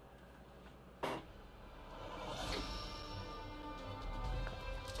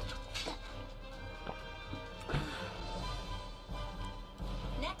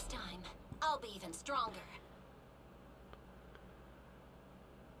 Next time, I'll be even stronger.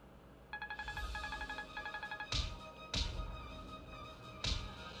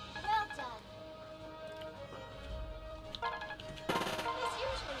 well done. This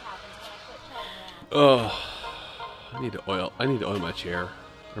usually happens when I quit playing around. Oh, I need to oil my chair,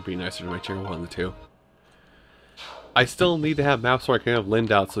 or be nicer to my chair. One of the two. I still need to have maps where I can have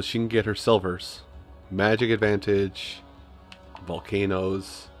Lind out so she can get her silvers. Magic advantage,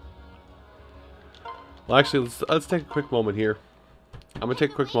 volcanoes. Well, actually, let's take a quick moment here. I'm gonna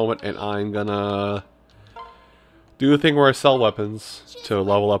take a quick moment, and I'm gonna do a thing where I sell weapons to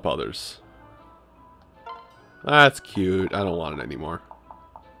level up others. That's cute. I don't want it anymore.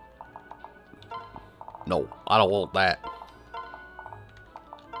 No, I don't want that.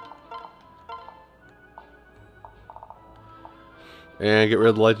 And get rid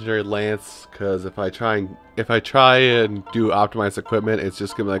of the legendary lance, because if I try and do optimized equipment, it's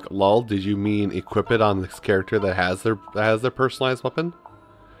just gonna be like, lol, did you mean equip it on this character that has their personalized weapon?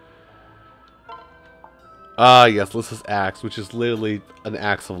 Yes, this is axe, which is literally an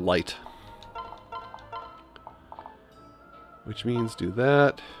axe of light. Which means do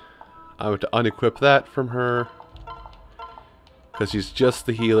that. I have to unequip that from her, because she's just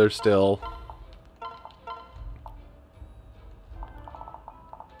the healer still.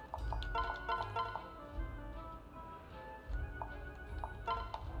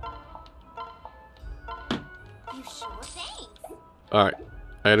 You sure? Thanks. Alright,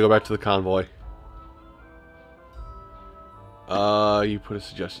 I gotta go back to the convoy. You put a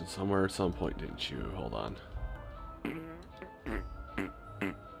suggestion somewhere at some point, didn't you? Hold on.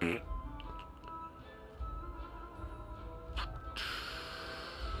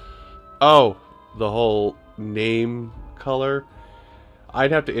 Oh, the whole name color.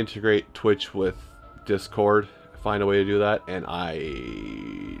 I'd have to integrate Twitch with Discord, find a way to do that, and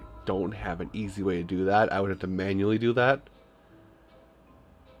I don't have an easy way to do that. I would have to manually do that.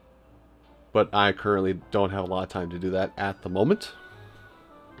 But I currently don't have a lot of time to do that at the moment.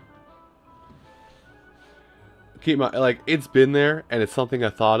 Keep my, like, it's been there and it's something I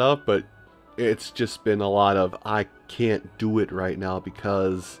thought of, but it's just been a lot of I can't do it right now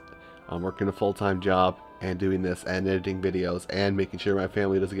because I'm working a full-time job and doing this and editing videos and making sure my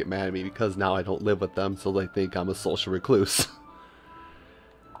family doesn't get mad at me because now I don't live with them, so they think I'm a social recluse.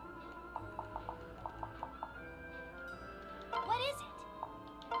 What is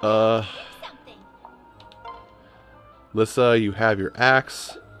it? Something. Lissa, you have your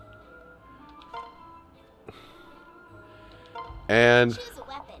axe. And Choose a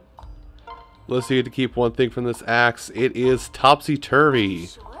weapon. Lissa, you get to keep one thing from this axe. It is topsy-turvy.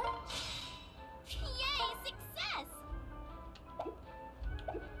 Sure? Yay, success!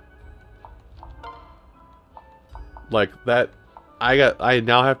 Like that, I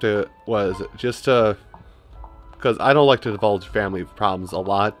now have to, what is it, just to, because I don't like to divulge family problems a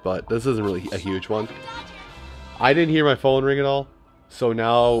lot, but this isn't really a huge one. I didn't hear my phone ring at all, so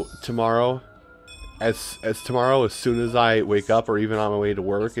now tomorrow, as soon as I wake up or even on my way to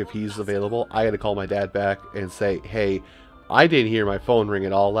work, if he's available, I gotta call my dad back and say, hey, I didn't hear my phone ring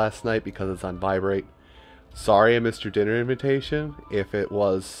at all last night because it's on vibrate. Sorry I missed your dinner invitation if it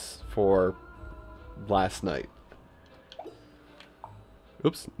was for last night.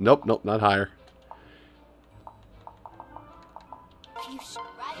 Oops, nope, not higher. You should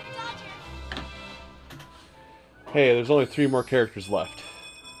ride a Dodger. Hey, there's only 3 more characters left.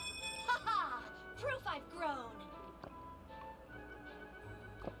 Haha! Proof I've grown.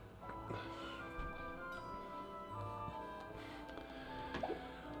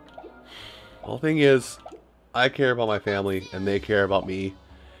 Well, the thing is, I care about my family and they care about me,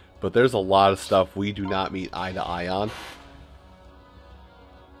 but there's a lot of stuff we do not meet eye to eye on.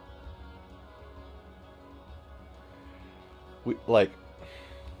 Like,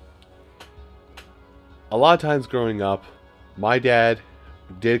 a lot of times growing up, my dad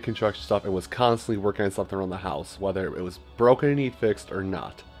did construction stuff and was constantly working on something around the house, whether it was broken and need fixed or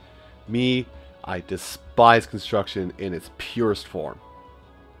not. Me, I despise construction in its purest form.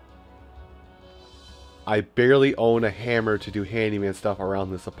 I barely own a hammer to do handyman stuff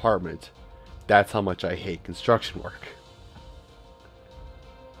around this apartment. That's how much I hate construction work.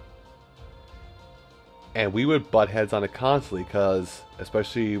 And we would butt heads on it constantly because,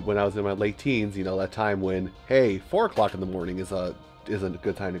 especially when I was in my late teens, you know, that time when, hey, 4 o'clock in the morning isn't a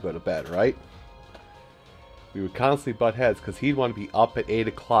good time to go to bed, right? We would constantly butt heads because he'd want to be up at 8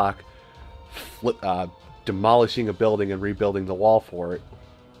 o'clock demolishing a building and rebuilding the wall for it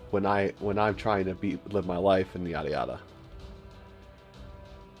when I'm trying to live my life and yada yada.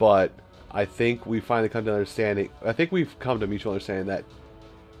 But I think we finally come to understanding. I think we've come to mutual understanding that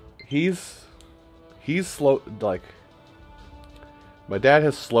he's slow. Like, my dad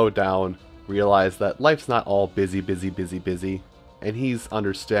has slowed down, realized that life's not all busy, and he's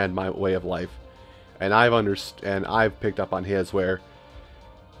understand my way of life, and I've picked up on his where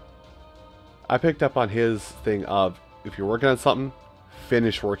I picked up on his thing of if you're working on something,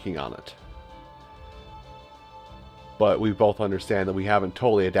 finish working on it. But we both understand that we haven't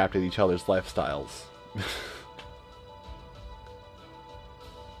totally adapted each other's lifestyles.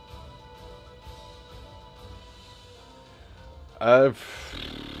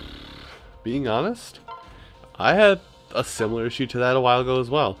 Being honest, I had a similar issue to that a while ago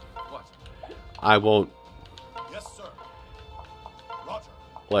as well. What? I won't. Yes, sir. Roger.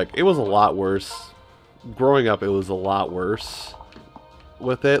 Like, it was a lot worse. Growing up, it was a lot worse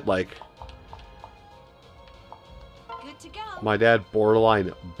with it. Like, Good to go. my dad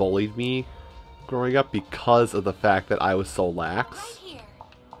borderline bullied me growing up because of the fact that I was so lax. Right here.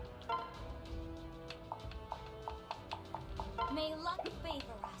 May luck favor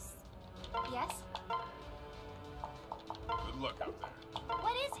us. Yes? Good luck out there.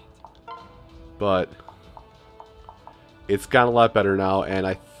 What is it? But it's gotten a lot better now, and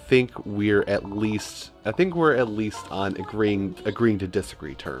I think we're at least on agreeing to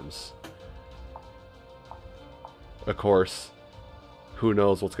disagree terms. Of course, who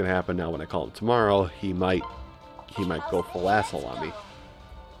knows what's going to happen now when I call him tomorrow. He might go full asshole on me.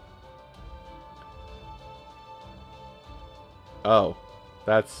 Oh,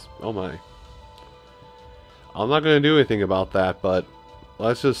 oh my. I'm not going to do anything about that, but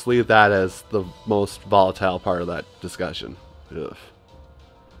let's just leave that as the most volatile part of that discussion. Ugh.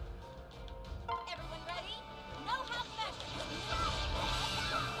 Everyone ready? No half measures.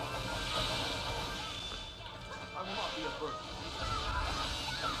 I will not be a burden.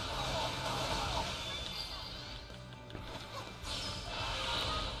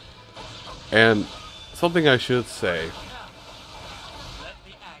 And something I should say, Let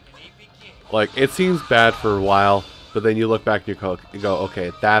the agony begin. Like, it seems bad for a while, but then you look back and you go,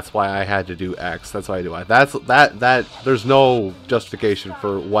 okay, that's why I had to do X. That's why I do Y. There's no justification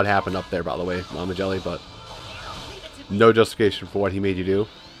for what happened up there, by the way, Mama Jelly, but no justification for what he made you do.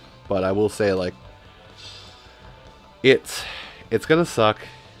 But I will say, like, it's gonna suck,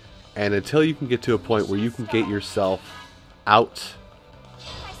 and until you can get to a point where you can get yourself out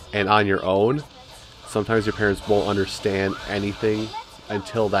and on your own, sometimes your parents won't understand anything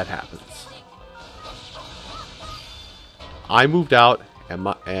until that happens. I moved out,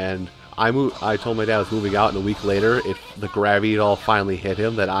 and I told my dad I was moving out, and a week later, the gravity all finally hit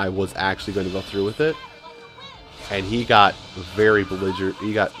him that I was actually going to go through with it, and he got very belligerent.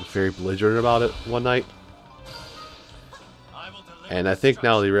 He got very belligerent about it one night, and I think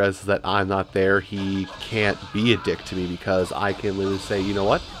now that he realizes that I'm not there, he can't be a dick to me because I can literally say, you know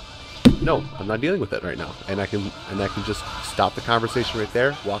what? No, I'm not dealing with it right now, and I can just stop the conversation right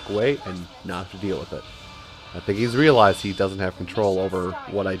there, walk away, and not have to deal with it. I think he's realized he doesn't have control over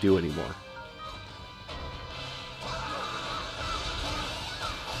what I do anymore.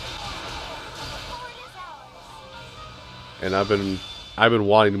 And I've been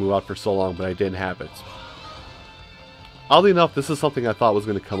wanting to move out for so long, but I didn't have it. Oddly enough, this is something I thought was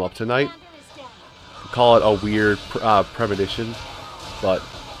going to come up tonight. Call it a weird premonition, but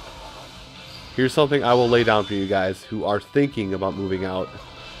here's something I will lay down for you guys who are thinking about moving out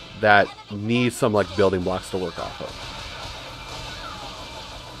that needs some like building blocks to work off of.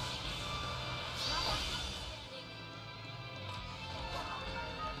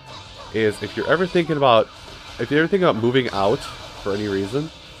 Is if you're ever thinking about moving out for any reason,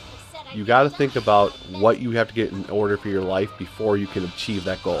 you got to think about what you have to get in order for your life before you can achieve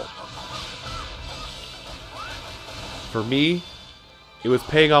that goal. For me, it was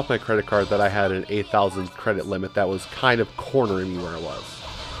paying off my credit card that I had an 8,000 credit limit that was kind of cornering me where I was.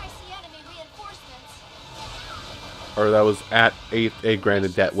 Or that was at $8 grand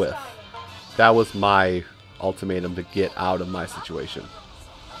in debt with. That was my ultimatum to get out of my situation.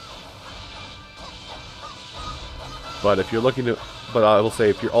 But if you're looking to, but I will say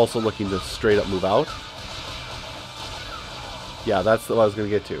if you're also looking to straight up move out, yeah, that's what I was going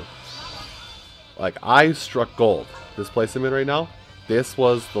to get to. Like, I struck gold. This place I'm in right now, this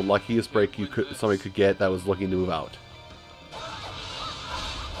was the luckiest break somebody could get that was looking to move out.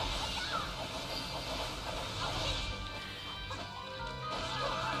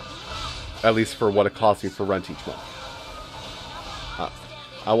 At least for what it cost me for rent each month.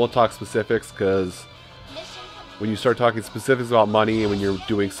 I won't talk specifics because when you start talking specifics about money and when you're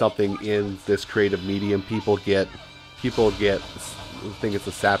doing something in this creative medium, people think it's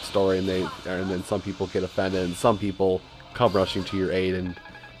a sap story, and then some people get offended, and some people come rushing to your aid and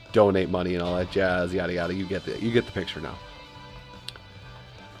donate money and all that jazz, yada yada. You get the picture now.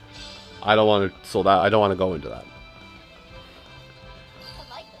 I don't want to go into that.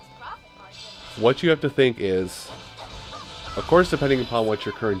 What you have to think is, of course, depending upon what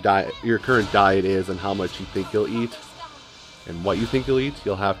your current diet is and how much you think you'll eat and what you think you'll eat,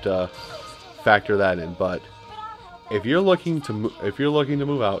 you'll have to factor that in. But if you're looking to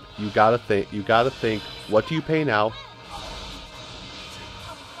move out, you gotta think what do you pay now?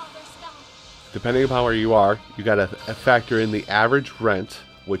 Depending upon where you are, you gotta factor in the average rent,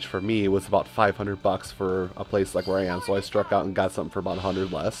 which for me was about $500 for a place like where I am. So I struck out and got something for about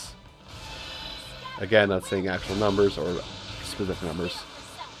 100 less. Again, not saying actual numbers or specific numbers.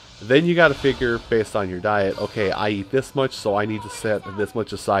 Then you got to figure based on your diet, okay, I eat this much, so I need to set this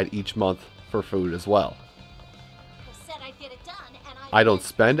much aside each month for food as well. I don't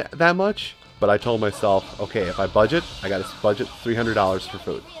spend that much, but I told myself, okay, if I budget, I got to budget $300 for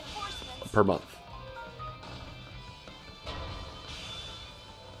food per month.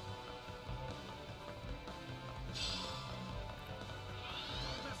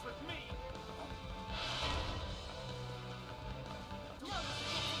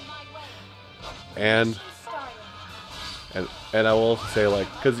 And I will also say, like,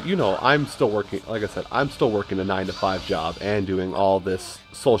 because, you know, I'm still working, like I said, I'm still working a 9-to-5 job and doing all this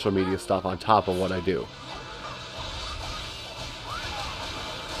social media stuff on top of what I do.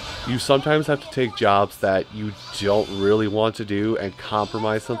 You sometimes have to take jobs that you don't really want to do and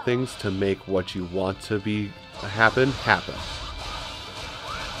compromise some things to make what you want to happen.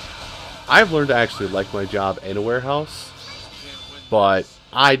 I've learned to actually like my job in a warehouse, but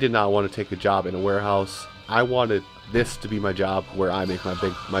I did not want to take a job in a warehouse. I wanted this to be my job where I make my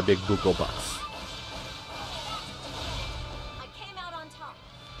big buco bucks.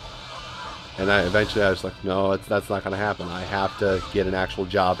 And eventually I was like, no, that's not going to happen. I have to get an actual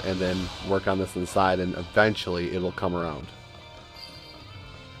job and then work on this inside, and eventually it'll come around.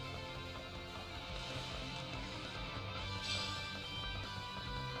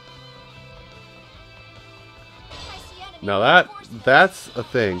 Now that's a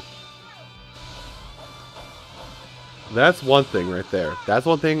thing. That's one thing right there. That's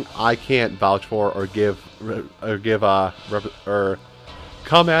one thing I can't vouch for or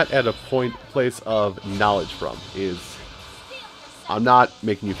come at a place of knowledge from is I'm not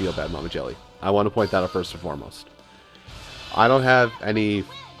making you feel bad, Mama Jelly. I want to point that out first and foremost. I don't have any,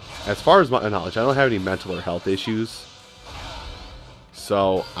 as far as my knowledge, I don't have any mental or health issues.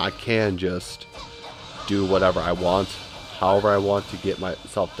 So I can just do whatever I want, however I want to get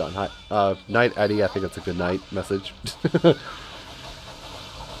myself done. Hi, night, Eddie. I think it's a good night message.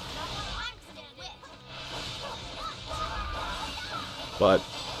 But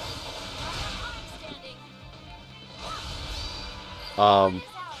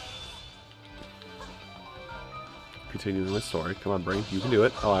continuing the story. Come on, Brain. You can do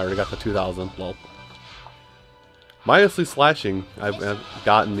it. Oh, I already got the 2000. Lol. Minus the slashing, I've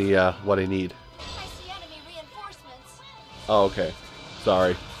gotten the what I need. Oh, okay.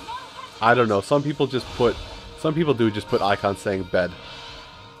 Sorry. I don't know. Some people do just put icons saying bed.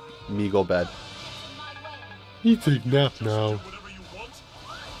 Meagle bed. You take nap now.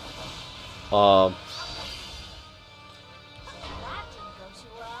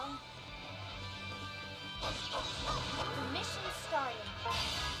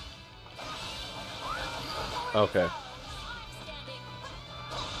 Okay.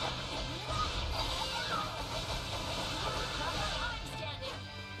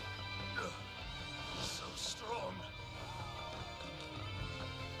 So strong.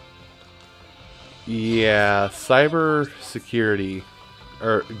 Yeah, cyber security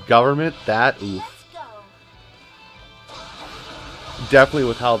or government, that oof. Definitely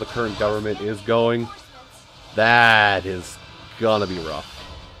with how the current government is going, that is gonna be rough.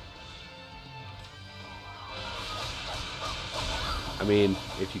 I mean,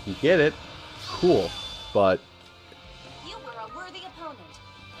 if you can get it, cool, but You were a worthy opponent.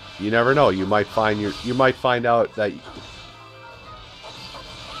 you never know. You might find out that you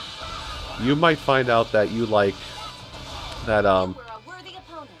like that You were a worthy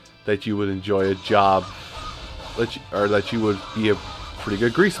opponent. that you would enjoy a job that you would be a pretty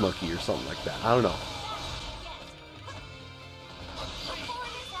good grease monkey or something like that. I don't know.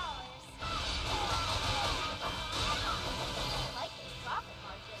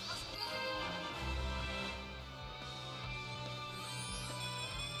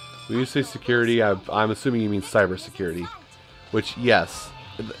 When you say security, I'm assuming you mean cybersecurity, which, yes,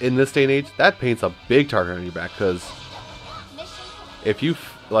 in this day and age, that paints a big target on your back. Because if you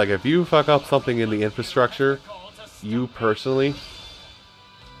fuck up something in the infrastructure, if you personally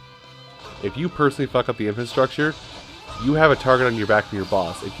fuck up the infrastructure, you have a target on your back from your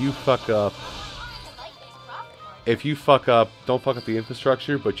boss. If you fuck up, don't fuck up the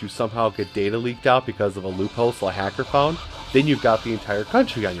infrastructure, but you somehow get data leaked out because of a loophole a hacker found, then you've got the entire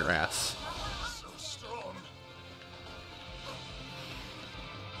country on your ass. So strong.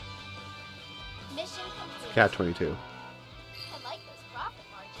 Mission complete. Cat 22. I like those profit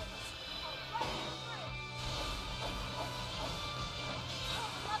margins.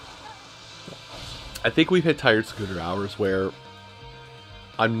 I think we've hit tired scooter hours where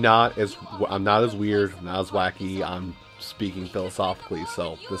I'm not as weird, I'm not as wacky. I'm speaking philosophically,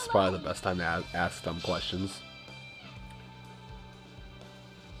 so this is probably the best time to ask dumb questions.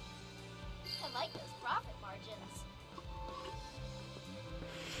 I like those profit margins.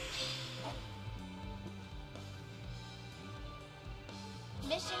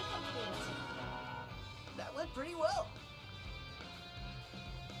 Mission complete. That went pretty well.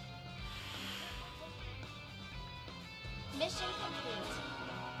 Mission complete.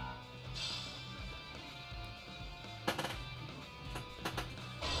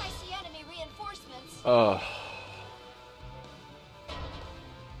 I see enemy reinforcements. The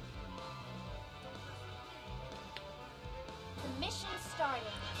mission started.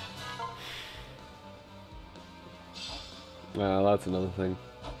 Well, that's another thing.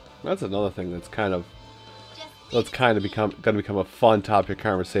 That's another thing that's kind of Just gonna become a fun topic of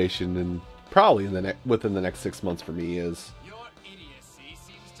conversation, and probably within the next 6 months for me is. Your idiocy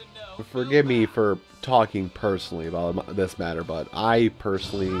seems to know. Forgive me for talking personally about this matter, but I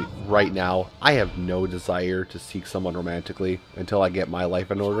personally, right now, I have no desire to seek someone romantically until I get my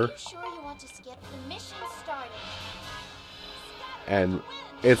life in Are order. you sure you want to skip? The mission started. And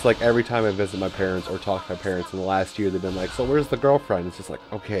it's like every time I visit my parents or talk to my parents in the last year, they've been like, so where's the girlfriend? It's just like,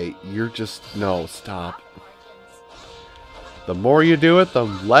 okay, you're just, no, stop. The more you do it, the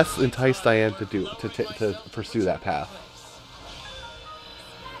less enticed I am to pursue that path.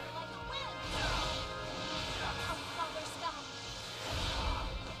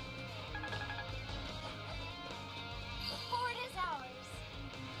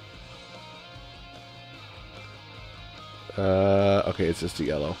 Okay, it's just a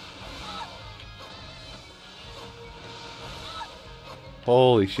yellow.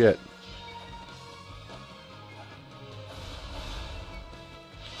 Holy shit.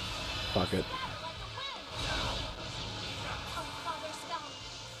 Fuck it.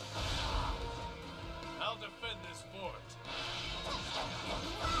 I'll defend this fort.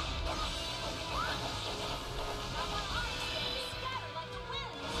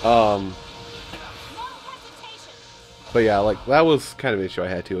 But yeah, like that was kind of an issue I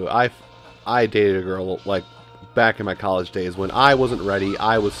had too. I dated a girl like back in my college days when I wasn't ready.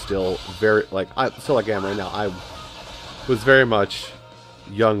 I was still very I still like I am right now. I was very much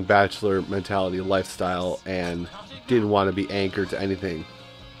young bachelor mentality lifestyle and didn't want to be anchored to anything.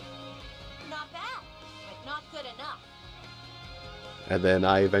 Not bad, but not good enough. And then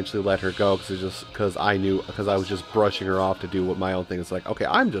I eventually let her go because I was just brushing her off to do what my own thing. It's like, okay,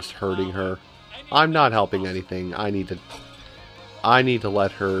 I'm just hurting her. I'm not helping anything. I need to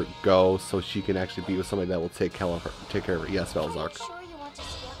let her go so she can actually be with somebody that will take care of her. Yes, Are you Velzark. sure you want to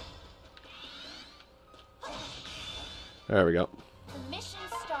skip? There we go. The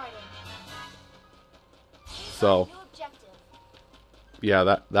mission's starting. So, New objective.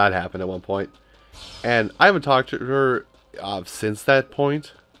 yeah, that happened at one point. And I haven't talked to her since that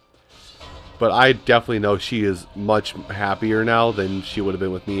point. But I definitely know she is much happier now than she would have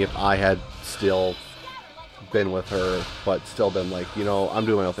been with me if I had still been with her, but still been like, you know, I'm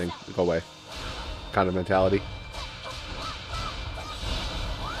doing my own thing, go away kind of mentality.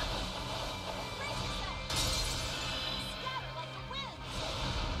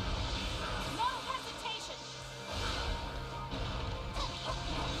 No hesitation.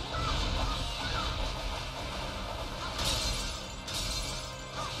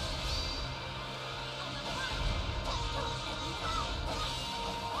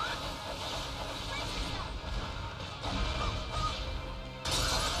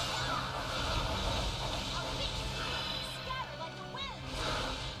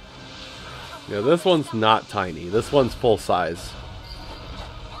 Yeah, this one's not tiny. This one's full size.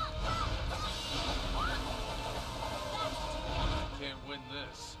 Can't win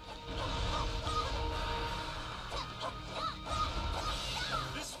this.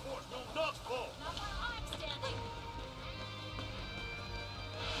 This fort will not fall. Not while I'm standing.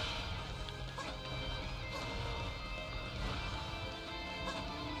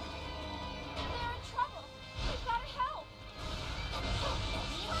 They're in trouble. We've got to help.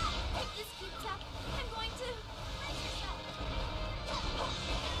 If this keeps up, I'm going to brace yourself.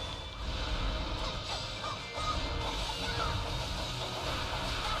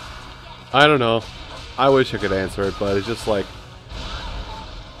 I don't know. I wish I could answer it, but it's just like,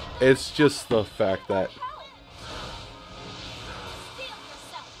 it's just the fact that Help. Steel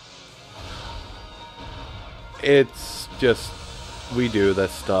yourself. it's just, we do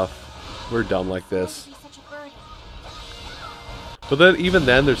this stuff. We're dumb like this. Be such a burden. But then, even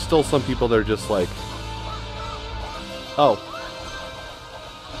then, there's still some people that are just like, oh,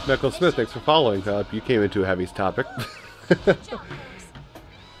 Meckle Smith, thanks for following. You came into a heavy topic.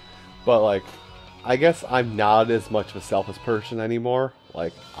 But like, I guess I'm not as much of a selfish person anymore.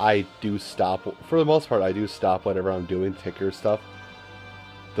 Like, I do stop, for the most part, I do stop whatever I'm doing to take care of stuff.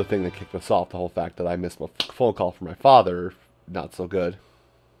 The thing that kicked us off, the whole fact that I missed my phone call from my father, not so good.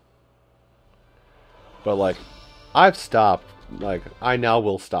 But like, I've stopped, like, I now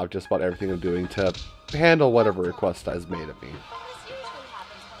will stop just about everything I'm doing to handle whatever request is made of me. This usually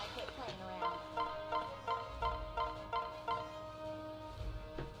happens when I quit playing around.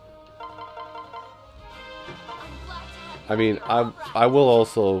 I'm glad to have I mean, I will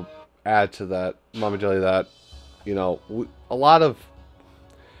also add to that, Mama Jelly, that, you know, a lot of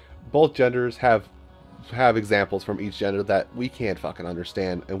both genders have examples from each gender that we can't fucking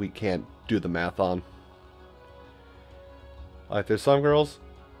understand and we can't do the math on. Like, there's some girls,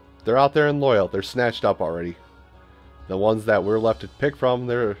 they're out there and loyal, they're snatched up already. The ones that we're left to pick from,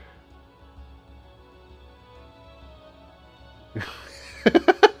 they're...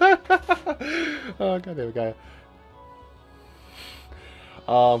 Oh, goddamn it, guy.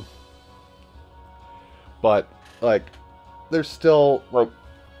 But like, there's still like,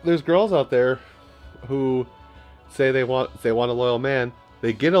 there's girls out there who say they want a loyal man.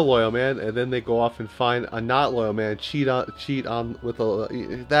 They get a loyal man, and then they go off and find a not loyal man, cheat on with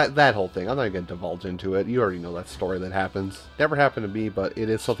that whole thing. I'm not gonna divulge into it. You already know that story that happens. Never happened to me, but it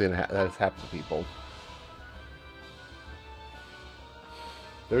is something that has happened to people.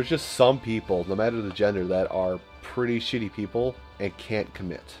 There's just some people, no matter the gender, that are pretty shitty people and can't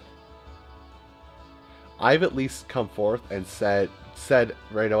commit. I've at least come forth and said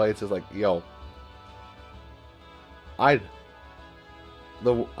right away, it says like, yo, I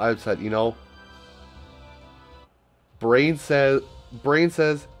said, you know, brain says,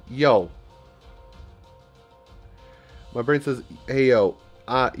 yo. My brain says, hey, yo,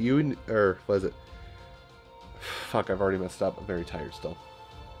 or what is it? Fuck, I've already messed up. I'm very tired still.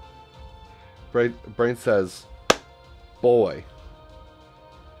 Brain says, boy,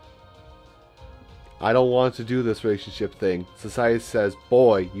 I don't want to do this relationship thing. Society says,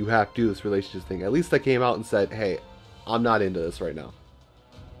 boy, you have to do this relationship thing. At least I came out and said, hey, I'm not into this right now.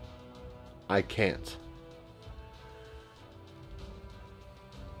 I can't.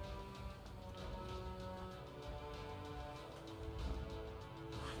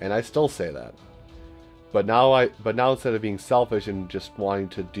 And I still say that. But now instead of being selfish and just wanting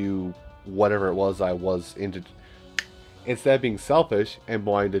to do whatever it was I was into, instead of being selfish and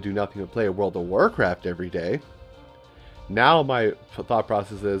wanting to do nothing but play World of Warcraft every day, now my thought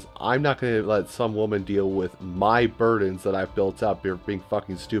process is, I'm not going to let some woman deal with my burdens that I've built up. You're being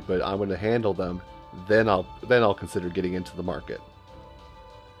fucking stupid. I'm going to handle them. Then I'll consider getting into the market.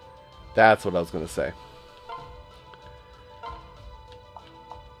 That's what I was going to say.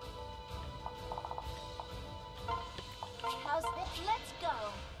 How's this? Let's go.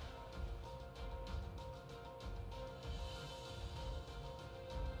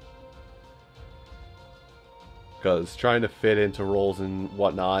 Because trying to fit into roles and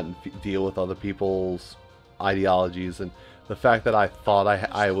whatnot and deal with other people's ideologies, and the fact that I thought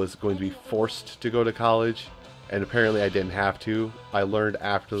I was going to be forced to go to college, and apparently I didn't have to. I learned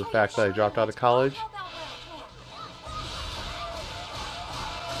after the fact that I dropped out of college.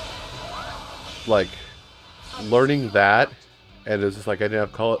 Like, learning that, and it was just like I didn't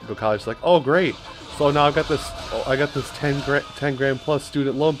have to go to college. It's like, oh great, so now I got this 10 grand plus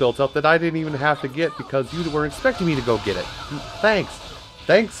student loan built up that I didn't even have to get because you were expecting me to go get it.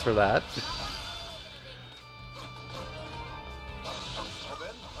 Thanks for that. Well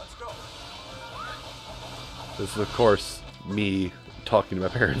then, let's go. This is of course me talking to my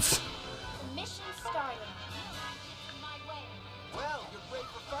parents. Mission started. My way. Well, you're great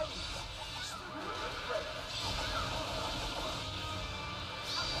for fighting.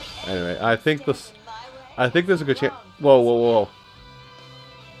 Anyway, I think there's a good chance. Whoa.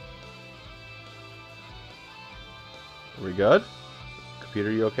 Are we good?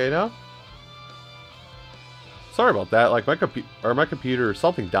 Computer, you okay now? Sorry about that. Like my computer,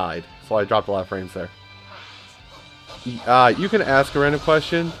 something died, so I dropped a lot of frames there. You can ask a random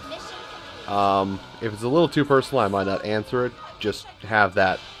question. If it's a little too personal, I might not answer it. Just have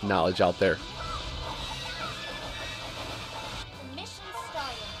that knowledge out there. Mission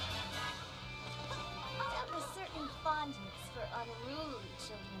started. I have a certain fondness for unruly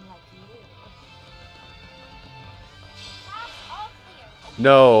children like you. Paths all clear.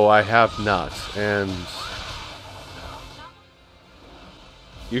 No, I have not. And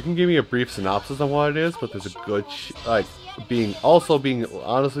you can give me a brief synopsis on what it is, but there's a good, being honest with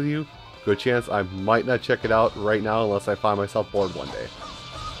you, good chance I might not check it out right now unless I find myself bored one day.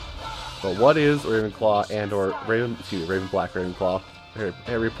 But what is Ravenclaw and/or Ravenblack Ravenclaw?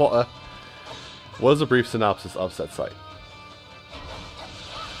 Harry Potter. What is a brief synopsis of said site?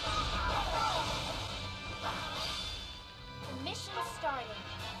 Mission started.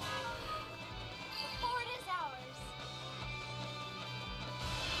 The fort is ours.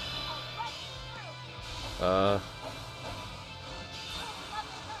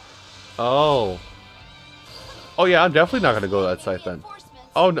 Oh yeah, I'm definitely not gonna go to that site then.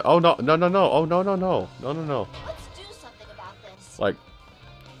 Oh no, no. Let's do something about this. Like,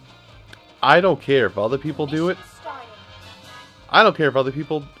 I don't care if other people do it. Mission started. I don't care if other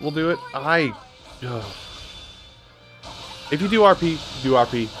people will do it. If you do RP, do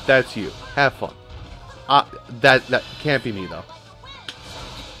RP. That's you. Have fun. That can't be me though.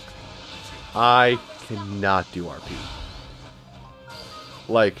 I cannot do RP.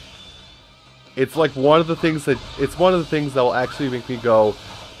 Like, it's like one of the things that will actually make me go,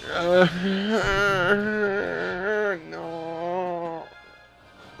 no.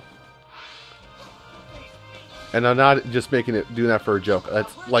 And I'm not just doing that for a joke.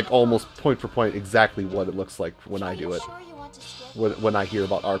 That's like almost point for point exactly what it looks like when I do it. Sure you want to skip? When I hear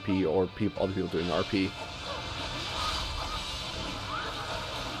about RP or other people doing RP.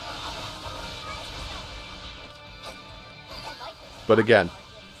 But again,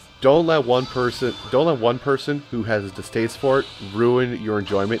 don't let one person who has a distaste for it ruin your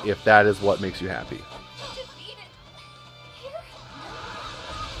enjoyment if that is what makes you happy.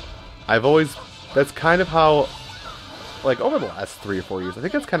 That's kind of how, like, over the last 3 or 4 years, I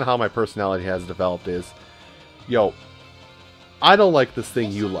think that's kind of how my personality has developed is, yo, I don't like this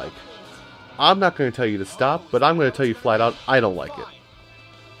thing you like. I'm not going to tell you to stop, but I'm going to tell you flat out, I don't like it.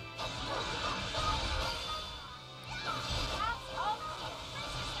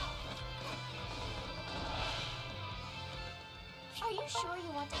 Are you sure you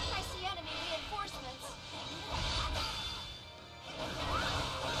want to? I see enemy reinforcements.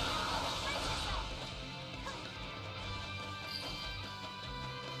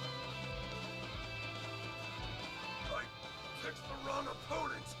 I picked the wrong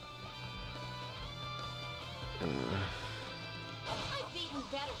opponent. I've beaten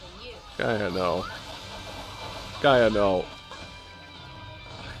better than you. Gaia, no. Gaia, no.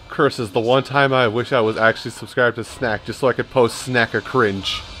 Curse is the one time I wish I was actually subscribed to Snack just so I could post Snacker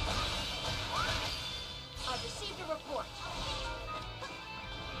cringe. I've received a report.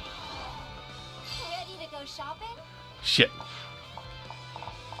 Ready to go shopping? Shit.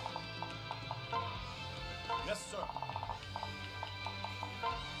 Yes, sir.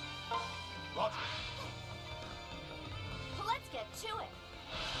 Roger. Let's get to it.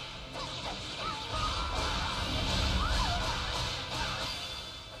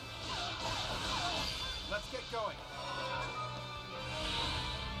 Let's get going.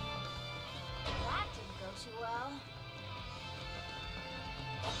 That didn't go too well.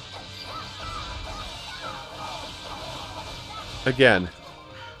 Again,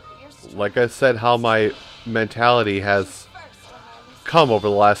 You're strong like I said, how my mentality has first on my list. come over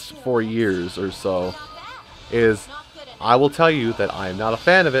the last 4 years or so Not bad. is Not good enough. I will tell you that I am not a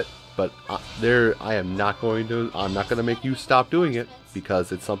fan of it, but I am not going to. I'm not going to make you stop doing it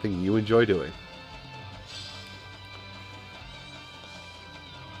because it's something you enjoy doing.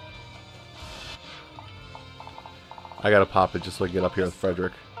 I gotta pop it just so I can get up here with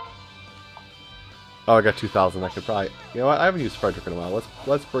Frederick. Oh, I got 2,000. I could probably. You know what? I haven't used Frederick in a while.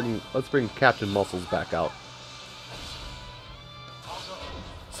 Let's bring Captain Muscles back out.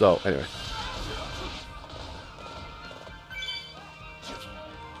 So anyway.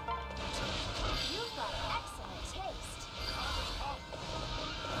 You've got excellent taste.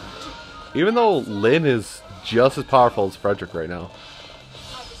 Even though Lynn is just as powerful as Frederick right now.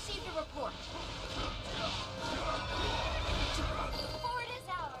 I've received a report. The fort is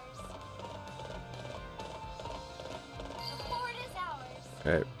ours. The fort is ours.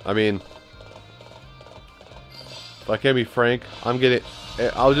 Okay, I mean, if I can be frank, I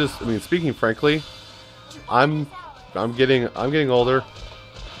mean, speaking frankly, I'm getting older.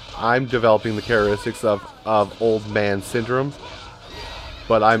 I'm developing the characteristics of old man syndrome.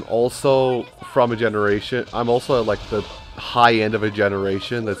 But I'm also from a generation. I'm also at like the high end of a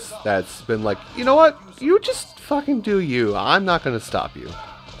generation that's been like, you know what? You just fucking do you. I'm not gonna stop you.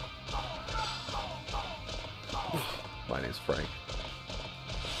 My name's Frank.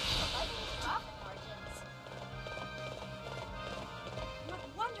 Profit margins. What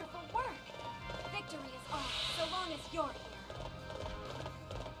wonderful work. Victory is ours so long as you're here.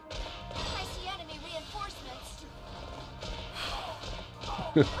 I see enemy reinforcements.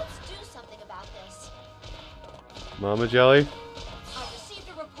 Let's do something about this. Mama Jelly, I've received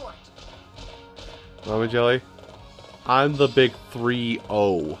a report. Mama Jelly. I'm the big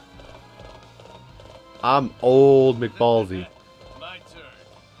 3-0. I'm old McBallsy. My turn.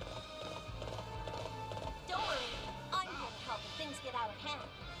 Don't worry, I'm here to help if things get out of hand.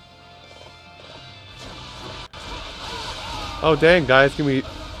 Oh dang, guys, give me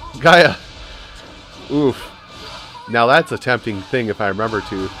Gaia. Oof. Now that's a tempting thing if I remember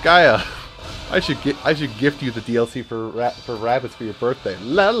to. Gaia, I should gift you the DLC for rabbits for your birthday.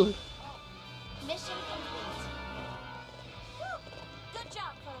 Lol. Mission complete. Whew. Good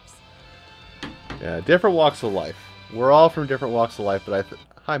job, folks. Yeah, different walks of life. We're all from different walks of life, but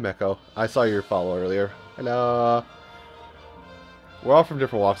hi Meko. I saw your follow earlier. Hello. We're all from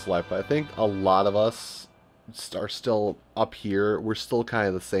different walks of life, but I think a lot of us are still up here. We're still kind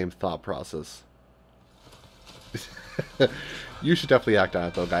of the same thought process. You should definitely act on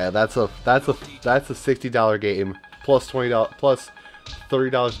it though, Gaia. That's a $60 game plus $20 plus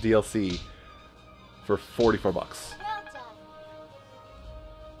 $30 DLC for $44. Well done.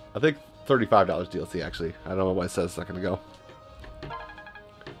 I think $35 DLC actually. I don't know what it says a second ago.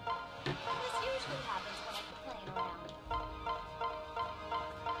 This usually happens when I'm playing around.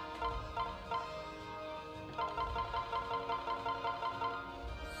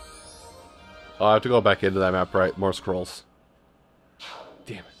 Oh, I have to go back into that map, right? More scrolls.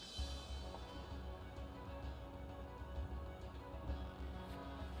 Damn it.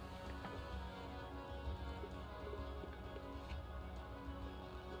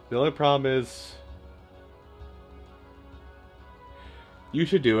 The only problem is You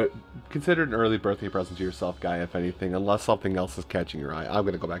should do it. Consider it an early birthday present to yourself, guy, if anything, unless something else is catching your eye. I'm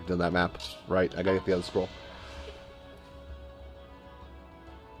gonna go back to that map. Right, I gotta get the other scroll.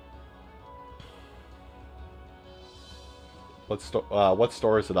 What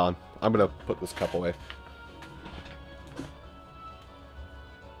store is it on? I'm gonna put this cup away.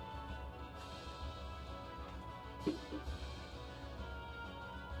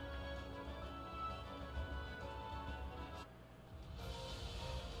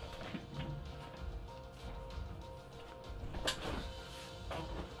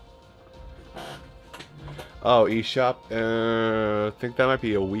 Oh, eShop. I think that might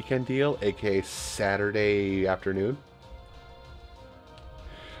be a weekend deal, aka Saturday afternoon.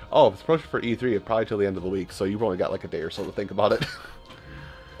 Oh, if it's promotion for E3, it's probably till the end of the week, so you've only got like a day or so to think about it.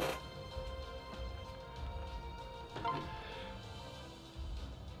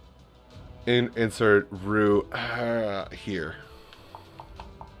 Insert Rue here.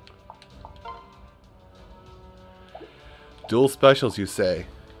 Dual specials, you say?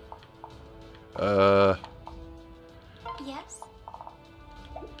 Yes?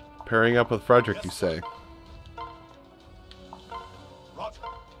 Pairing up with Frederick, you say? Roger.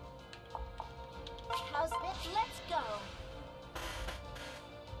 How's this? Let's go.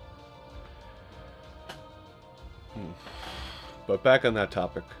 But back on that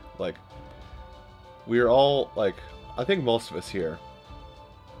topic, like, we're all, like, I think most of us here,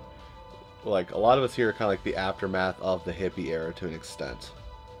 like, a lot of us here are kind of like the aftermath of the hippie era to an extent.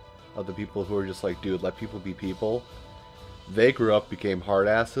 Of the people who are just like, dude, let people be people. They grew up, became hard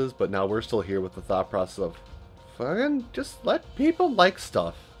asses, but now we're still here with the thought process of, fucking, just let people like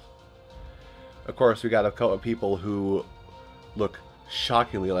stuff. Of course, we got a couple of people who look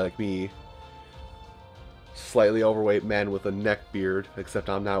shockingly like me. Slightly overweight men with a neck beard, except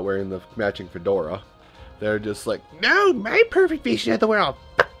I'm not wearing the matching fedora. They're just like, no, my perfect vision of the world,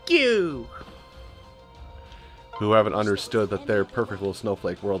 fuck you! Who haven't understood that their perfect little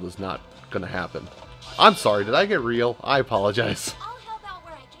snowflake world is not gonna happen. I'm sorry, did I get real? I apologize. I'll help out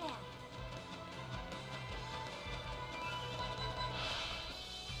where I can.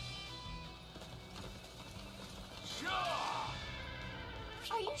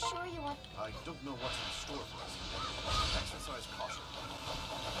 Are you sure you want... I don't know what's in store for us. Exercise caution.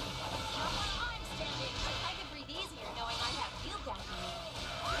 Not where I'm standing. I could breathe easier knowing I have you backing me.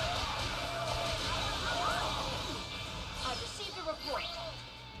 I've received a report.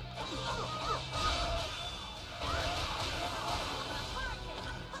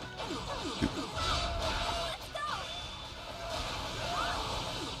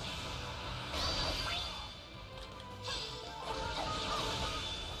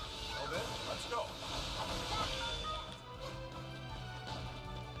 Well then, let's go.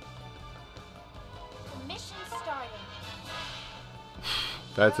 The mission started.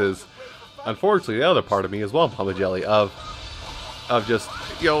 That's his, unfortunately, the other part of me as well, Mama Jelly, of just,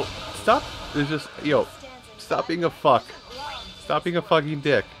 yo, stop, it's just, yo, stop being a fuck. Stop being a fucking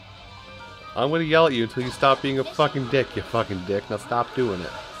dick. I'm gonna yell at you until you stop being a fucking dick, you fucking dick. Now stop doing it.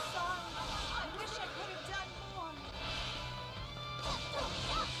 I wish I could have done more.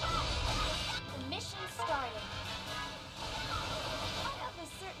 The mission started. I have a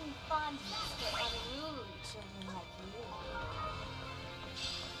certain fondness for unruly children like you.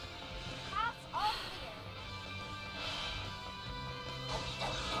 Paths all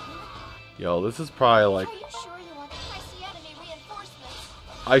clear. Yo, this is probably like, Are you sure you want... I see enemy reinforcements.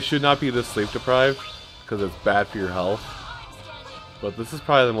 I should not be this sleep deprived, because it's bad for your health. I'm standing. But this is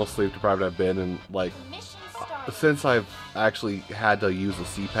probably the most sleep deprived I've been in, like, The mission started. since I've actually had to use a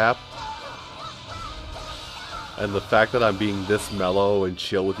CPAP. And the fact that I'm being this mellow and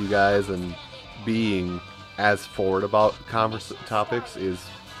chill with you guys and being as forward about topics is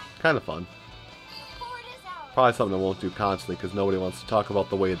kind of fun. Forward is ours. Probably something I won't do constantly because nobody wants to talk about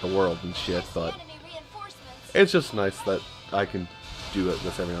the way of the world and shit, but Enemy reinforcements. it's just nice that I can do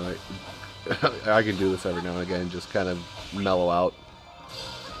this every now and again. I can do this every now and again, just kind of mellow out.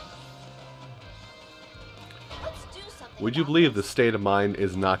 Let's do something Would you about believe this. the state of mind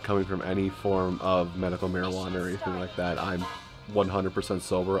is not coming from any form of medical marijuana or anything like that? I'm 100%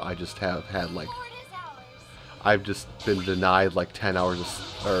 sober. I just have had like, Forward is ours. I've just been denied like 10 hours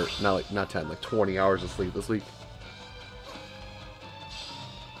of, or not 10, like 20 hours of sleep this week.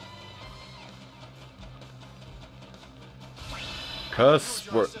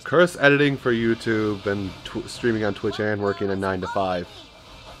 Curse editing for YouTube and streaming on Twitch and working a 9 to 5.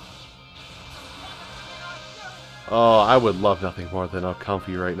 Oh, I would love nothing more than a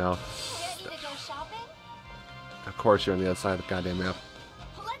comfy right now. Ready to go shopping? Of course, you're on the other side of the goddamn map.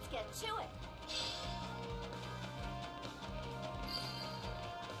 Let's get to it.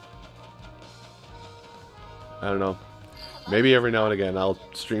 I don't know. Maybe every now and again I'll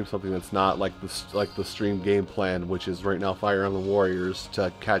stream something that's not like the stream game plan, which is right now Fire Emblem Warriors,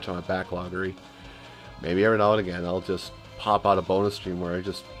 to catch on a backloggery. Maybe every now and again I'll just pop out a bonus stream where I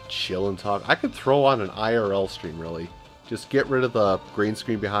just chill and talk. I could throw on an IRL stream, really. Just get rid of the green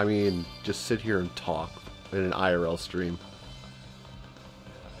screen behind me and just sit here and talk in an IRL stream.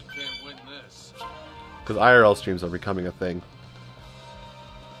 I can't win this. Because IRL streams are becoming a thing.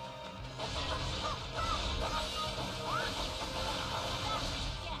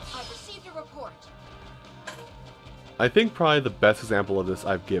 I've received a report. I think probably the best example of this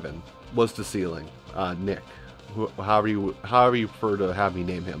I've given was to Ceiling, Nick, however you prefer to have me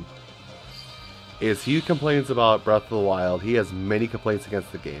name him. Is he complains about Breath of the Wild. He has many complaints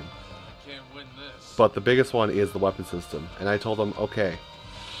against the game. I can't win this. But the biggest one is the weapon system. And I told him, okay,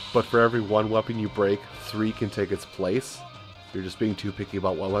 but for every one weapon you break, 3 can take its place. You're just being too picky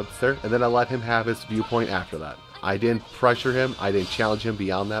about what weapon's there. And then I let him have his viewpoint after that. I didn't pressure him. I didn't challenge him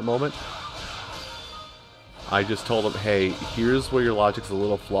beyond that moment. I just told him, hey, here's where your logic's a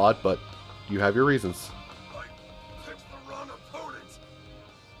little flawed, but you have your reasons.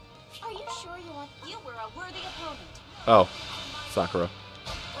 Are you sure you want? You were a worthy opponent. Oh, Sakura.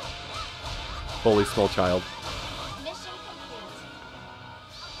 Holy small child. Mission complete.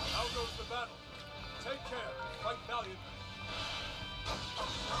 How goes the battle? Take care. Fight valiantly.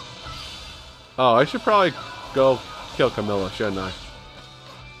 Oh, I should probably go kill Camilla, shouldn't I?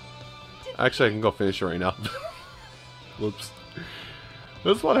 Actually, I can go finish her right now. Whoops.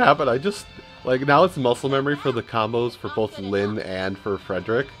 This is what happened. I just, like, now it's muscle memory for the combos for both Lynn and for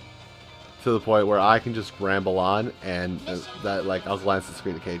Frederick. To the point where I can just ramble on and that, like, I'll glance at the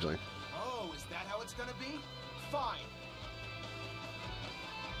screen occasionally. Oh, is that how it's gonna be? Fine.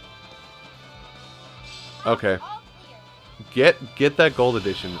 Okay. All clear. Get that gold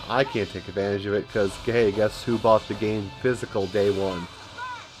edition. I can't take advantage of it because, hey, guess who bought the game physical day one?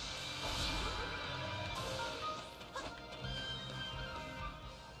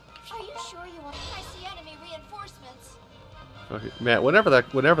 Are you sure you want? I see enemy reinforcements. Okay, man, whenever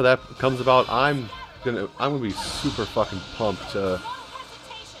that comes about, I'm gonna be super fucking pumped to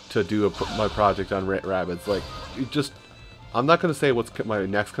do my project on Rabbids. Like, I'm not gonna say what's my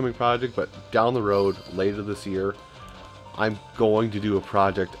next coming project, but down the road, later this year, I'm going to do a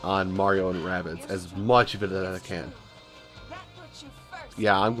project on Mario and Rabbids, as much of it as I can. That puts you first.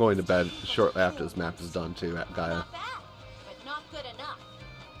 Yeah, I'm going to bed shortly after this map is done too, at Gaia. Not bad, but not good enough.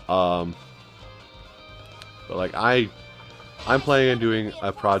 But like I'm planning on doing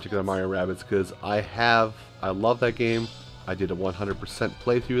a project on Mario Rabbids because I love that game. I did a 100%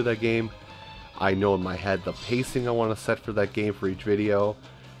 playthrough of that game. I know in my head the pacing I want to set for that game for each video.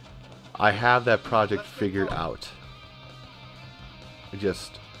 I have that project figured out.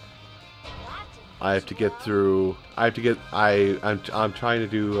 I have to get through. I'm trying to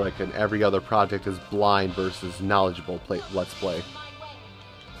do like an every other project is blind versus knowledgeable let's play. My way.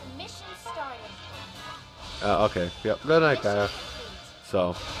 The mission started. Okay. Yep. Good night, Gaia.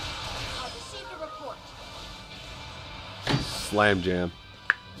 So, I've received a report. Slam Jam.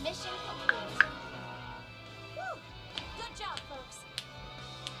 Mission complete. Whew. Good job, folks.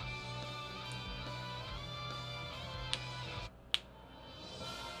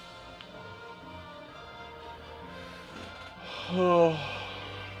 Oh.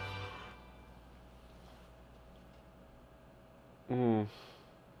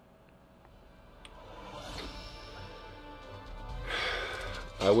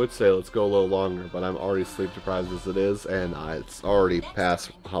 I would say let's go a little longer, but I'm already sleep deprived as it is, and it's already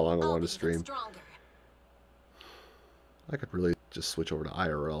past how long I want to stream. I could really just switch over to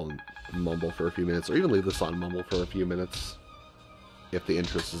IRL and mumble for a few minutes, or even leave this on mumble for a few minutes, if the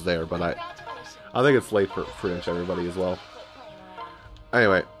interest is there, but I think it's late for pretty much everybody as well.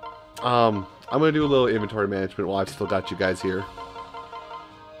 Anyway, I'm going to do a little inventory management while I've still got you guys here. I'm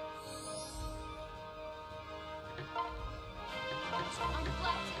glad to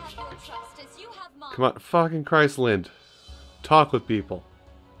have your trust as you have mine. Come on, fucking Christ, Lind. Talk with people.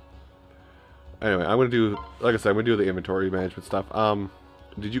 Anyway, I'm going to do, like I said, I'm going to do the inventory management stuff.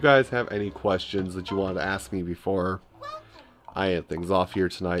 Did you guys have any questions that you wanted to ask me before I end things off here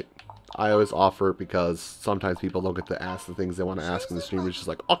tonight? I always offer it because sometimes people don't get to ask the things they want to ask in the stream. It's just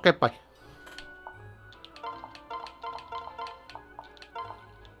like, okay, bye.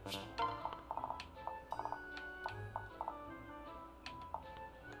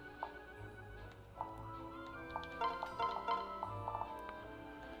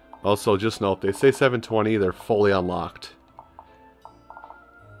 Also, just note, they say 720, they're fully unlocked.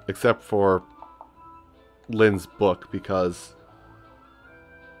 Except for Lynn's book, because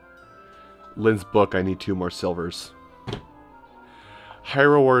Lynn's book, I need 2 more silvers.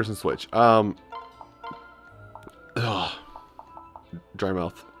 Hyrule Warriors and Switch. Ugh. Dry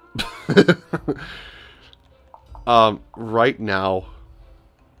mouth. Right now,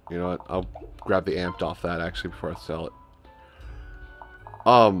 you know what? I'll grab the amped off that actually before I sell it.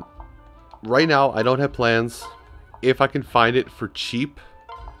 Right now, I don't have plans. If I can find it for cheap,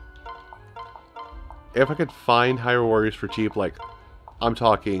 if I could find Hyrule Warriors for cheap, like, I'm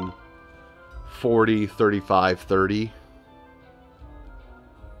talking 40, 35, 30.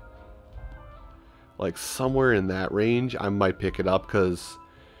 Like, somewhere in that range, I might pick it up, because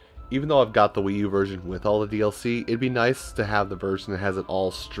even though I've got the Wii U version with all the DLC, it'd be nice to have the version that has it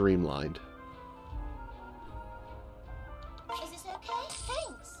all streamlined. Is this okay?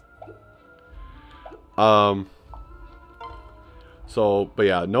 Thanks. So, but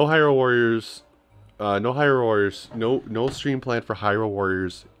yeah, no Hyrule Warriors, no stream plan for Hyrule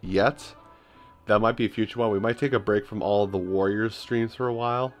Warriors yet. That might be a future one. We might take a break from all of the Warriors streams for a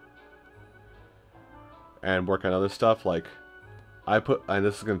while. And work on other stuff, like, and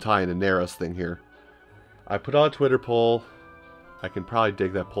this is going to tie into Nara's thing here. I put out a Twitter poll. I can probably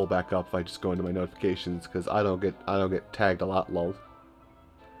dig that poll back up if I just go into my notifications, because I don't get tagged a lot, lol.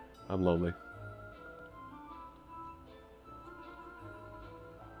 I'm lonely.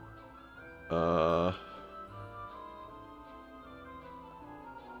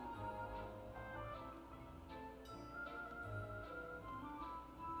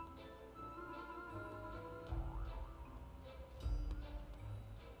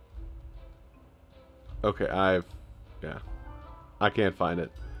 Okay, yeah. I can't find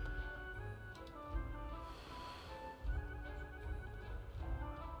it.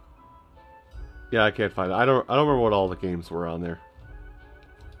 Yeah, I can't find it. I don't remember what all the games were on there.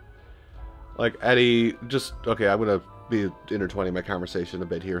 Like, Eddie, okay, I'm gonna be intertwining my conversation a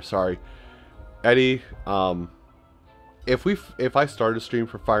bit here, sorry. Eddie, if I start a stream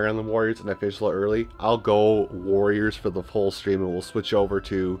for Fire Emblem Warriors and I finish a little early, I'll go Warriors for the full stream, and we'll switch over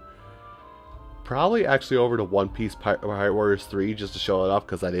to probably actually over to One Piece Pirate Warriors 3 just to show it off,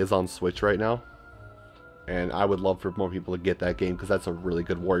 because that is on Switch right now. And I would love for more people to get that game, because that's a really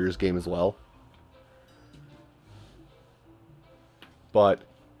good Warriors game as well. But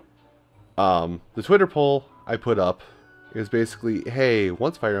the Twitter poll I put up is basically, hey,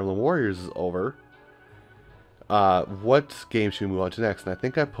 once Fire Emblem Warriors is over, what game should we move on to next? And I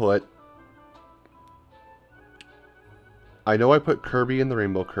think I know I put Kirby and the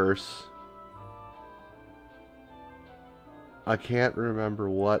Rainbow Curse. I can't remember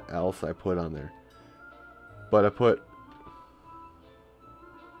what else I put on there. But I put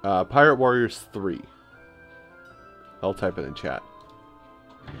Pirate Warriors 3. I'll type it in chat.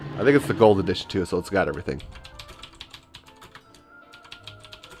 I think it's the gold edition too, so it's got everything.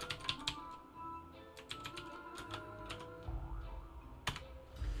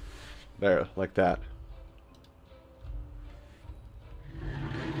 There, like that.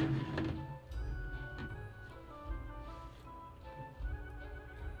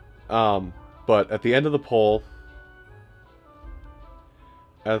 But at the end of the poll,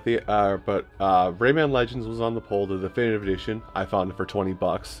 Rayman Legends was on the poll, the definitive edition. I found it for 20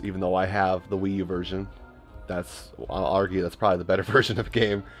 bucks, even though I have the Wii U version. I'll argue that's probably the better version of the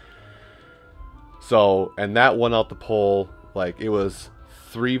game. So, and that won out the poll. Like, it was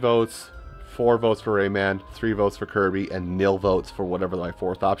 3 votes, 4 votes for Rayman, 3 votes for Kirby, and 0 votes for whatever my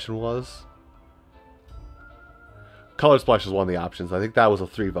 4th option was. Color Splash was one of the options. I think that was a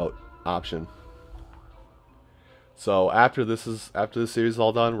 3-vote option. So after this series is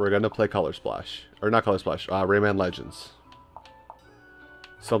all done, we're gonna play Color Splash, or not Color Splash, Rayman Legends.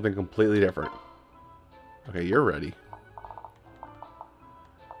 Something completely different. Okay, you're ready.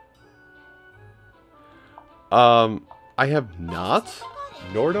 I have not,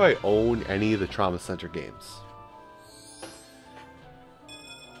 nor do I own any of the Trauma Center games.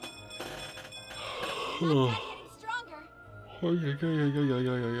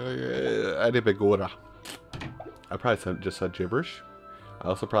 I probably just said gibberish. I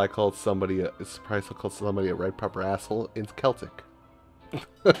also probably called somebody a right proper asshole in Celtic.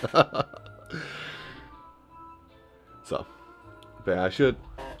 So, but I should,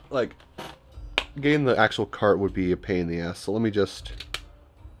 like, getting the actual cart would be a pain in the ass. So let me just,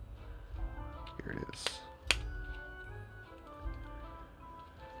 here it is.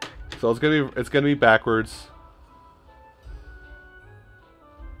 So it's gonna be backwards.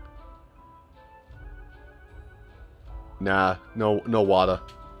 Nah, no WADA.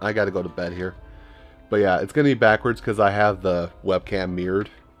 I gotta go to bed here. But yeah, it's gonna be backwards because I have the webcam mirrored.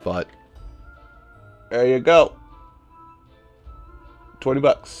 But there you go. 20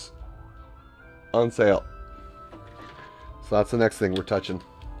 bucks. on sale. So that's the next thing we're touching.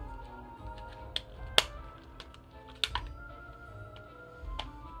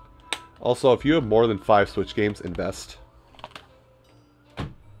 Also, if you have more than 5 Switch games, invest.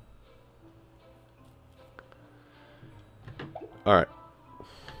 Alright.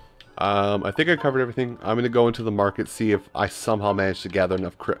 I think I covered everything. I'm going to go into the market, see if I somehow managed to gather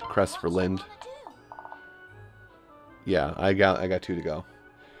enough crests for Lind. Yeah, I got 2 to go.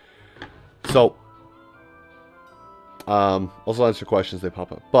 So, also answer questions, they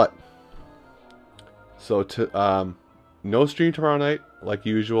pop up. But, so no stream tomorrow night, like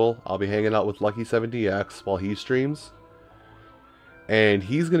usual. I'll be hanging out with Lucky7DX while he streams. And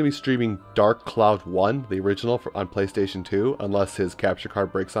he's going to be streaming Dark Cloud 1, the original, on PlayStation 2, unless his capture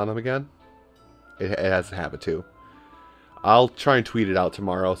card breaks on him again. It has a habit too. I'll try and tweet it out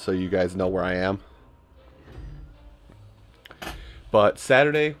tomorrow so you guys know where I am. But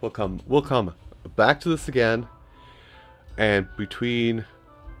Saturday, we'll come back to this again. And between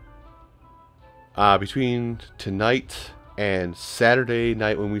tonight and Saturday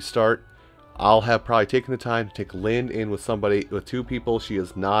night when we start, I'll have probably taken the time to take Lynn in with 2 people she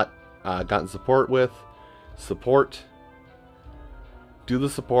has not gotten support with. Do the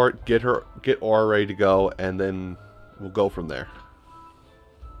support, get Aura ready to go, and then we'll go from there.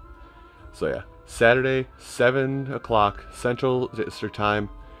 So yeah, Saturday, 7 o'clock Central District Time.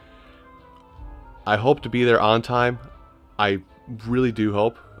 I hope to be there on time. I really do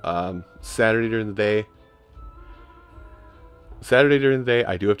hope. Saturday during the day,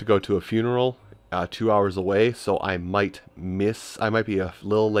 I do have to go to a funeral 2 hours away, so I might be a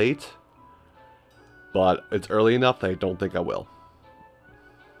little late, but it's early enough that I don't think I will.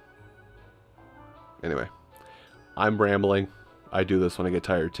 Anyway, I'm rambling. I do this when I get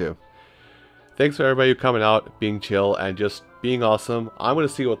tired too. Thanks for everybody coming out, being chill, and just being awesome. I'm going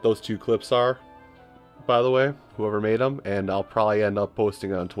to see what those 2 clips are, by the way, whoever made them, and I'll probably end up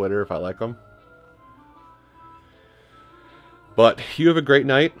posting it on Twitter if I like them. But you have a great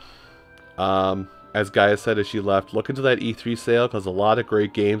night. As Gaia said as she left, look into that E3 sale, because a lot of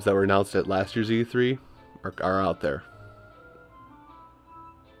great games that were announced at last year's E3 are out there.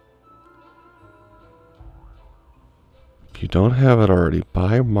 If you don't have it already,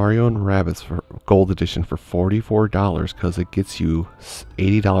 buy Mario and Rabbids for Gold Edition for $44, because it gets you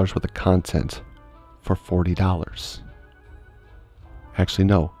 $80 worth of content for $40. Actually,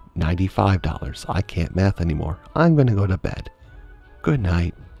 no, $95. I can't math anymore. I'm going to go to bed. Good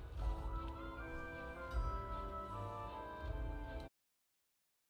night.